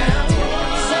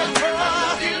 Say, bro, I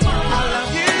love you more.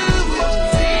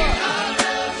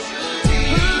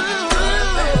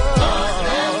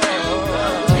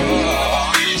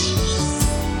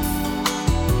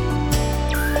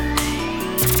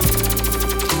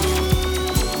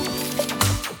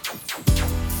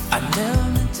 I never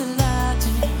meant to lie to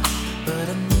you, but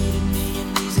I needed me an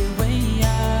easy way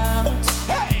out.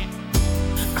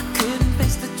 I couldn't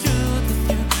face the truth with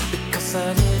you because I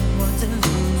didn't want to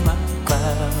lose my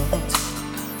clout.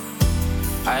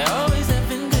 I always have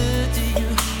been good to you,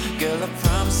 girl. I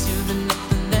promise you that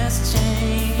nothing has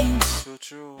changed. So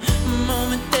true.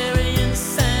 Momentary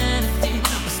insanity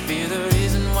must be the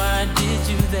reason why I did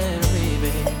you that,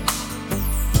 baby.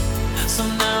 So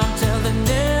now I'm telling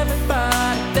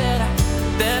everybody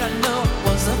that I know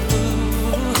was a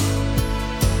fool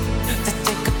to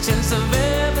take a chance of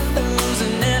ever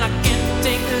losing, and I can't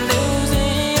take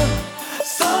losing you.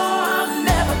 So I'm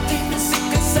never keeping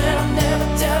secrets and I'm never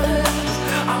telling lies.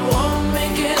 I won't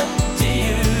make it up to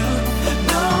you.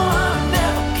 No, I'm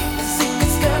never keeping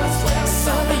secrets, girl. I swear it's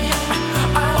something.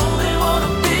 I only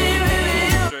wanna be with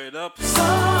you. Straight up. So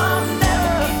I'm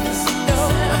never keeping secrets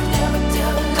and I'm never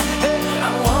telling lies. I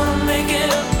wanna make it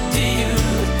up to you.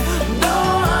 No,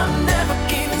 I'm never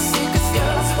keeping secrets,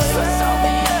 girl. I swear it's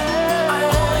something. I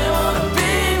only wanna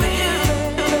be with you.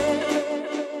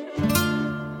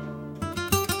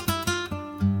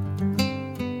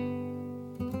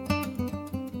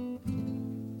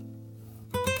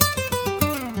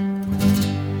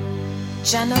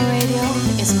 Jana Radio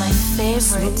is my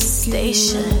favorite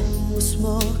station.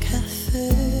 Small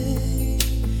cafe,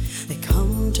 they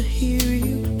come to hear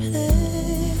you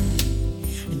play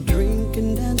and drink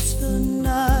and dance the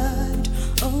night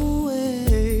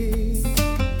away.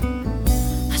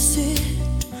 I sit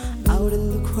out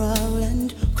in the crowd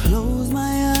and close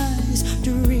my eyes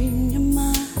to read your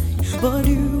mind, but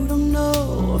you don't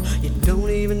know, you don't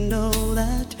even know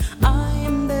that I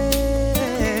am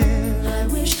there. I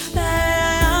wish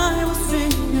that I was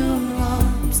in your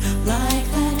arms like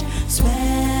that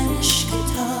Spanish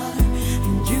guitar,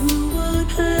 and you would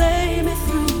play me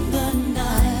through the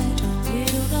night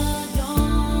till the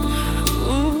dawn.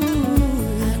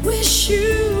 I wish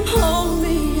you'd hold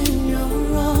me in your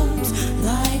arms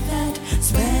like that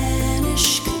Spanish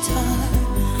guitar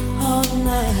all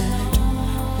night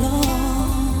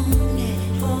long,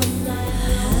 all night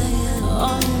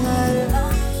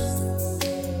long.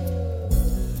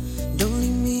 Don't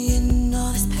leave me in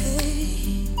all this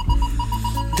pain.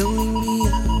 Don't leave me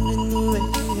out in the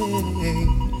rain.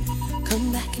 Come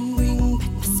back and bring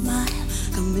back my smile.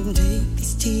 Come and take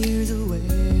these tears away.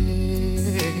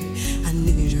 I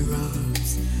need your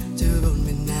arms to hold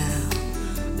me now.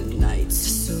 The nights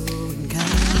are so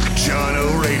unkind. Jono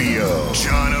Radio.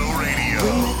 Jono Radio.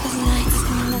 Those nights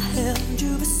when I held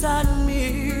you beside me,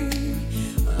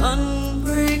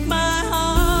 unbreak my heart.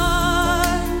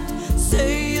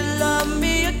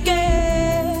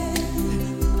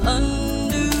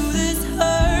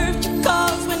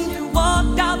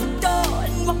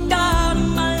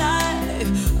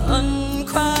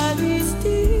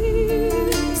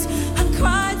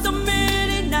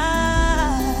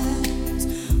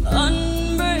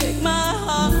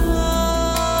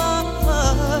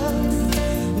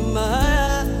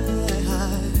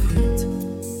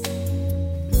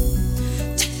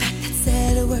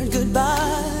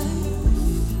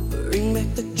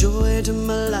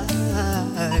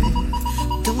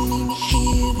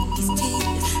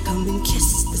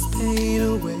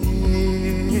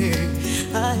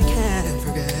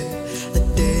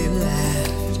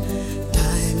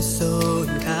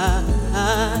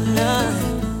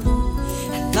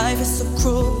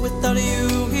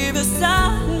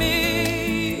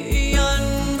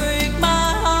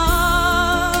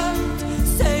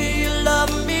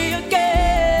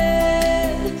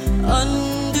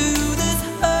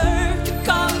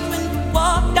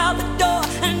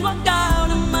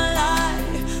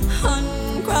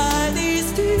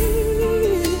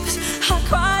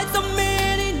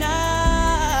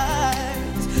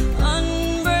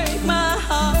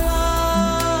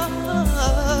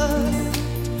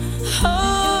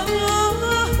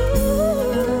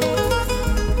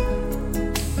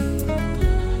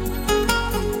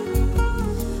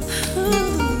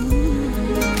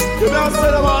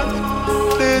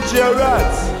 DJ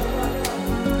Redz.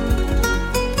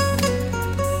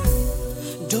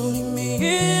 Don't leave me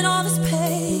in all this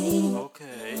pain.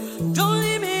 Okay. Don't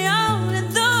leave me out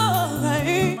in the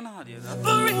rain.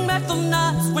 Bring back the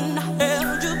nights when I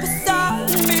held you beside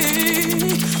me.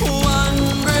 One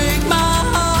break my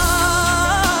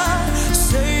heart.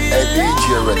 Say Hey, DJ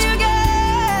Redz.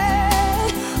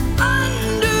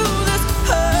 undo this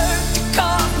hurt you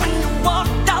caused when you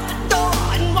walked out the door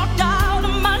and walked out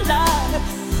of my life.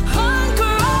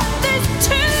 Uncry these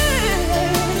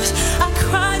tears I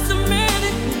cried so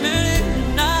many, many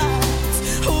nights.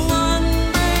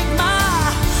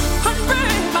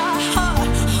 Unbreak my heart,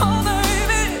 oh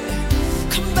baby,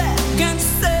 come back and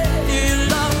say you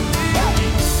love me.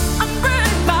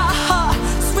 Unbreak my heart,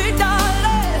 sweet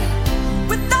darling,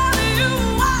 without you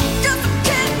I just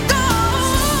can't go.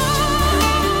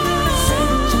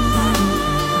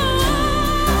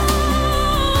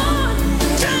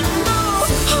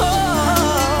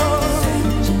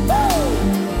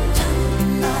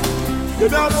 You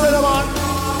know what I'm saying, man?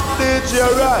 DJ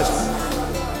Redz.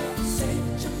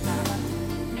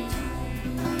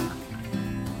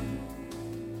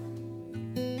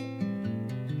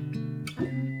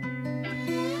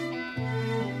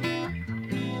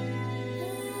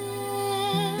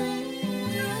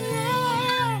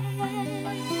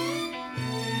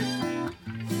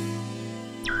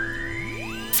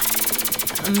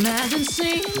 Imagine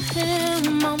seeing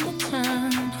him on the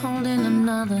town, holding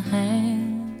another hand.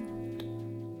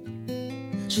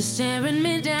 She's staring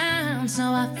me down, so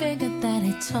I figured that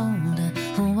he told her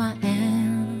who I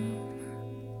am.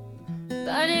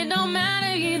 But it don't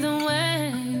matter either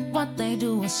way, what they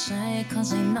do or say,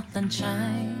 'cause ain't nothing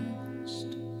changed.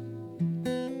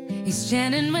 He's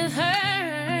standing with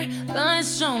her, but his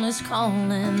soul is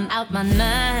calling out my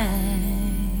name.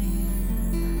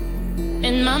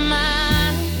 In my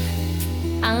mind,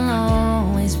 I'll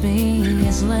always be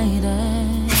his lady.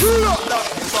 Pull up that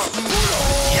fucking pull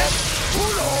up. Yes,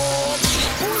 pull up,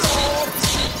 pull up.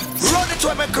 Run it to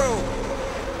my crew.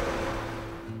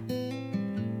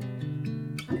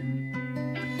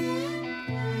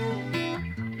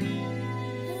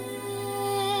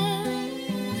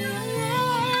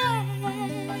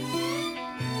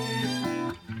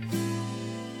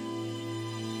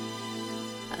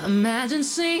 Imagine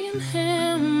seeing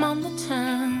him on the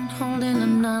town, holding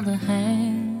another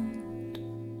hand.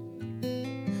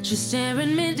 She's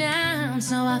staring me down,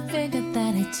 so I figured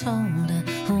that he told her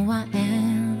who I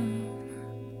am.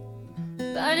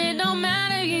 But it don't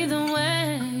matter either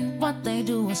way, what they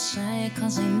do or say,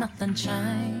 'cause ain't nothing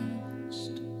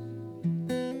changed.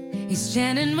 He's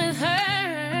standing with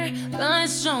her, but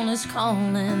his soul is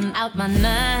calling out my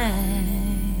name.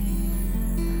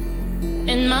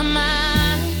 In my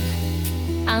mind,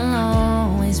 I'll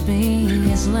always be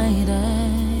his lady.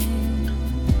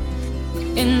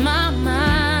 In my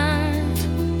mind,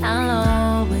 I'll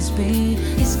always be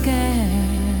his girl.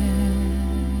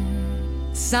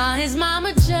 Saw his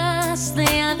mama just the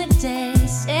other day,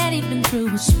 said he'd been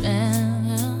through a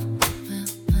spell.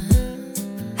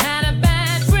 Had a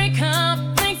bad breakup,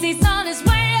 thinks he's on his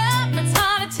way up, it's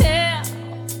hard to tell.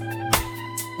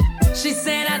 She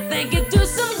said, I think it'd do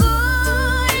some good.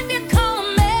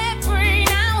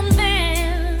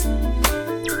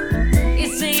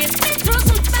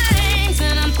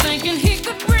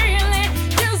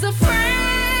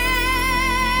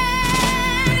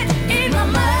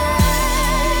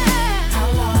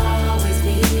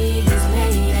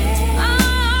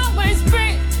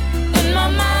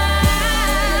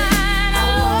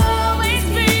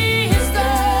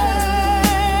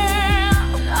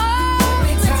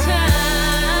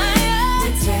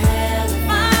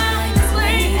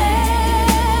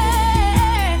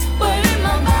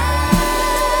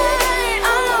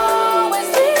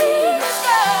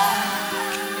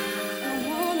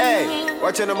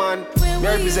 Watch out, man. Me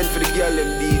represent for the girl them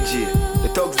DJ, the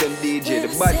thugs them DJ, the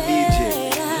bad DJ,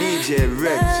 DJ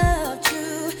Redz.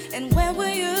 And where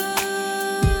were you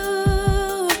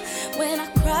when I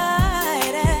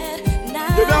cried at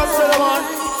night? You know what I'm saying, man?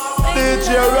 DJ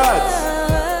Redz.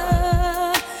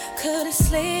 Couldn't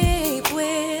sleep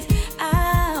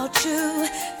without you,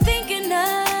 thinking of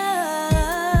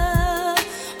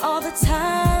all the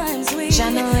times we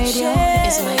Channel Radio shared.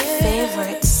 is my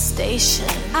favorite station.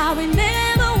 I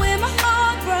remember when my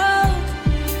heart broke.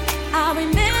 I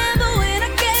remember when I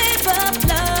gave up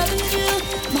loving you.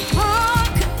 My heart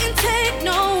couldn't take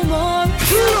no more.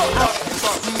 Pull up,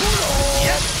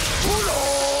 yes, pull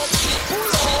up,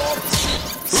 pull up.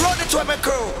 Run it to my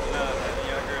crew.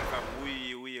 Your girl from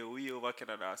way over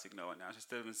Canada signal now. She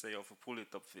still been say you have to pull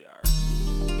it up for her.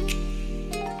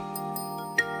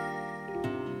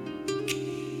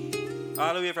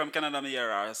 All the way from Canada, me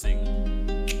hear her sing.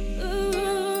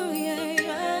 Ooh, yeah,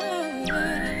 yeah,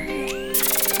 yeah.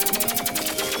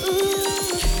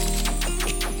 Ooh.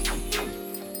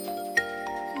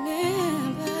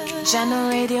 Jana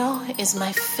Radio is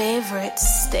my favorite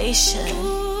station.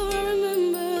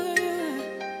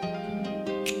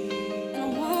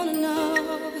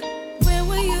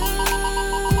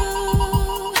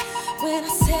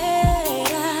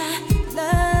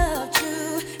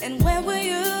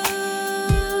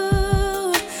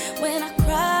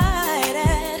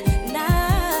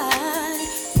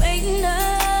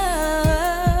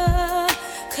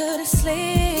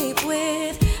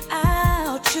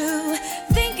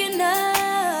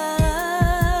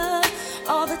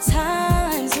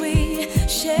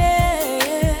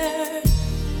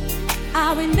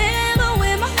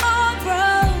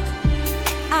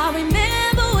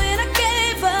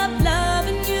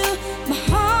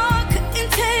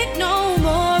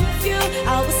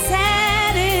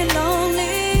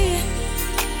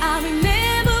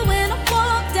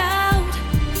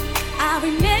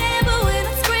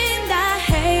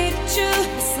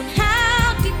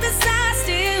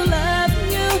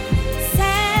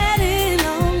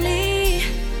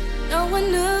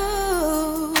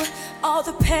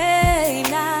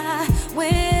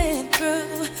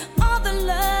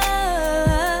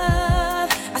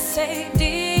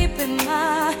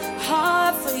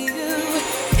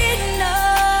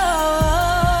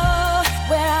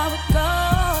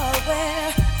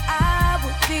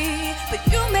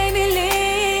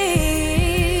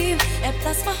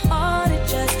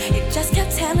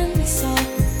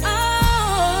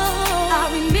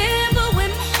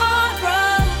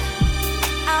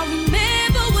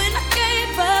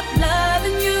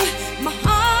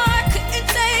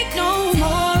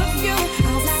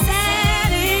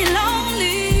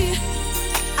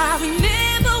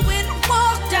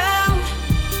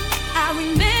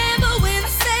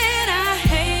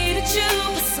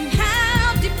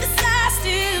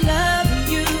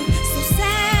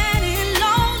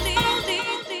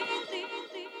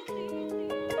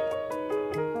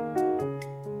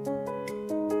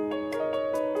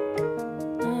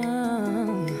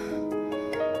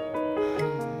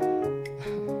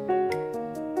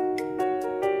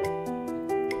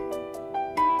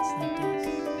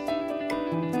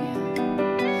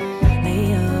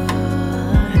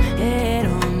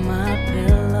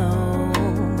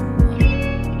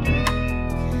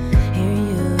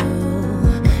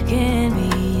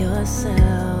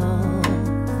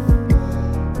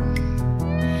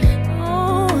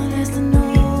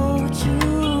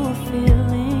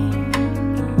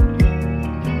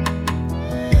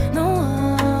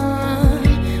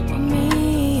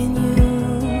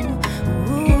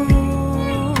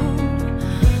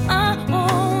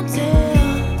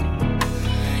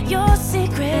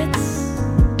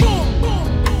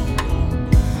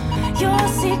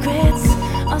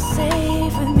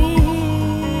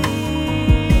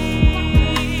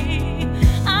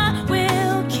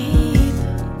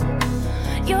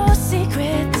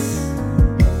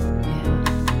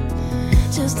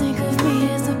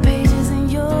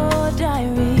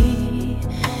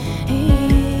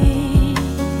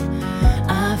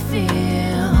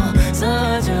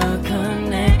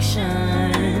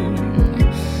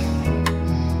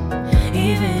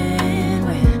 Even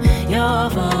when you're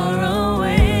far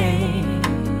away.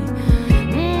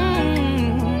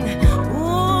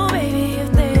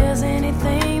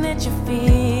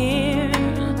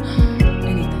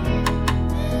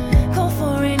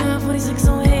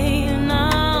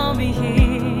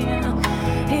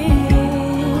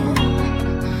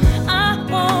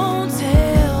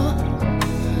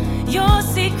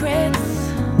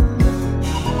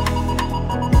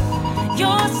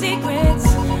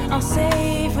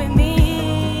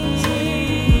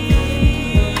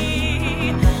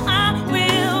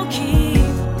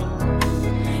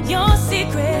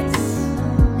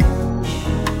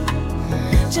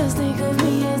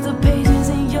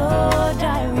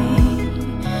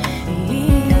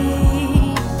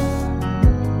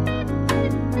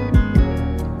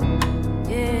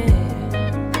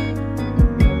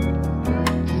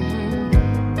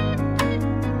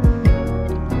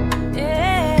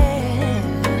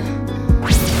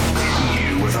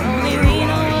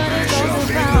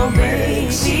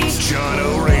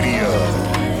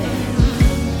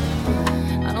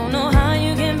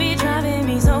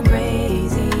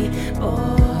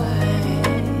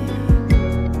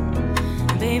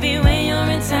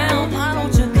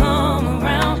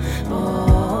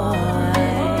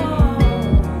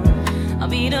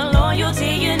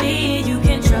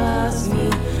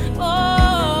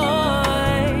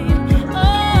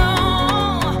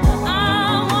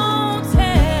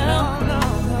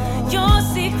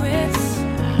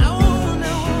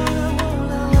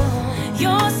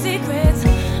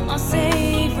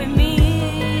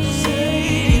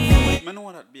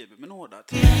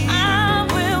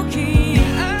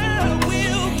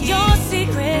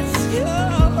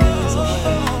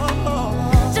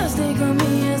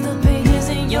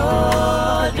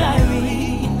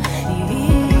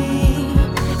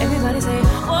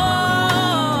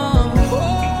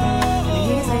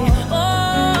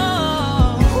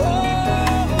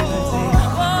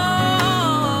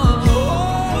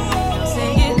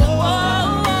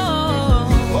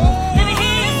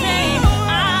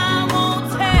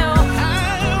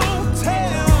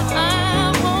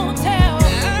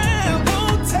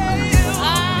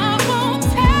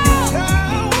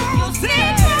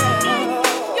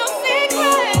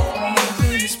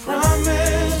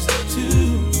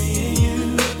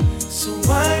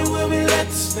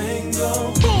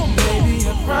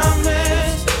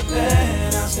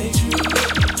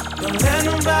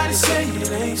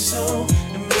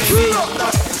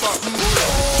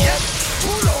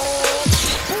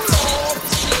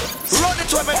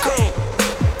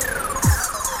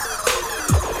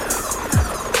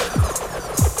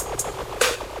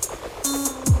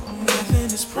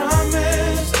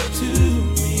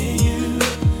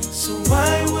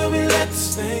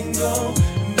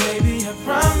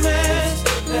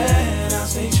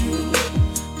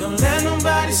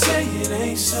 nobody say it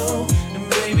ain't so. And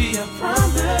baby, I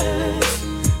promise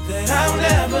that I'll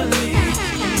never leave,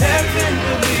 and everything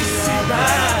will be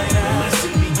alright.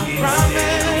 I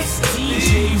promise. DJ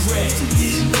Redz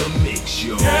in the mix,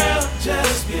 yo. Girl,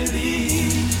 just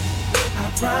believe. I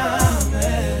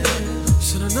promise.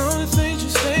 Should I know the things you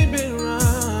say been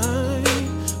right?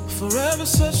 Forever,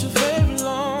 such a very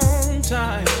long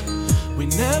time. We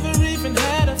never even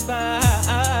had a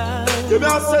fight. You may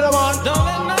have said, man. Don't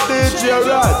let no DJ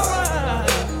Redz.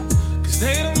 Cause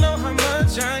they don't know how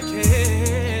much I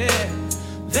care.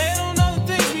 They don't know the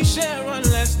things we share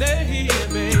unless they're here,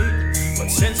 babe. But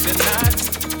since they're not,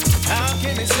 how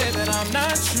can they say that I'm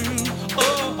not true?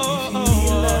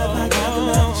 Love, I got the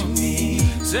love you need.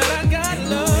 Said I got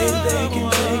love. They can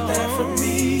take that from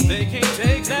me. They can't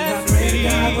take that from me.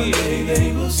 God, one day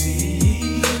they will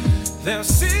see. They'll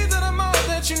see that I'm all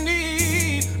that you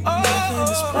need. Nothing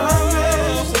is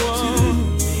promised to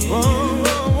me.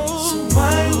 So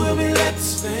why will we let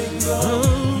this thing go?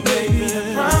 Baby, I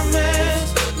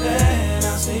promise that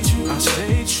I'll stay true. I'll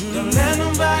stay true. Don't let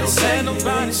nobody say it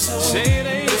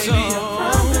ain't so. Baby, I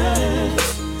promise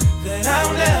that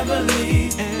I'll never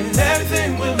leave, and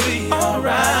everything will be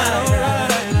alright.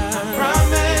 I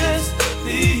promise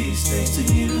these things to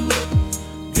you,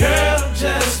 girl.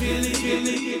 Just believe.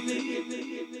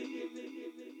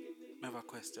 I have a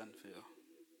question for you.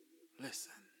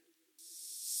 Listen.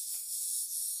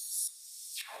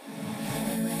 Have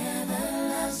you ever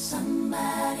loved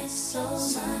somebody so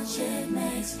much it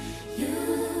makes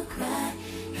you cry?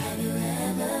 Have you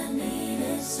ever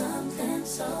needed something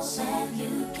so bad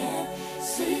you can't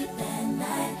sleep at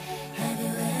night? Have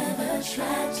you ever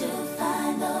tried to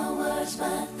find the words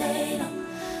but they don't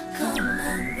come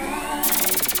out right?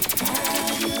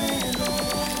 Have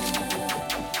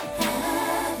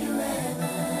you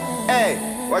ever? Hey,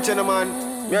 watch out, man.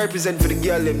 Me represent for the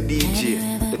girl them DJ,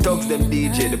 the thugs them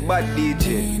DJ, the bad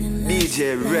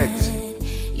DJ Redz.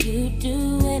 You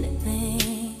do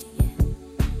anything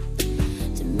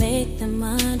to make them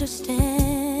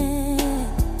understand.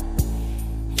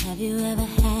 Have you ever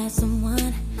had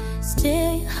someone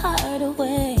steal your heart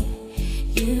away?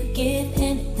 You give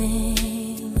anything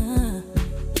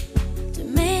to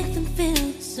make them feel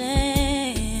the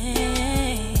same.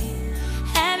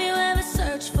 Have you ever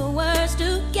searched for words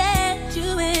to get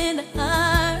you in the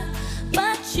heart,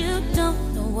 but you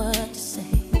don't know what to say,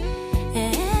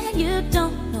 and you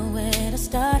don't know where to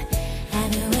start?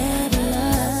 Have you ever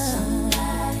loved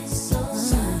somebody so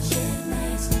much it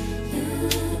makes you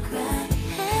cry?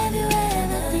 Have you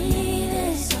ever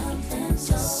needed something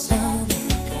so bad you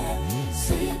can't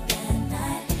sleep at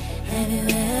night? Have you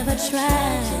ever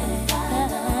tried?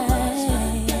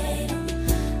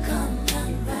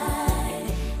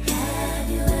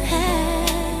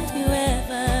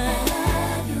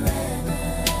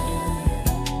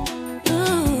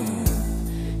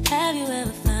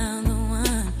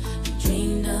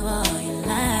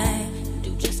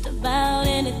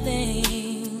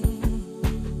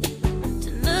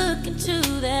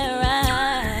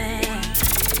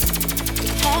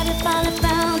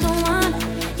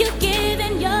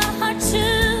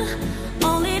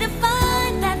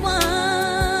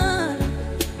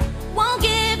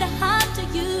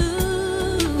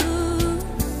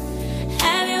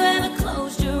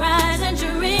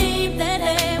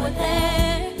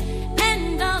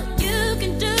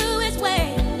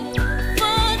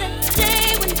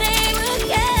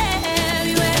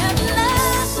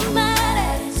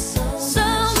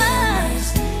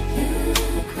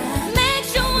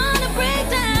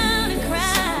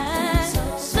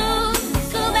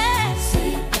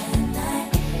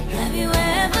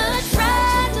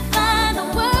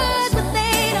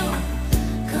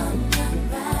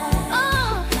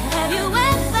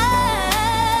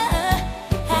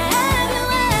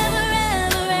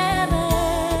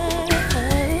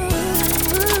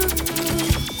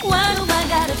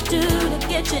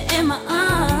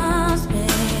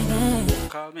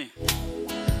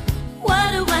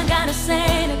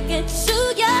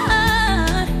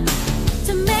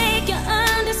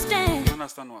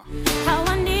 How I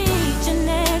need you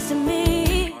next to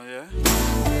me. Oh yeah?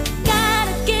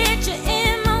 Gotta get you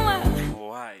in my world.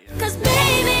 Why? Cause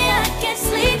baby I can't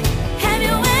sleep. Have you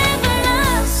ever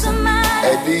loved somebody?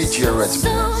 Hey DJ Redz. So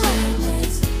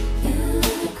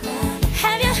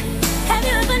have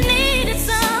you ever needed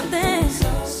something?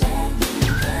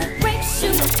 Breaks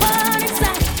you apart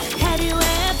inside. Have you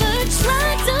ever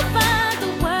tried to find the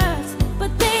words,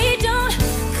 but they don't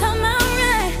come out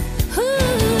right?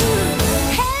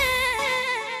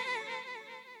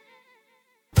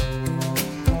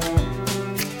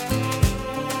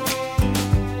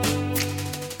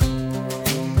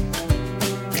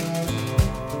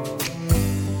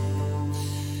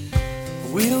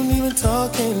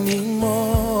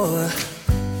 anymore.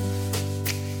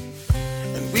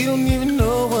 And we don't even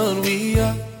know what we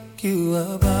argue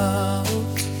about.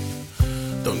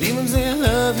 Don't even say I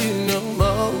love you no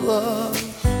more.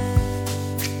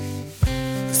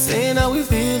 Saying how we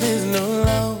feel is no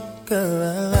longer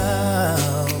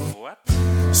allowed. What?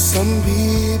 Some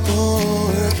people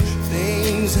work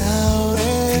things out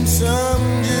and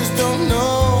some just don't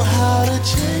know how to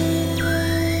change.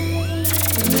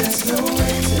 There's no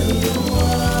way till the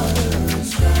water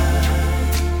runs dry.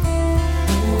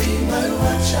 We might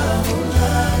watch our whole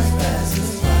lives pass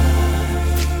us by.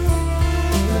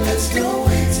 Let's go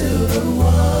wait till the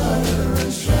water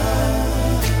runs dry.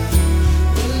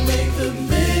 We'll make the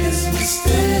biggest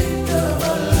mistake of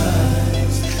our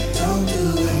lives. Don't do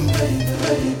it,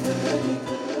 baby.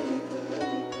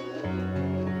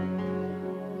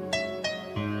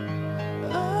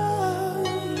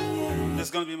 This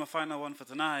is gonna be my final one for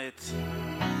tonight.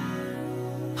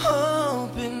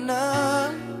 Open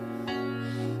up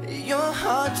your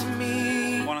heart to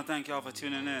me. I wanna thank y'all for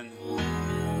tuning in.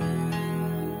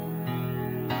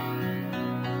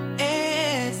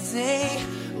 And say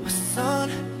what's on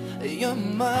your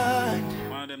mind.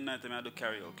 One of them nights I do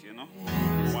karaoke, you know?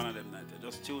 One of them nights I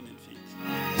just tune in, feet.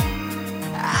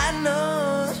 I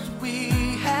know we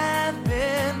have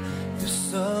been through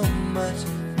so much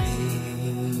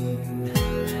pain,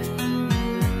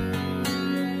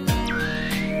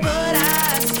 but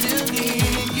I still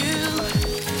need you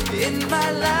in my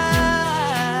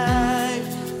life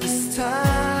this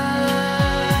time.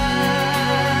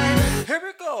 Here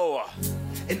we go.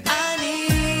 And I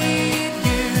need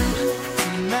you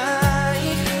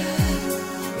tonight.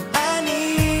 I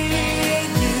need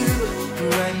you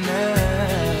right now.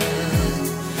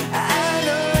 I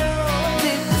know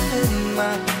deep within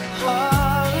my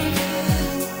heart,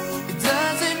 it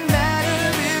doesn't matter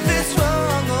if it's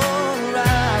wrong or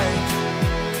right.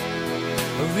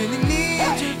 I really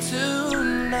need you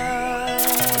tonight.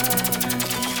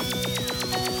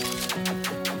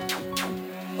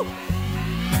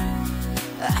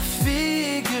 I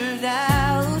figured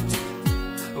out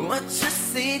what to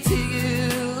say to you.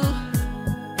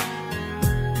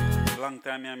 Long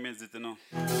time I missed it, you know.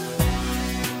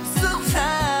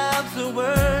 Sometimes the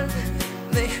words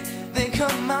they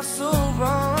come out so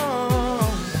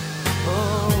wrong.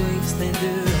 Always they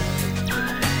do.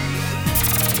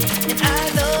 And I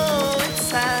know it's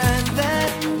time that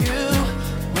you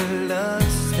will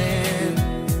understand.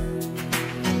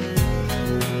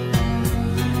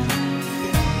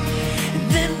 And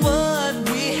then what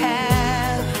we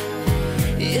have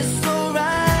is so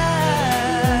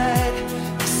right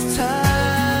this time.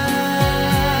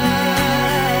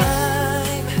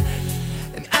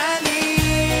 And I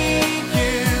need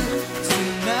you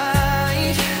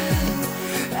tonight.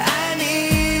 I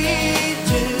need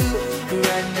you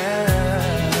right now.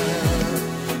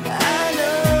 I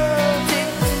know deep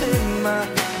within my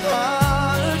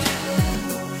heart,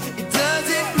 it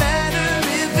doesn't matter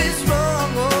if it's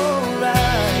wrong or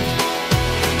right.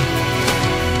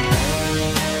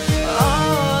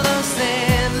 All those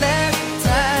endless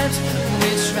times we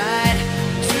tried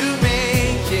to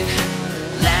make it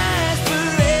last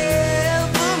forevermore.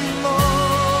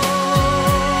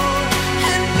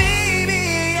 And baby,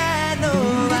 I know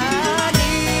I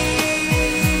need.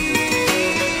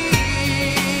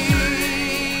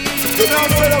 You know,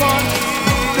 Solomon,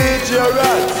 DJ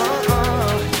Redz.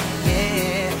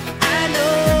 Yeah, I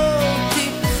know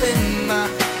deep within my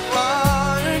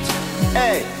heart.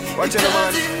 Hey, watch out,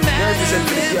 man. You represent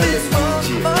for the girl, them DJ.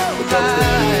 The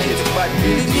thugs, them DJ. The bad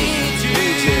DJ.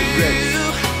 DJ Redz.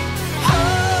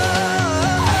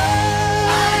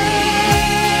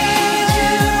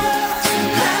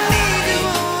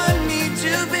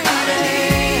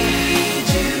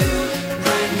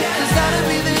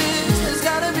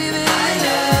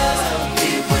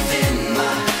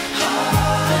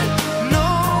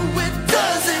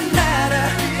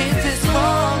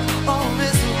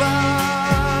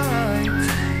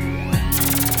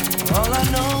 All I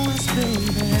know is,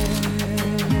 baby,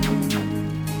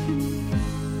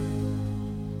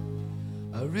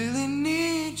 I really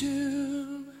need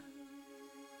you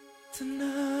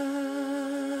tonight.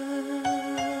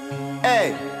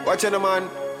 Hey, watch out, man.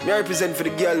 Me represent for the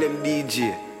girl, them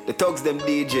DJ. The thugs, them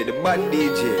DJ. The bad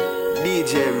DJ.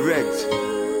 DJ Redz.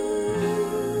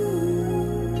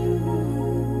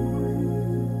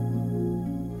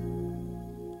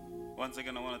 Once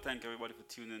again, I want to thank everybody for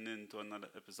tuning in to another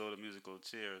episode of Musical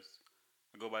Cheers.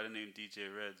 I go by the name DJ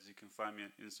Redz. You can find me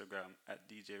on Instagram at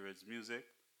DJ Redz Music.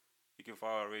 You can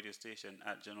follow our radio station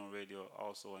at General Radio,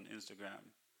 also on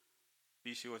Instagram.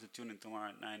 Be sure to tune in tomorrow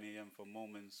at 9 a.m. for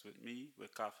Moments with me,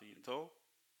 with Coffee in tow.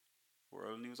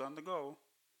 World news on the go.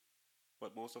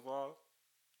 But most of all,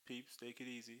 peeps, take it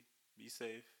easy. Be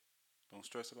safe. Don't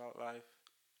stress about life.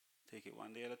 Take it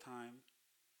one day at a time.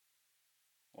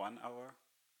 1 hour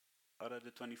out of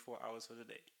the 24 hours of the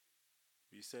day.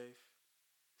 Be safe.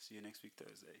 See you next week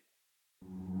Thursday.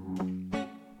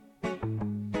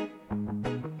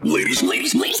 Ladies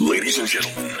and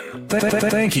gentlemen,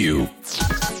 thank you.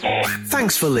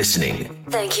 Thanks for listening.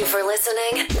 Thank you for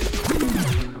listening.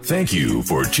 Thank you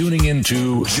for tuning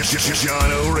into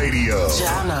Jono Radio.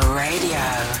 Jono Radio.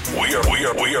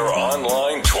 We are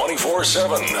online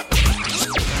 24/7.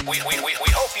 We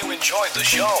hope you enjoyed the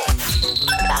show.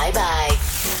 Bye bye.